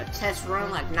guess, the test run,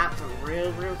 like not the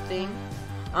real thing.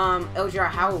 LGR,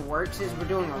 how it works is we're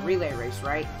doing a relay race,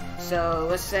 right? So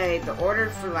let's say the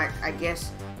order for, like, I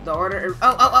guess the order.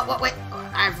 Wait!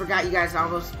 I forgot. You guys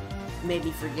almost made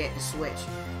me forget to switch.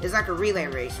 It's like a relay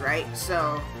race, right?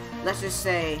 So let's just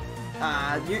say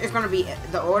it's gonna be,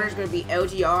 the order is gonna be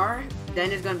LGR,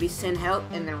 then it's gonna be Send Help,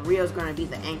 and then Rio's gonna be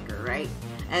the anchor, right?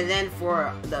 And then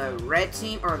for the red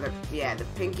team, or the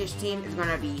pinkish team, is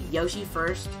gonna be Yoshi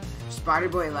first, Spider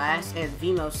Boy last, and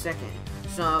Vimo second.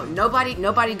 So nobody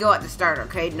go at the start,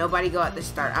 okay? Nobody go at the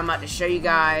start. I'm about to show you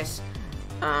guys.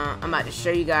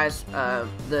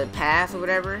 The path or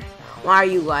whatever. Why are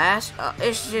you last?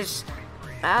 It's just,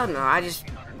 I don't know. I just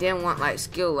didn't want like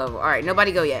skill level. All right,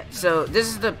 nobody go yet. So this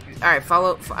is the, all right.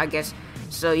 Follow, I guess.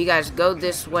 So you guys go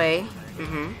this way.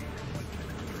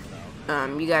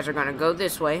 You guys are gonna go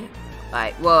this way.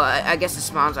 Like, well, I guess the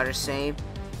spawns are the same.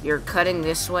 You're cutting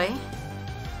this way.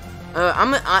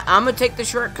 I'm gonna take the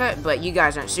shortcut, but you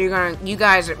guys aren't. So you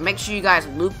guys make sure you guys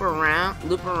loop around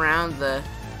the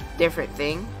different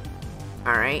thing.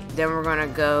 All right. Then we're gonna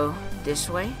go this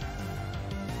way.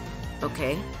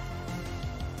 Okay.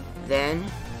 Then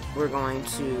we're going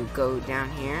to go down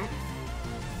here.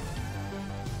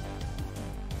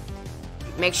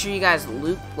 Make sure you guys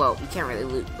loop. Well, you can't really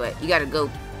loop, but you gotta go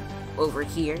over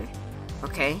here.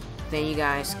 Okay. Then you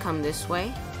guys come this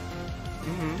way.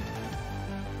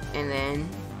 And then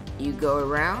you go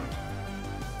around.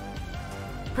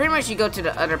 Pretty much you go to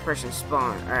the other person's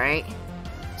spawn. All right.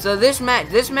 So this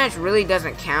match really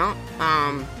doesn't count.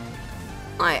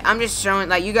 Like, I'm just showing,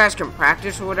 like, you guys can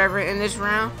practice or whatever in this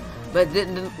round. But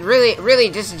really,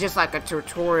 this is just like a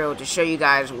tutorial to show you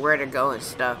guys where to go and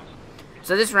stuff.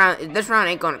 So this round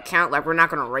ain't gonna count. Like, we're not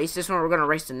gonna race this one. We're gonna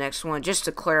race the next one just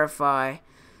to clarify,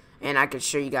 and I can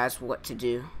show you guys what to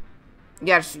do. You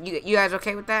guys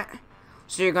okay with that?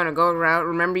 So you're gonna go around.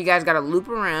 Remember, you guys gotta loop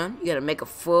around. You gotta make a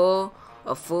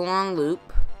full-on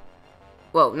loop.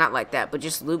 well, not like that, but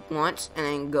just loop once and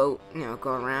then go, you know,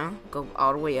 go around, go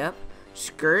all the way up,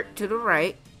 skirt to the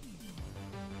right,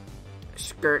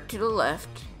 skirt to the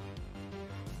left,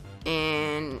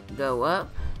 and go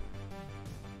up.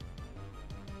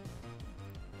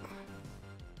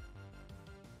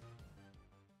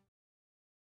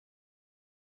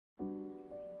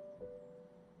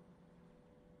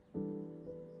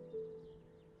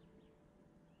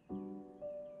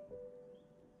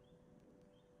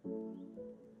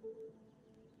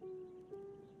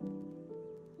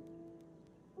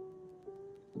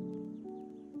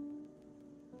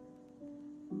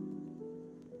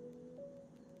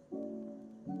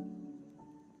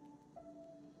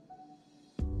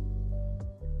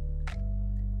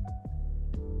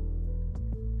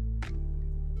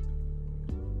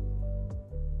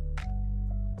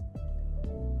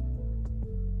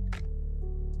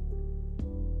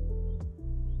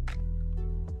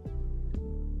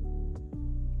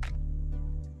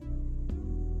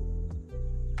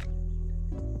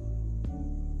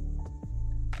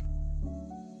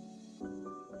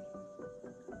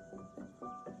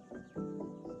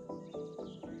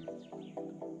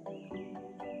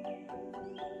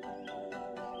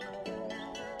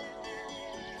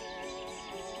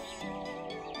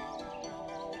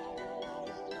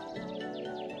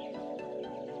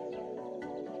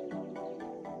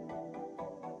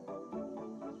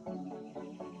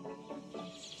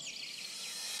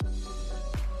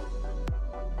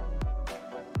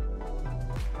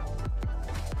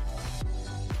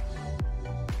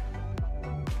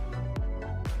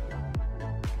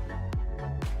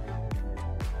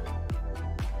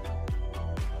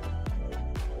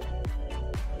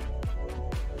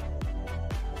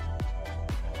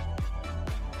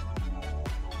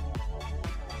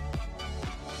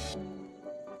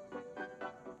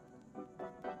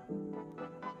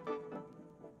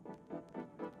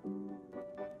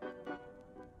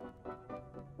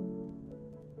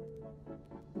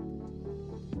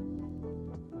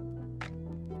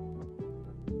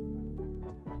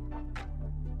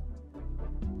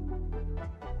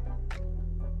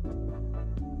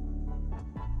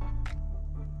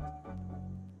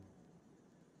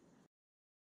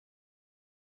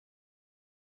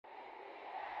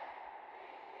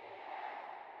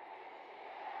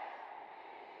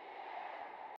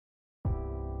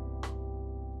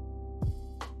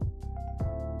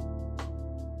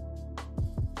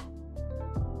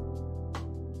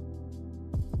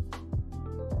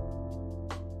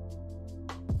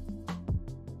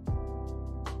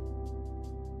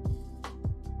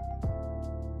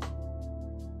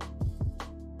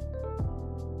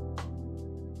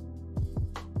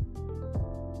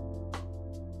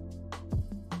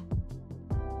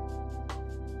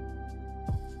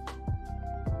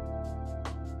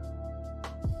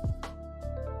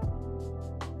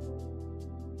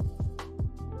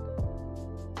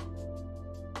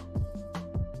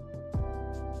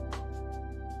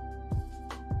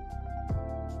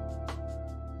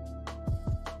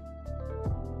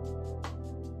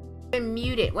 Been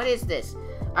muted. What is this?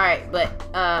 Alright, but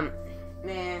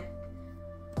man,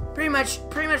 pretty much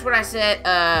what I said,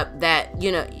 that,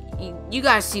 you know, you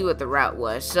guys see what the route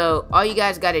was. So all you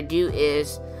guys got to do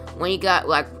is when you got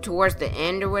like towards the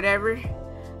end or whatever,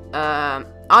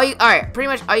 pretty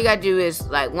much all you gotta do is,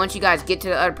 like, once you guys get to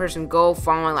the other person's goal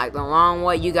following like the long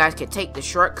way, you guys can take the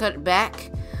shortcut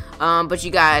back. But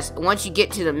you guys, once you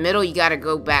get to the middle, you gotta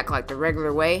go back like the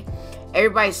regular way.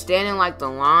 Everybody's standing like the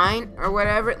line or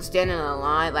whatever, standing in a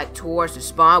line like towards the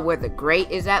spawn where the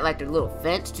grate is at, like the little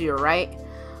fence to your right.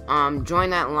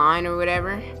 Join that line or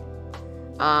whatever.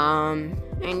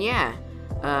 And yeah,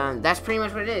 that's pretty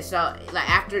much what it is. So like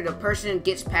after the person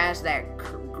gets past that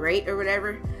grate or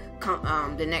whatever,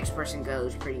 the next person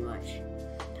goes pretty much.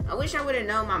 I wish I would have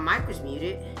known my mic was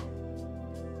muted.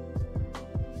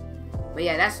 But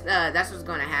yeah, that's what's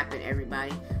gonna happen,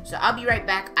 everybody. So I'll be right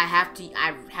back. I've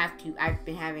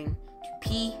been having to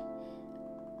pee.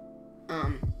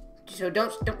 So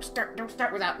don't start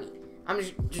without me. I'm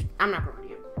not gonna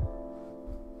do it.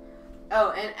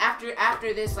 Oh, and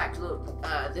after this like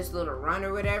this little run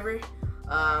or whatever,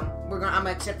 I'm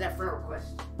gonna accept that friend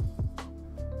request.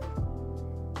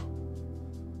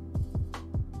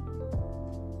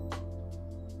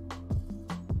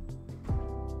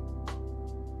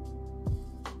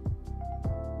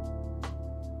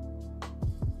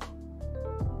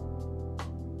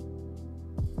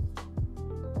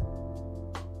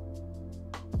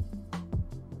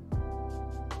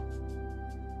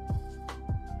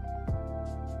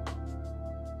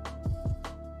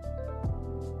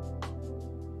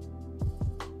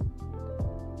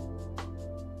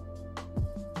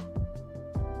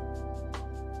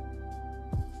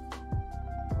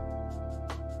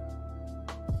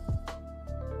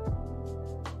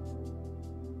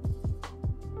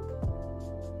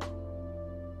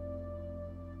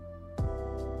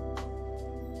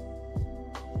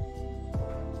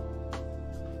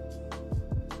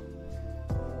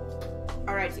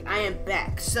 Alright, I am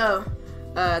back. So,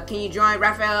 can you join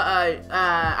Raphael?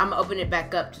 I'm gonna open it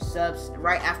back up to subs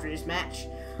right after this match.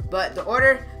 But the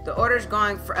order's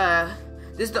going for,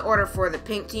 this is the order for the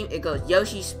pink team. It goes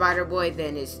Yoshi, Spider-Boy,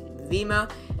 then it's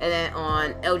Vimo, and then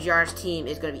on LGR's team,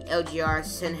 it's gonna be LGR,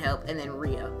 Sin Help, and then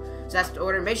Rio. So that's the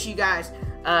order. Make sure you guys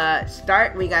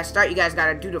start. When you guys start, you guys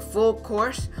gotta do the full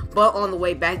course. But on the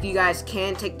way back, you guys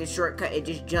can take the shortcut and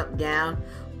just jump down.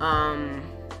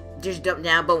 Just jump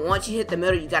down. But once you hit the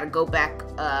middle, you gotta go back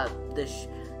the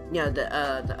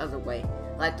other way,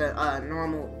 like the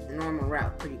normal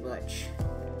route, pretty much.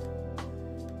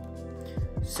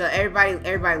 So everybody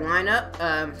line up.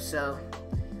 So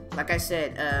like I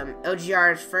said,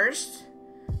 LGR is first.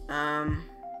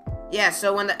 Yeah,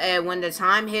 so when the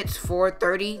time hits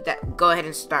 4:30, that go ahead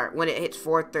and start. When it hits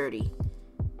 4:30.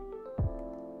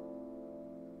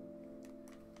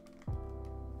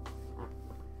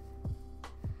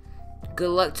 Good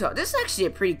luck to. This is actually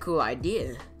a pretty cool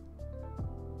idea.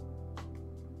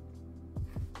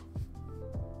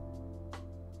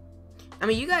 I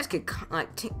mean, you guys could like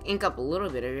ink up a little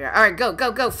bit of your. All right, go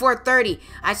 4:30.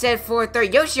 I said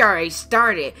 4:30. Yoshi already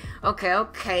started.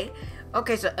 Okay.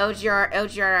 Okay, so LGR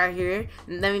out here.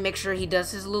 Let me make sure he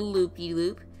does his little loopy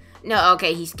loop. No,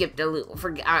 okay, he skipped a loop.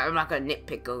 Forget. I'm not gonna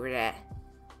nitpick over that.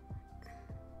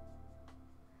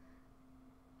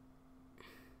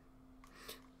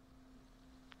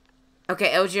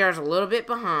 Okay, LGR's a little bit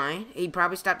behind. He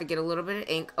probably stopped to get a little bit of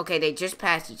ink. Okay, they just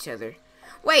passed each other.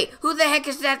 Wait, who the heck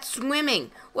is that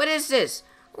swimming? What is this?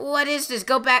 What is this?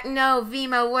 Go back. No,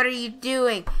 Vimo, what are you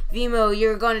doing? Vimo,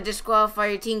 you're going to disqualify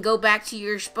your team. Go back to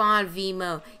your spawn,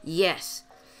 Vimo. Yes.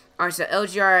 Alright, so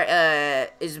LGR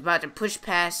is about to push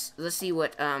past. Let's see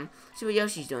what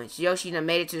Yoshi's doing. So Yoshi done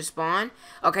made it to the spawn.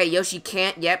 Okay, Yoshi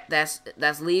can't. Yep,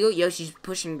 that's legal. Yoshi's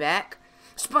pushing back.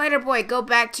 Spider-Boy, go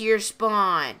back to your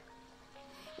spawn.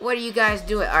 What are you guys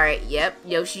doing? Alright, yep,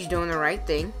 Yoshi's doing the right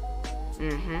thing.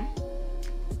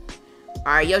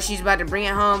 Alright, Yoshi's about to bring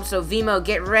it home, so Vimo,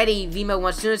 get ready. Vimo,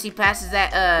 as soon as he passes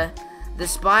that, the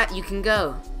spot, you can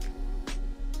go.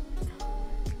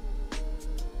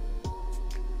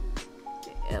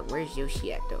 Where's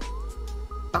Yoshi at, though?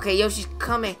 Okay, Yoshi's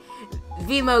coming.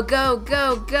 Vimo, go!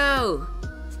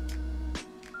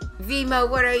 Vimo,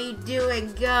 what are you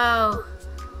doing? Go!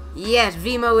 Yes,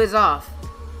 Vimo is off.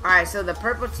 Alright, so the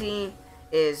purple team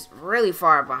is really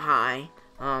far behind.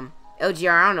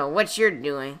 LGR, I don't know what you're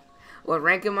doing. What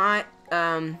rank am I?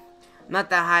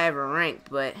 Not that high of a rank,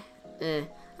 but I'm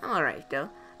alright though.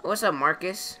 What's up,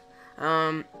 Marcus?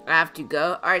 I have to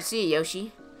go. Alright, see you,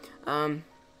 Yoshi.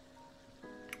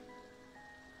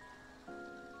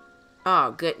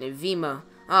 Oh goodness, Vimo.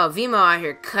 Oh, Vimo out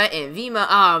here cutting. Vimo,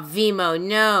 oh Vimo,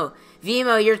 no.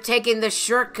 Vimo, you're taking the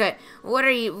shortcut. What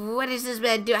is this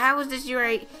man doing? How is this your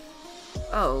right?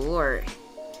 Oh Lord.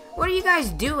 What are you guys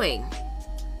doing?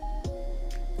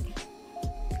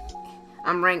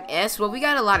 I'm ranked S. Well, we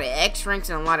got a lot of X ranks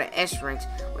and a lot of S ranks.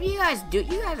 What do you guys do?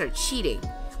 You guys are cheating.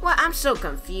 Well, I'm so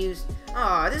confused.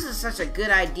 Oh, this is such a good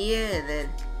idea, and then,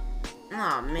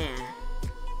 oh man,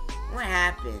 what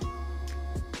happened?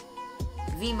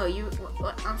 Vimo,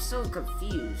 I'm so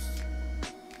confused.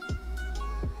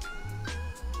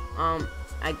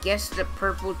 I guess the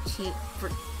purple team.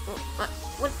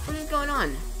 What is going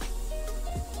on?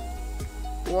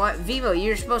 What? Vimo,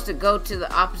 you're supposed to go to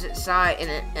the opposite side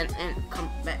and come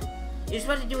back. You're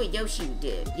supposed to do what Yoshi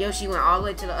did. Yoshi went all the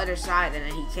way to the other side and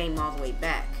then he came all the way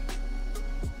back.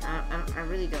 I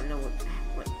really don't know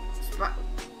what spot.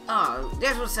 Oh,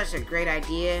 this was such a great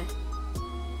idea.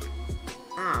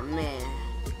 Oh man.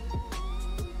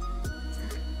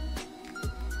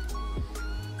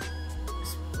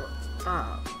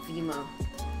 Oh, Vimo.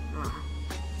 Oh.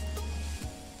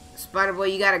 Spider-Boy,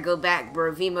 you gotta go back,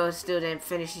 bro. Vimo still didn't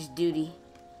finish his duty.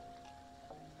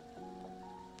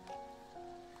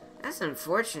 That's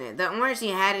unfortunate. The orange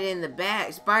team had it in the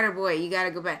bag. Spider-Boy, you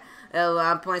gotta go back.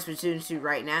 I'm playing Splatoon 2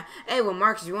 right now. Hey, well,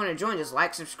 Marcus, if you want to join, just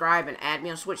like, subscribe, and add me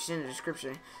on Switch in the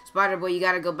description. Spider-Boy, you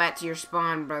gotta go back to your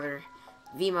spawn, brother.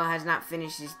 Vimo has not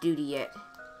finished his duty yet.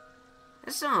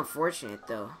 That's so unfortunate,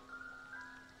 though.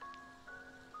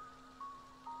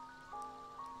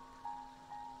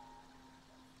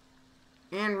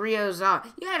 And Rio's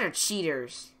off. You guys are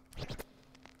cheaters.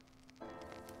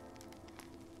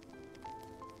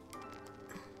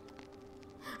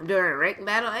 I'm doing a rank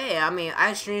battle. Hey, I mean,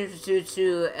 I stream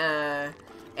to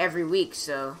every week,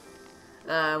 so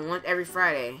every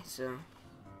Friday. So.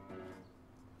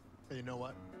 Hey, you know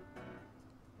what?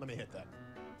 Let me hit that.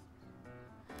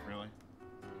 Really?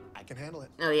 I can handle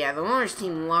it. Oh yeah, the orange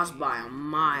team lost by a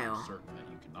mile. Certain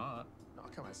that you cannot. Oh,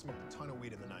 come on, I smoked a ton of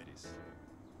weed in the 90s.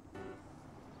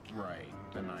 Right.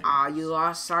 The 90s. Aw, you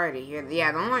lost. Sorry to hear that.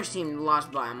 Yeah, the orange team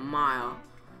lost by a mile.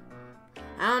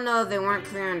 I don't know if they weren't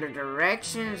clear on the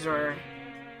directions or...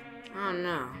 I don't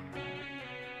know.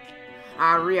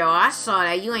 Rio, I saw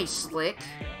that. You ain't slick.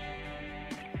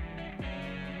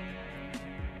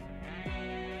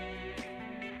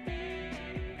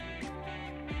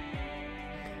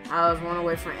 I was one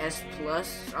away from S+.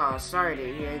 Oh, sorry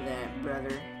to hear that,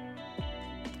 brother.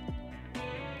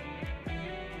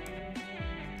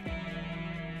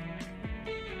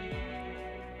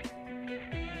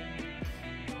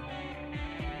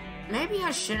 Maybe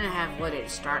I shouldn't have let it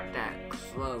start that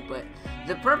slow, but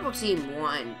the purple team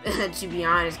won, to be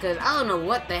honest, because I don't know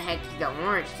what the heck the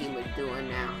orange team was doing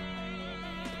now.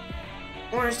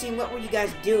 Orange team, what were you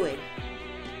guys doing?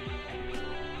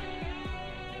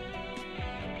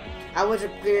 I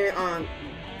wasn't clear on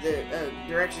the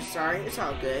direction. Sorry, it's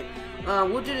all good.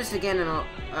 We'll do this again in a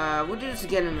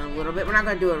little bit. We're not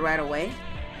gonna do it right away,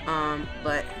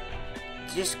 but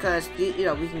just cause we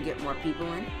can get more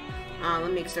people in.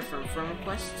 Let me accept from friend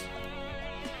request.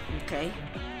 Okay.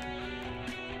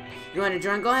 You want to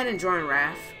join? Go ahead and join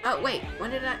Raph. Oh wait,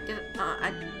 when did I?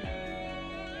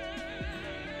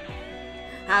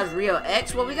 How's Rio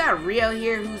X? Well, we got Rio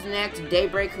here. Who's next?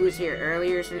 Daybreak, who's here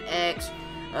earlier, is an X.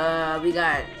 We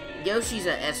got Yoshi's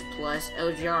a S+,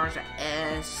 LGR's a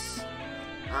S.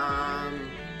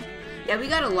 Yeah, we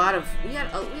got a lot of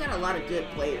good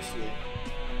players here.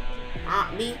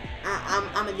 I'm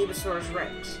a Nubasaurus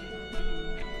Rex.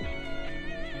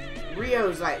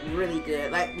 Rio's like really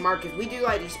good. Like Marcus, we do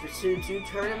like these Splatoon 2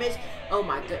 tournaments. Oh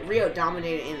my god, Rio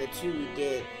dominated in the 2 we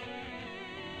did.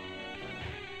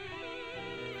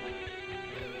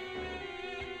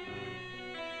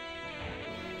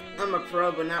 I'm a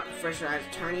pro, but not professional. As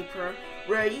attorney pro.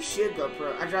 Rio, you should go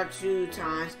pro. I dropped 2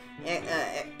 times.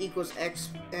 Equals X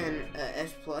and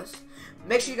S+.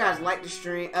 Make sure you guys like the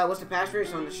stream. What's the password?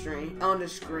 It's on the stream. On the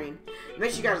screen.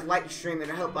 Make sure you guys like the stream.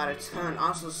 It'll help out a ton.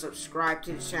 Also subscribe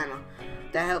to the channel.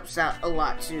 That helps out a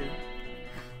lot too.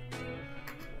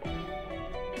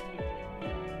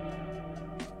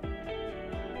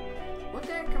 What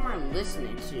the heck am I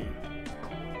listening to?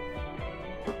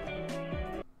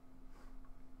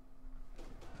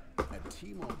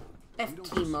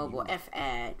 T-Mobile, F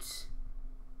ads.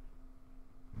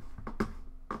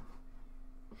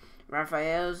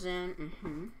 Raphael's in.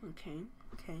 Okay.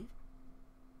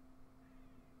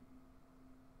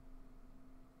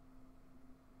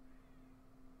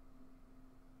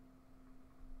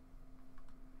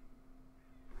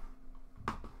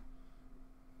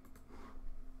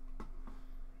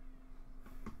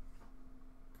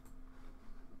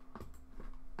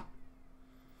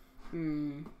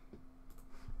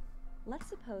 Let's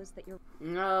suppose that you're...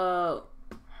 No.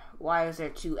 Why is there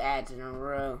 2 ads in a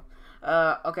row?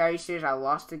 Okay, are you serious? I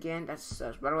lost again? That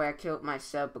sucks. By the way, I killed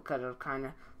myself because of kind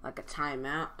of like a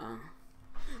timeout.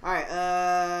 Alright,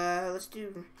 let's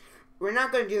do... We're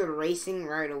not going to do the racing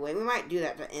right away. We might do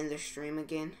that to end the stream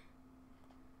again.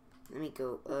 Let me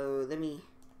go... let me...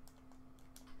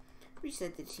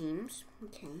 reset the teams.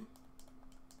 Okay.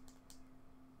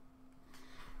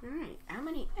 Alright, how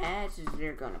many ads is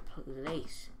there going to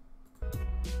place?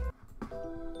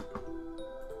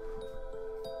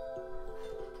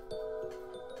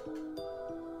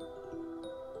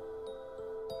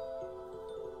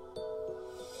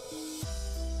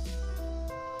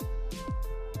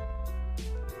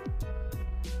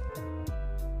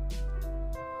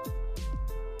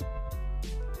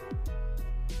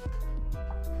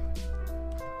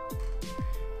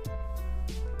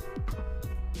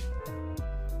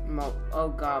 Oh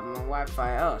god, my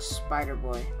Wi-Fi. Oh, Spider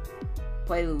Boy.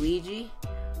 Play Luigi?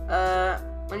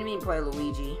 What do you mean play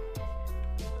Luigi?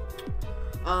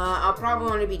 I'll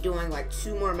probably only be doing like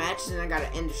 2 more matches and I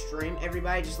gotta end the stream.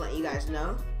 Everybody, just let you guys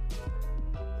know.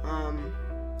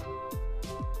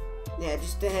 Yeah,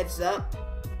 just a heads up.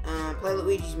 Play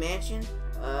Luigi's Mansion.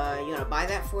 You wanna buy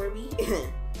that for me?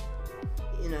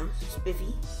 You know,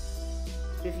 Spiffy.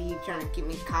 Spiffy, you trying to give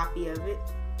me a copy of it?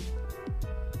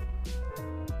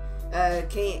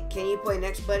 Can you play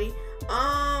next, buddy?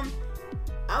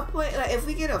 I'll play, like, if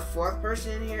we get a 4th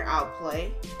person in here, I'll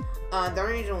play. The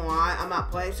only reason why I'm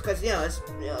not playing is because, it's,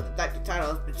 like the title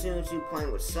of Splatoon 2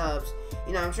 playing with subs.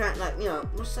 I'm trying, like,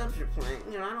 what subs are playing.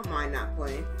 I don't mind not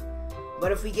playing.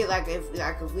 But if we get, like,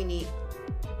 if we need,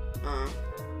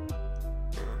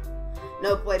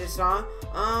 no play the song,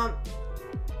 I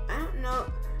don't know,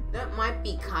 that might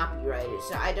be copyrighted,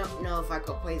 so I don't know if I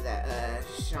could play that,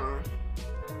 Sean.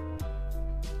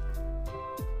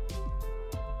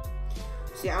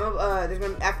 See,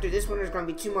 after this one, there's gonna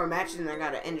be 2 more matches, and I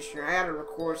gotta end the stream. I gotta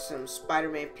record some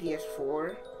Spider-Man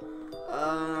PS4,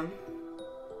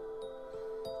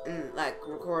 and like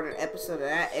record an episode of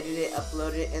that, edit it,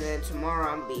 upload it, and then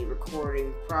tomorrow I'll be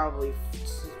recording probably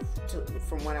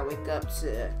from when I wake up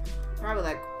to probably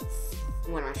like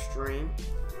when I stream.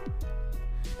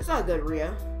 It's all good,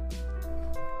 Rio.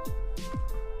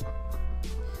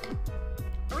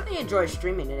 I really enjoy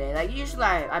streaming today. Like usually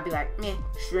I'd be like, meh,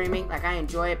 streaming. Like I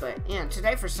enjoy it, but yeah,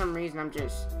 today for some reason I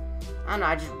don't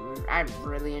know. I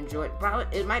really enjoy it. Probably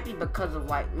it might be because of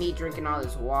like me drinking all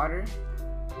this water.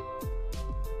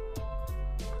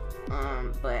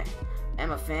 But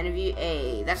I'm a fan of you.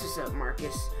 Hey, that's what's up,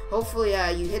 Marcus. Hopefully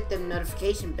you hit them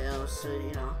notification bells so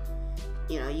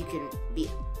you know you can be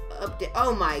up there.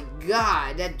 Oh my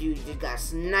God, that dude just got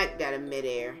sniped out of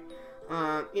midair.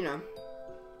 You know,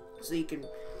 so you can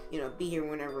be here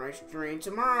whenever I stream.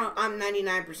 Tomorrow, I'm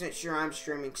 99% sure I'm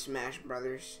streaming Smash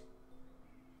Brothers.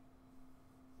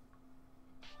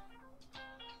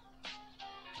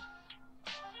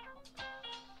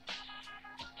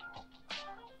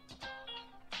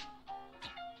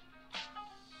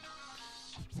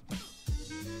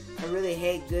 I really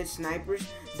hate good snipers.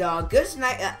 Dog, good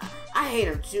sniper, I hate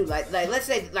them too. Like let's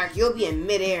say like you'll be in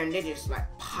midair and they just like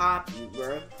pop you,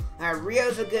 bro.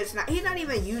 Rio's a good sniper. He's not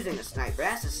even using a sniper.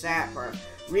 That's the sad part.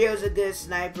 Rio's a good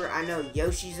sniper. I know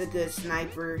Yoshi's a good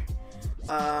sniper.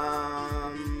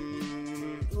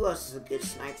 Who else is a good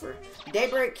sniper?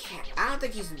 Daybreak. I don't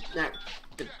think he's like.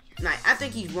 I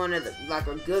think he's one of the like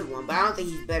a good one, but I don't think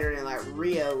he's better than like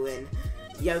Rio and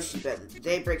Yoshi. But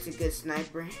Daybreak's a good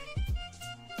sniper.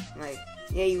 Like,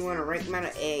 yeah, you want to rank him out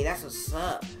of A. That's what's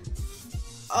up.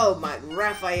 Oh my,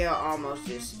 Raphael almost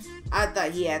just. I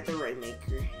thought he had the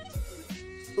Rainmaker.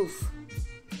 Oof.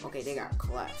 Okay, they got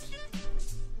collapsed.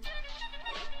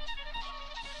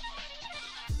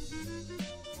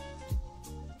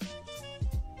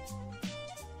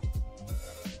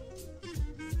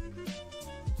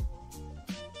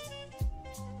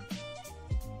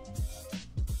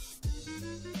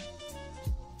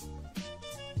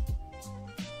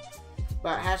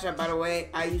 But hashtag, by the way,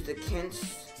 I use the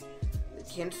Kents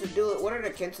to do it. What are the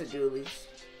Kents dualies?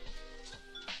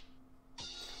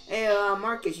 Hey,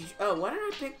 Marcus, why did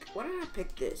I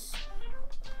pick this?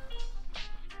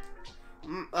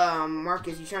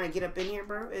 Marcus, you trying to get up in here,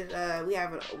 bro? We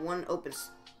have an open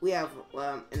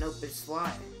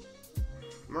slot.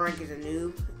 Mark is a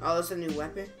noob. Oh, it's a new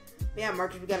weapon. Yeah,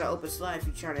 Marcus, we got an open slot if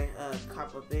you're trying to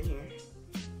cop up in here.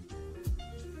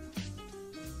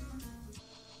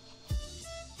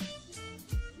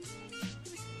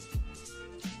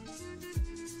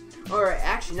 Or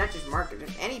actually, not just Marcus.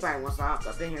 If anybody wants to hop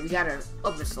up in here, we got an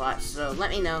open slot. So let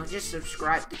me know. Just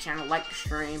subscribe to the channel, like the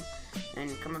stream,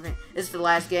 and come up in. This is the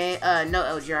last game. No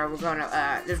LGR. We're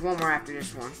gonna. There's one more after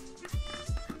this one.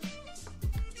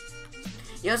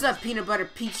 Yo, what's up, Peanut Butter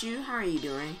Pichu? How are you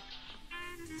doing?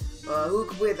 Who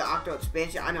completed the Octo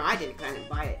expansion? I know I didn't. I didn't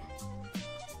buy it.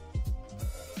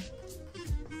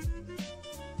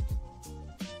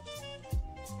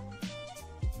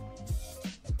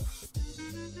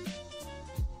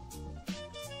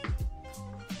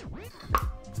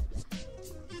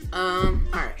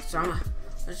 Alright, so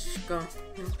let's just go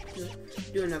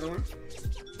do another one.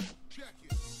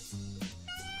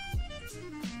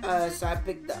 So I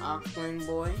picked the Auckland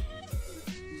boy.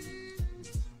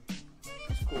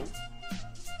 That's cool.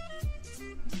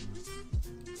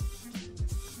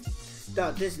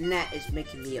 Dog, this gnat is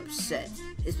making me upset.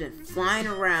 It's been flying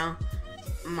around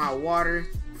my water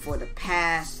for the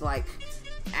past, like,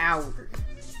 hour.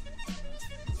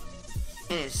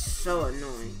 And it's so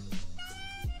annoying.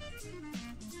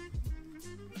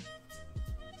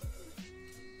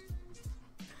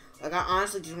 Like, I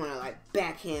honestly just want to, like,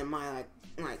 backhand my,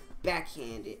 like,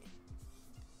 backhand it.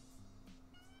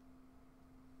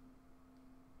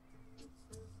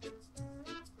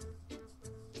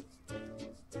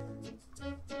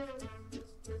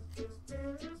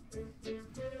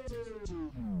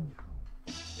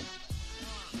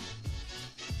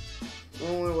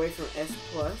 One away from S+.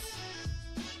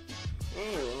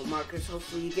 Hey, well, Marcus,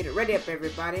 hopefully you get it. Ready up,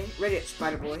 everybody. Ready up,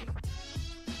 Spider-Boy.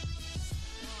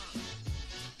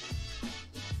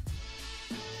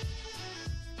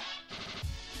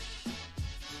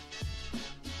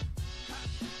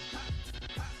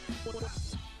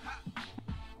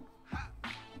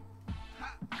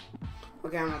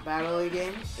 Okay, I'm gonna battle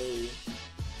again. Hey,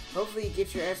 hopefully you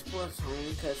get your S+ home,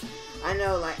 because I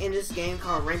know, like, in this game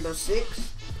called Rainbow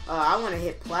Six, I want to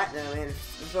hit platinum, and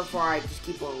so far I just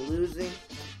keep on losing,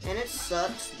 and it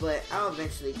sucks, but I'll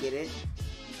eventually get it.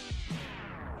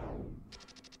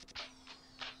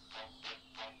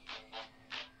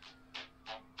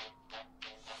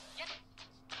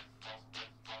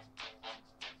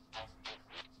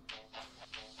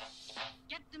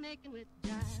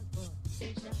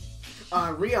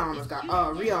 Rhea almost got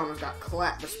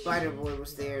clapped, but Spider-Boy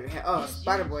was there.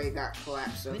 Spider-Boy got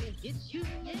clapped, so. Yo,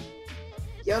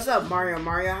 what's up, Mario?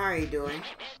 Mario, how are you doing?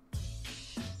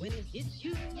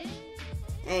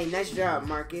 Hey, nice job,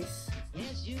 Marcus.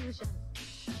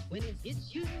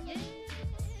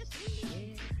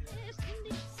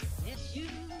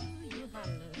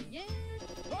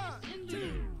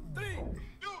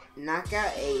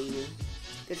 Knockout A.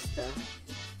 Good stuff.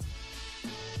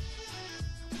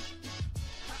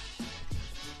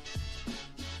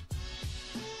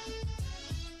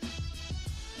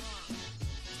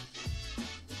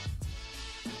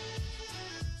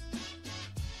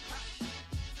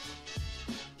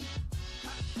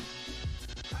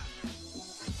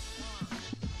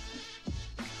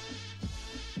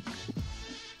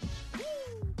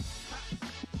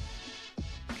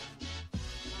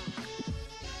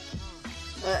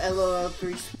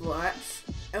 LOL3 Splats.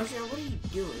 Elshia, what are you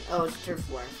doing? Oh, it's Turf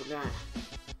War, I forgot.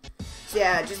 So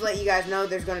yeah, just let you guys know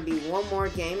there's going to be one more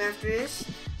game after this.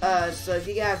 So if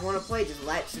you guys want to play, just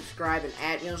like, subscribe, and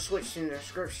add, switch in the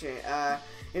description. If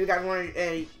you guys want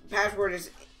to, password is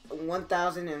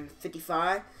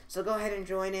 1055. So go ahead and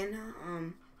join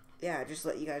in. Yeah, just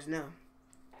let you guys know.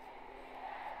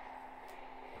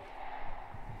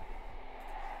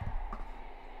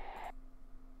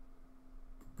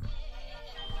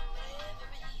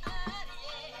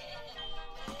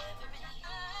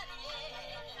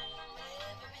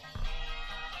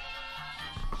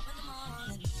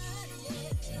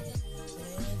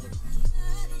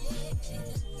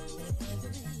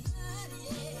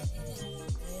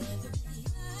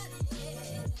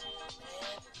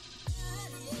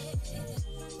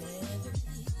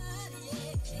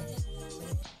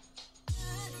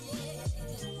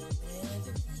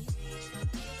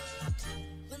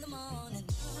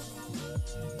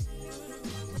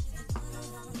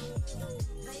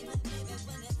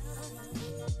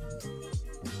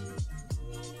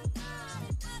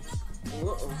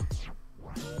 Uh-oh.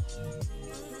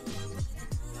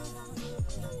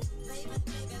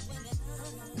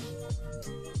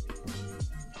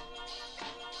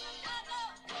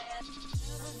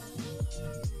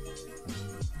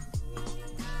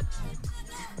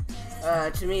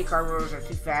 To me, carnivores are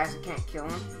too fast. I can't kill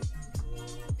them.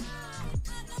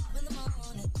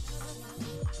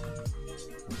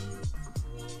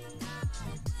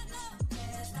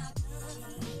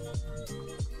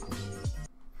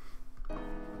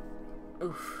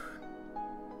 Oof.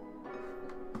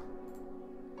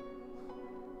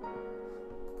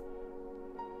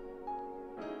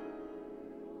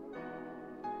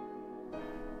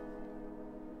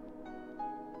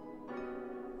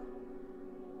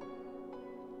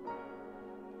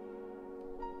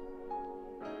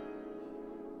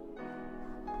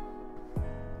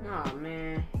 Oh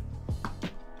man.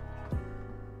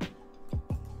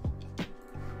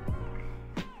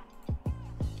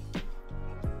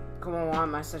 Come on, why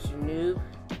am I such a noob?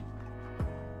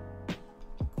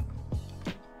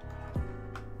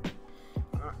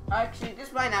 Actually,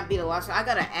 this might not be the last one. I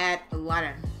gotta add a lot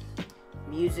of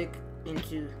music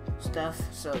into stuff,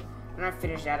 so when I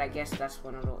finish that, I guess that's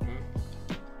when it'll end.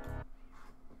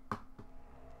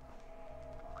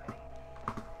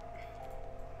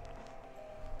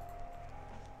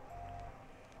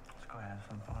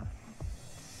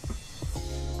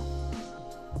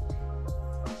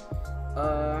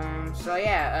 So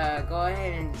yeah, go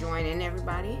ahead and join in,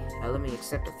 everybody. Let me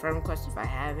accept a friend request if I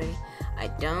have any. I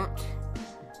don't.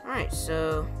 Alright,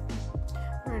 so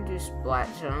we're gonna do splat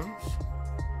zones.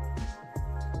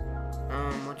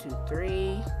 1, 2,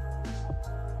 3.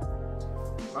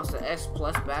 Also S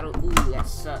plus battle. Ooh, that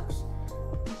sucks.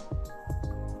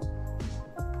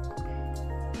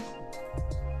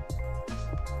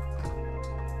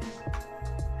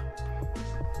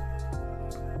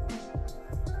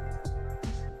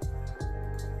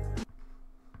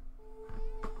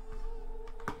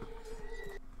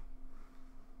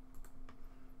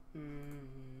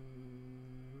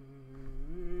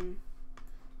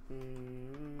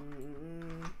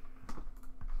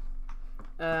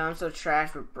 I'm so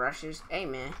trash with brushes. Hey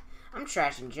man, I'm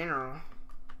trash in general.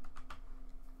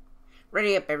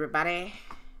 Ready up, everybody.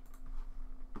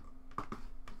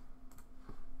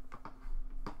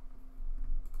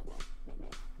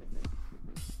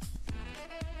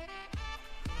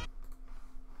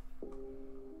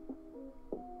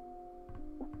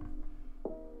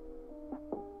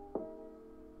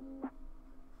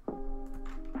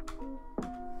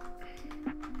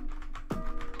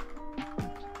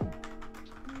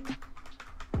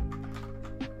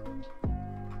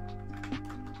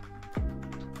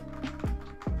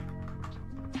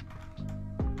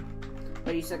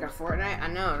 But you suck at Fortnite? I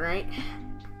know, right?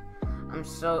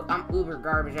 I'm uber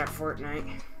garbage at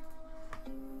Fortnite.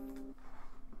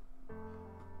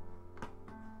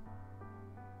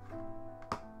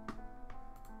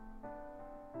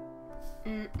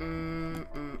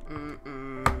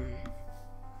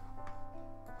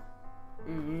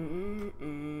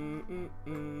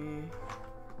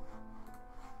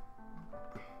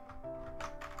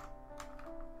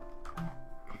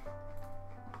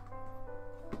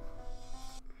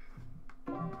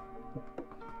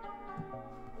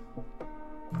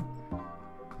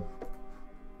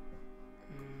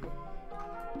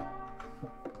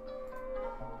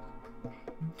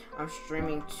 I'm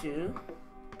streaming too.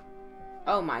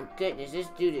 Oh my goodness, this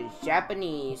dude is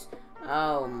Japanese.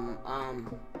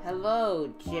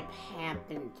 Hello, Jip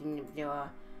Hampton.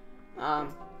 I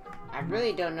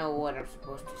really don't know what I'm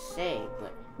supposed to say,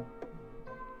 but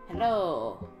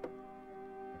hello.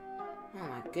 Oh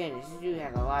my goodness, this dude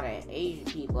has a lot of Asian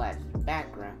people as his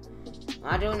background.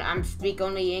 I'm speak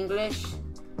only English,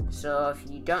 so if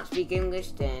you don't speak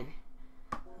English, then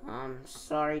I'm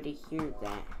sorry to hear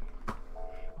that.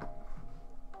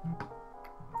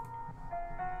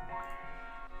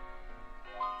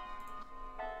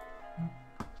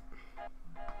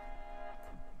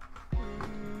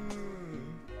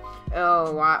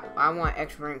 Oh, I want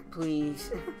X rank,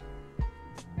 please.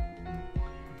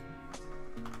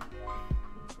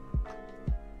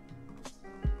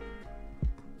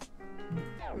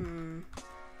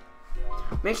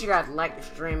 Make sure you guys like the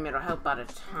stream, it'll help out a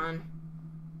ton.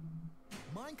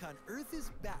 Minecon Earth is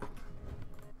back.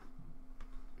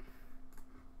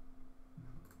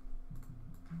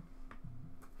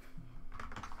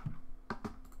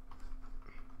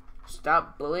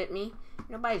 Stop bullying me.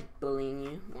 Nobody's bullying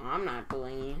you. Well, I'm not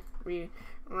bullying you.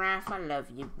 Raph, I love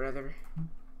you, brother.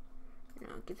 No,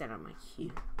 get that on my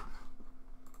cue.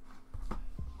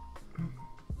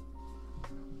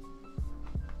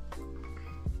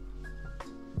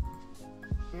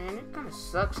 Man, it kind of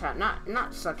sucks how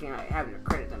not sucking like having to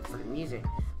credit them for the music.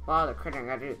 But all the crediting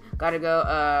I do. Gotta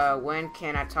go. When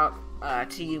can I talk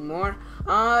to you more?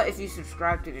 If you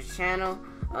subscribe to the channel.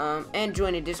 And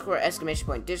join the Discord, !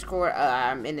 Discord.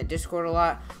 I'm in the Discord a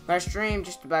lot. But I stream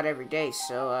just about every day,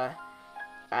 so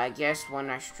I guess when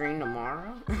I stream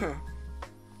tomorrow,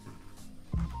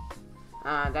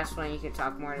 that's when you can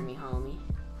talk more to me, homie.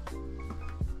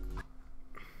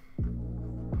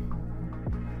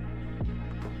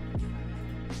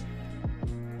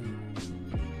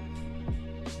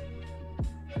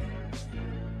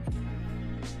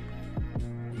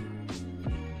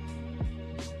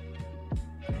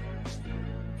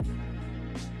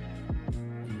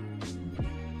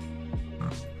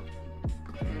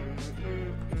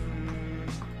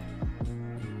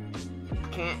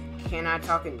 Can I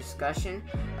talk in discussion?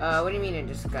 What do you mean in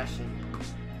discussion?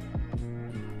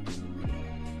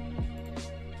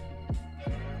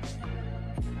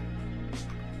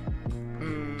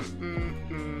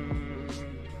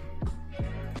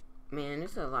 Man,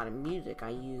 this is a lot of music I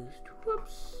used.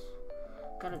 Whoops.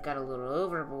 Kinda got a little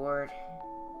overboard.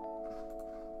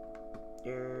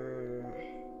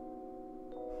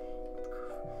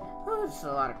 Oh, it's a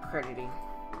lot of crediting.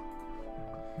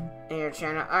 In your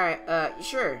channel. Alright,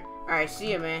 sure. Alright,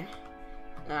 see ya, man.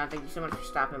 Thank you so much for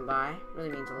stopping by. Really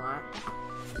means a lot.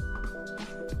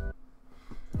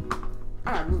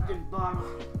 I gotta move this bottle.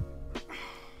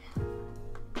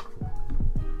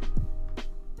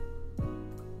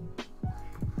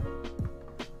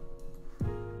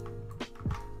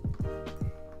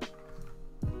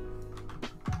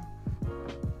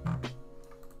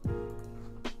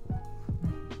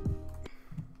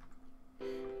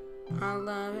 I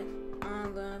love it. I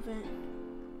love it.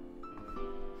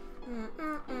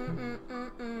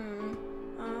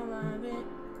 I love it.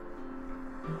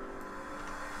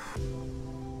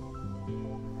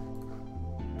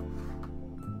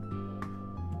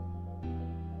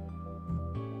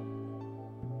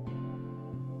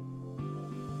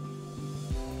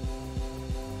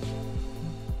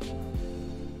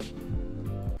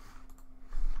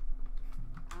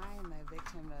 I am a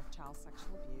victim of child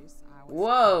sexual abuse.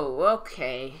 Whoa,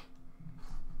 okay.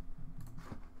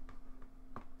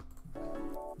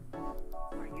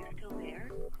 Are you still there?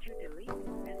 To delete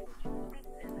this message, press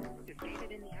 7. To save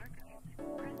it in the archives,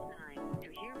 press 9. To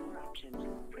hear more options,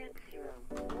 press 0.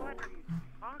 What are you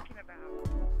talking about?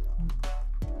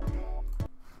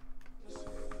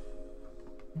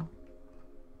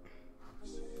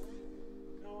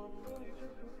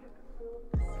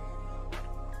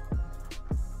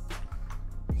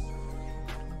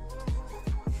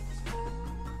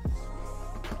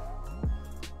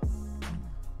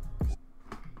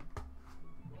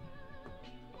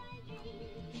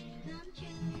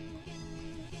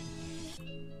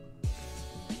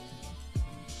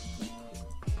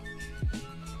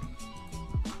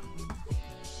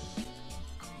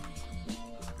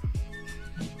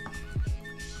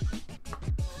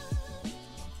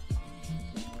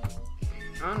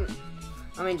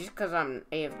 I mean, just because I'm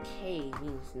AFK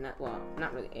means not, well,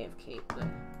 not really AFK, but...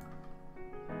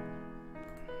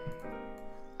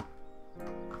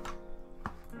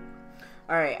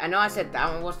 Alright, I know I said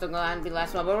that one was still going to be the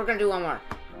last one, but we're going to do one more.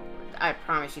 I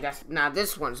promise you that's... Now,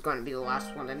 this one's going to be the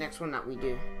last one, the next one that we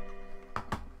do.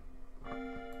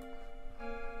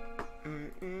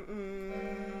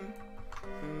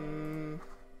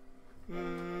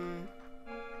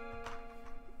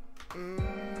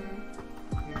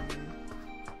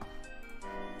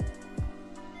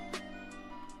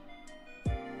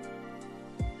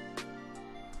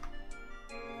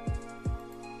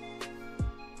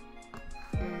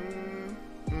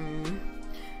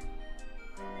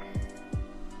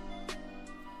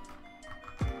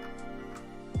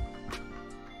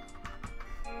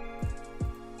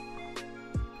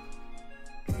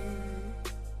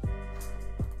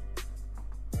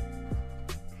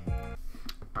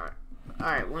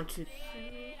 Alright, 1, 2, 3.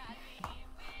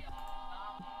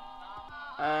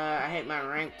 I hit my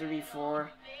rank 3-4.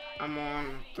 I'm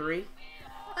on 3.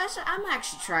 I'm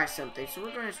actually try something. So we're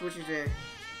gonna switch it to.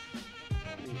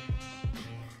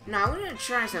 Nah, we're gonna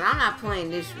try something. I'm not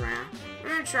playing this round. We're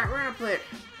gonna try. We're gonna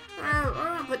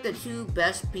put the 2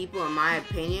 best people in my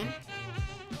opinion.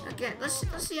 Okay, let's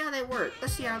see how they work.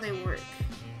 Let's see how they work.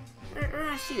 We're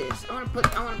gonna see this. I wanna put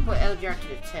LGR to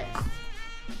the test.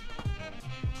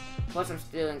 Plus, I'm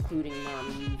still including more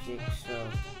music, so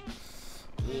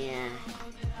yeah.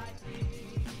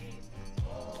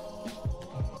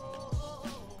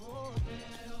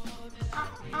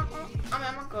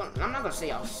 I'm not gonna say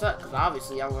y'all suck, because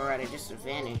obviously y'all were at a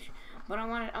disadvantage. But I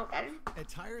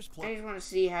just want to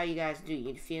see how you guys do.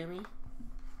 You feel me?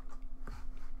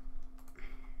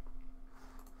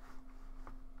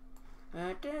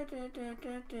 I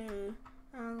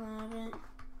love it.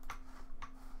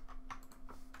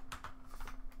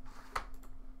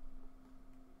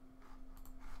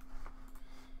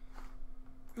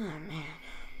 Oh man.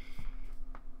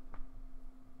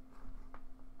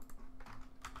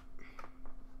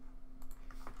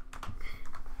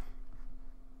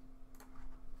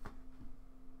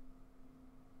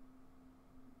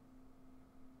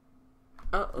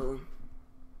 Uh-oh.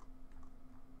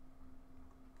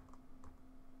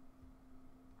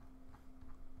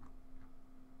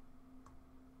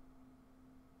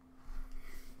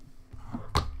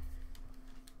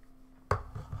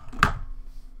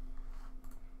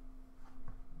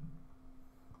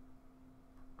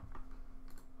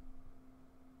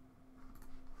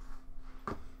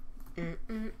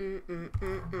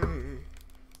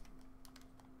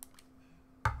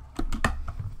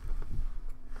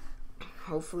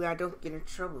 Hopefully I don't get in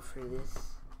trouble for this.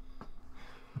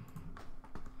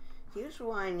 Here's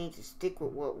why I need to stick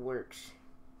with what works.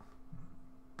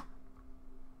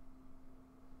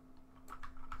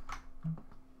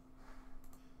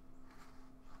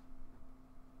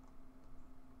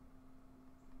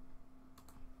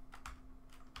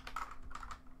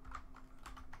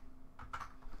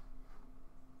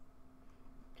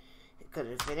 Because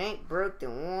if it ain't broke,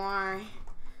 then why?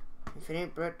 If it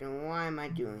ain't broke, then why am I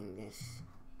doing this?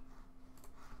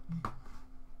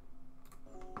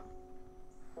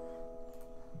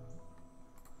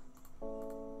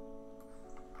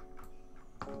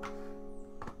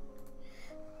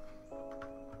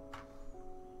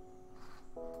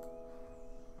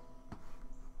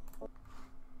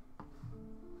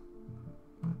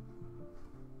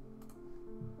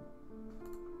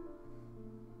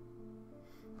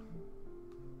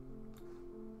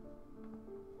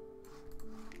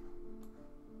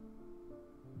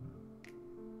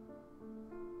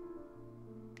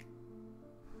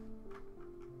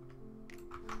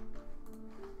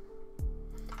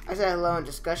 I said hello in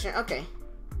discussion. Okay.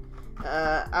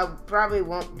 I probably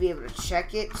won't be able to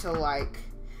check it till like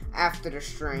after the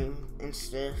stream and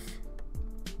stuff.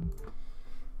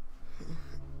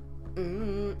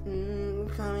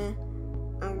 Coming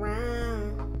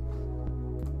around.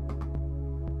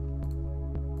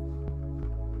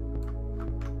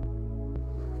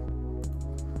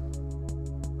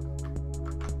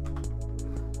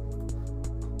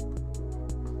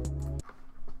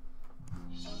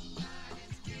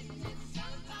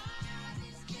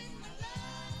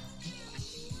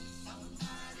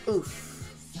 Oof.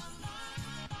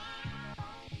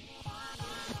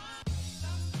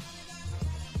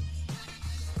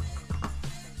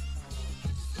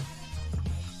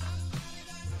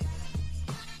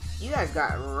 You guys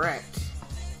got wrecked.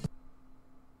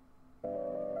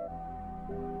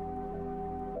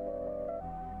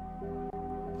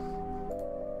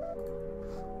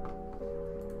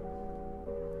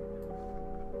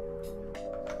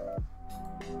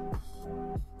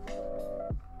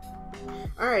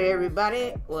 Alright,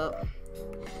 everybody. Well,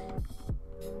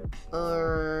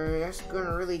 that's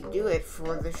gonna really do it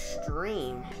for the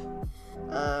stream.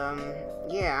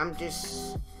 Yeah, I'm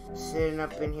just sitting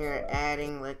up in here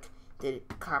adding like the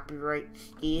copyright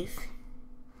stuff.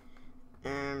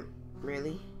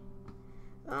 Really.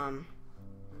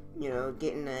 You know,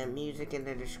 getting the music in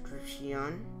the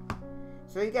description.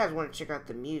 So if you guys want to check out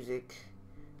the music,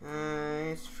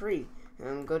 it's free.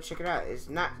 Go check it out. It's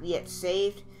not yet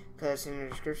saved because it's in the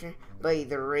description. But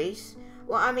the race.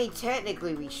 Well, I mean,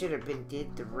 technically we should have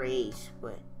did the race,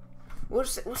 but we'll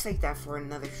save that for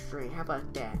another stream. How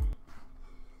about that?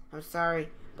 I'm sorry,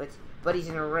 but Buddy's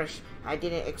in a rush. I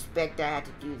didn't expect I had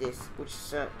to do this, which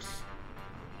sucks.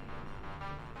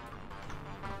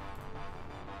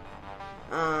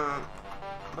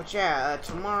 But yeah,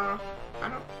 tomorrow, I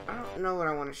don't know what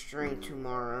I want to stream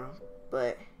tomorrow,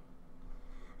 but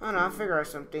I don't know, I'll figure out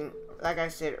something. Like I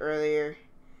said earlier,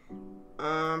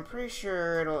 I'm pretty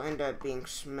sure it'll end up being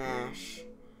Smash.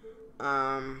 Like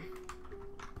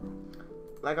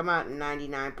I'm about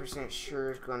 99%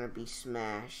 sure it's gonna be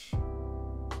Smash.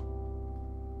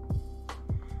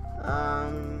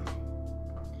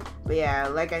 But yeah,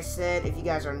 like I said, if you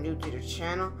guys are new to the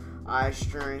channel, I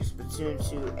stream Splatoon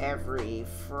 2 every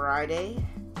Friday.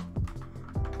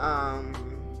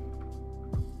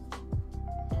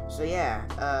 So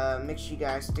yeah, make sure you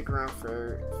guys stick around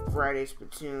for Friday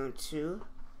Splatoon 2.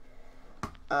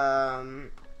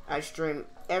 I stream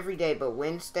every day but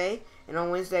Wednesday, and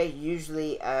on Wednesday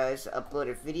usually is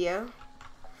uploaded video.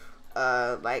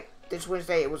 Like this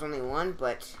Wednesday it was only one,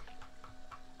 but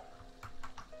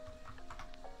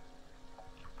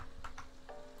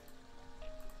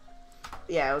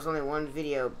yeah, it was only one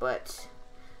video, but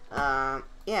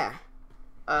yeah,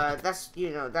 that's,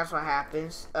 you know, that's what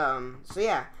happens. So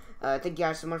yeah, thank you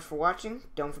guys so much for watching.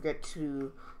 Don't forget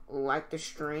to like the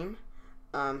stream,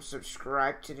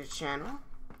 subscribe to the channel.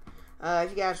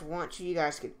 If you guys want to, you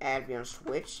guys can add me on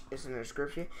Switch. It's in the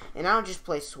description. And I don't just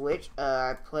play Switch.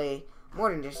 I play more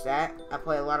than just that. I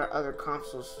play a lot of other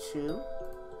consoles too.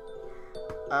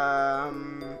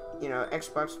 You know,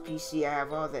 Xbox, PC, I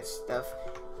have all that stuff.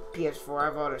 PS4, I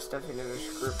have all that stuff in the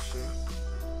description.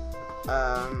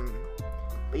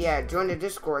 But yeah, join the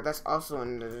Discord. That's also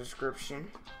in the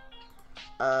description.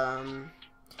 And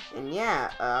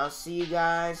yeah, I'll see you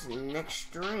guys next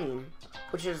stream,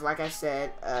 which is, like I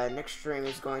said, next stream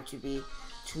is going to be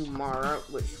tomorrow,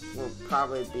 which will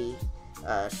probably be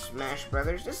Smash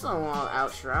Brothers. This is a long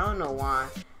outro. I don't know why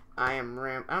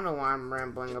I'm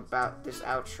rambling about this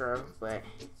outro, but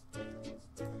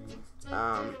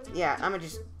yeah, I'm gonna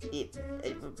just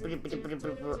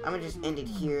end it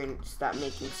here and stop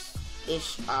making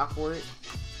ish awkward.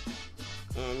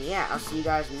 And yeah, I'll see you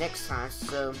guys next time.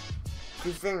 So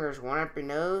 2 fingers, one up your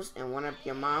nose and one up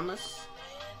your mama's.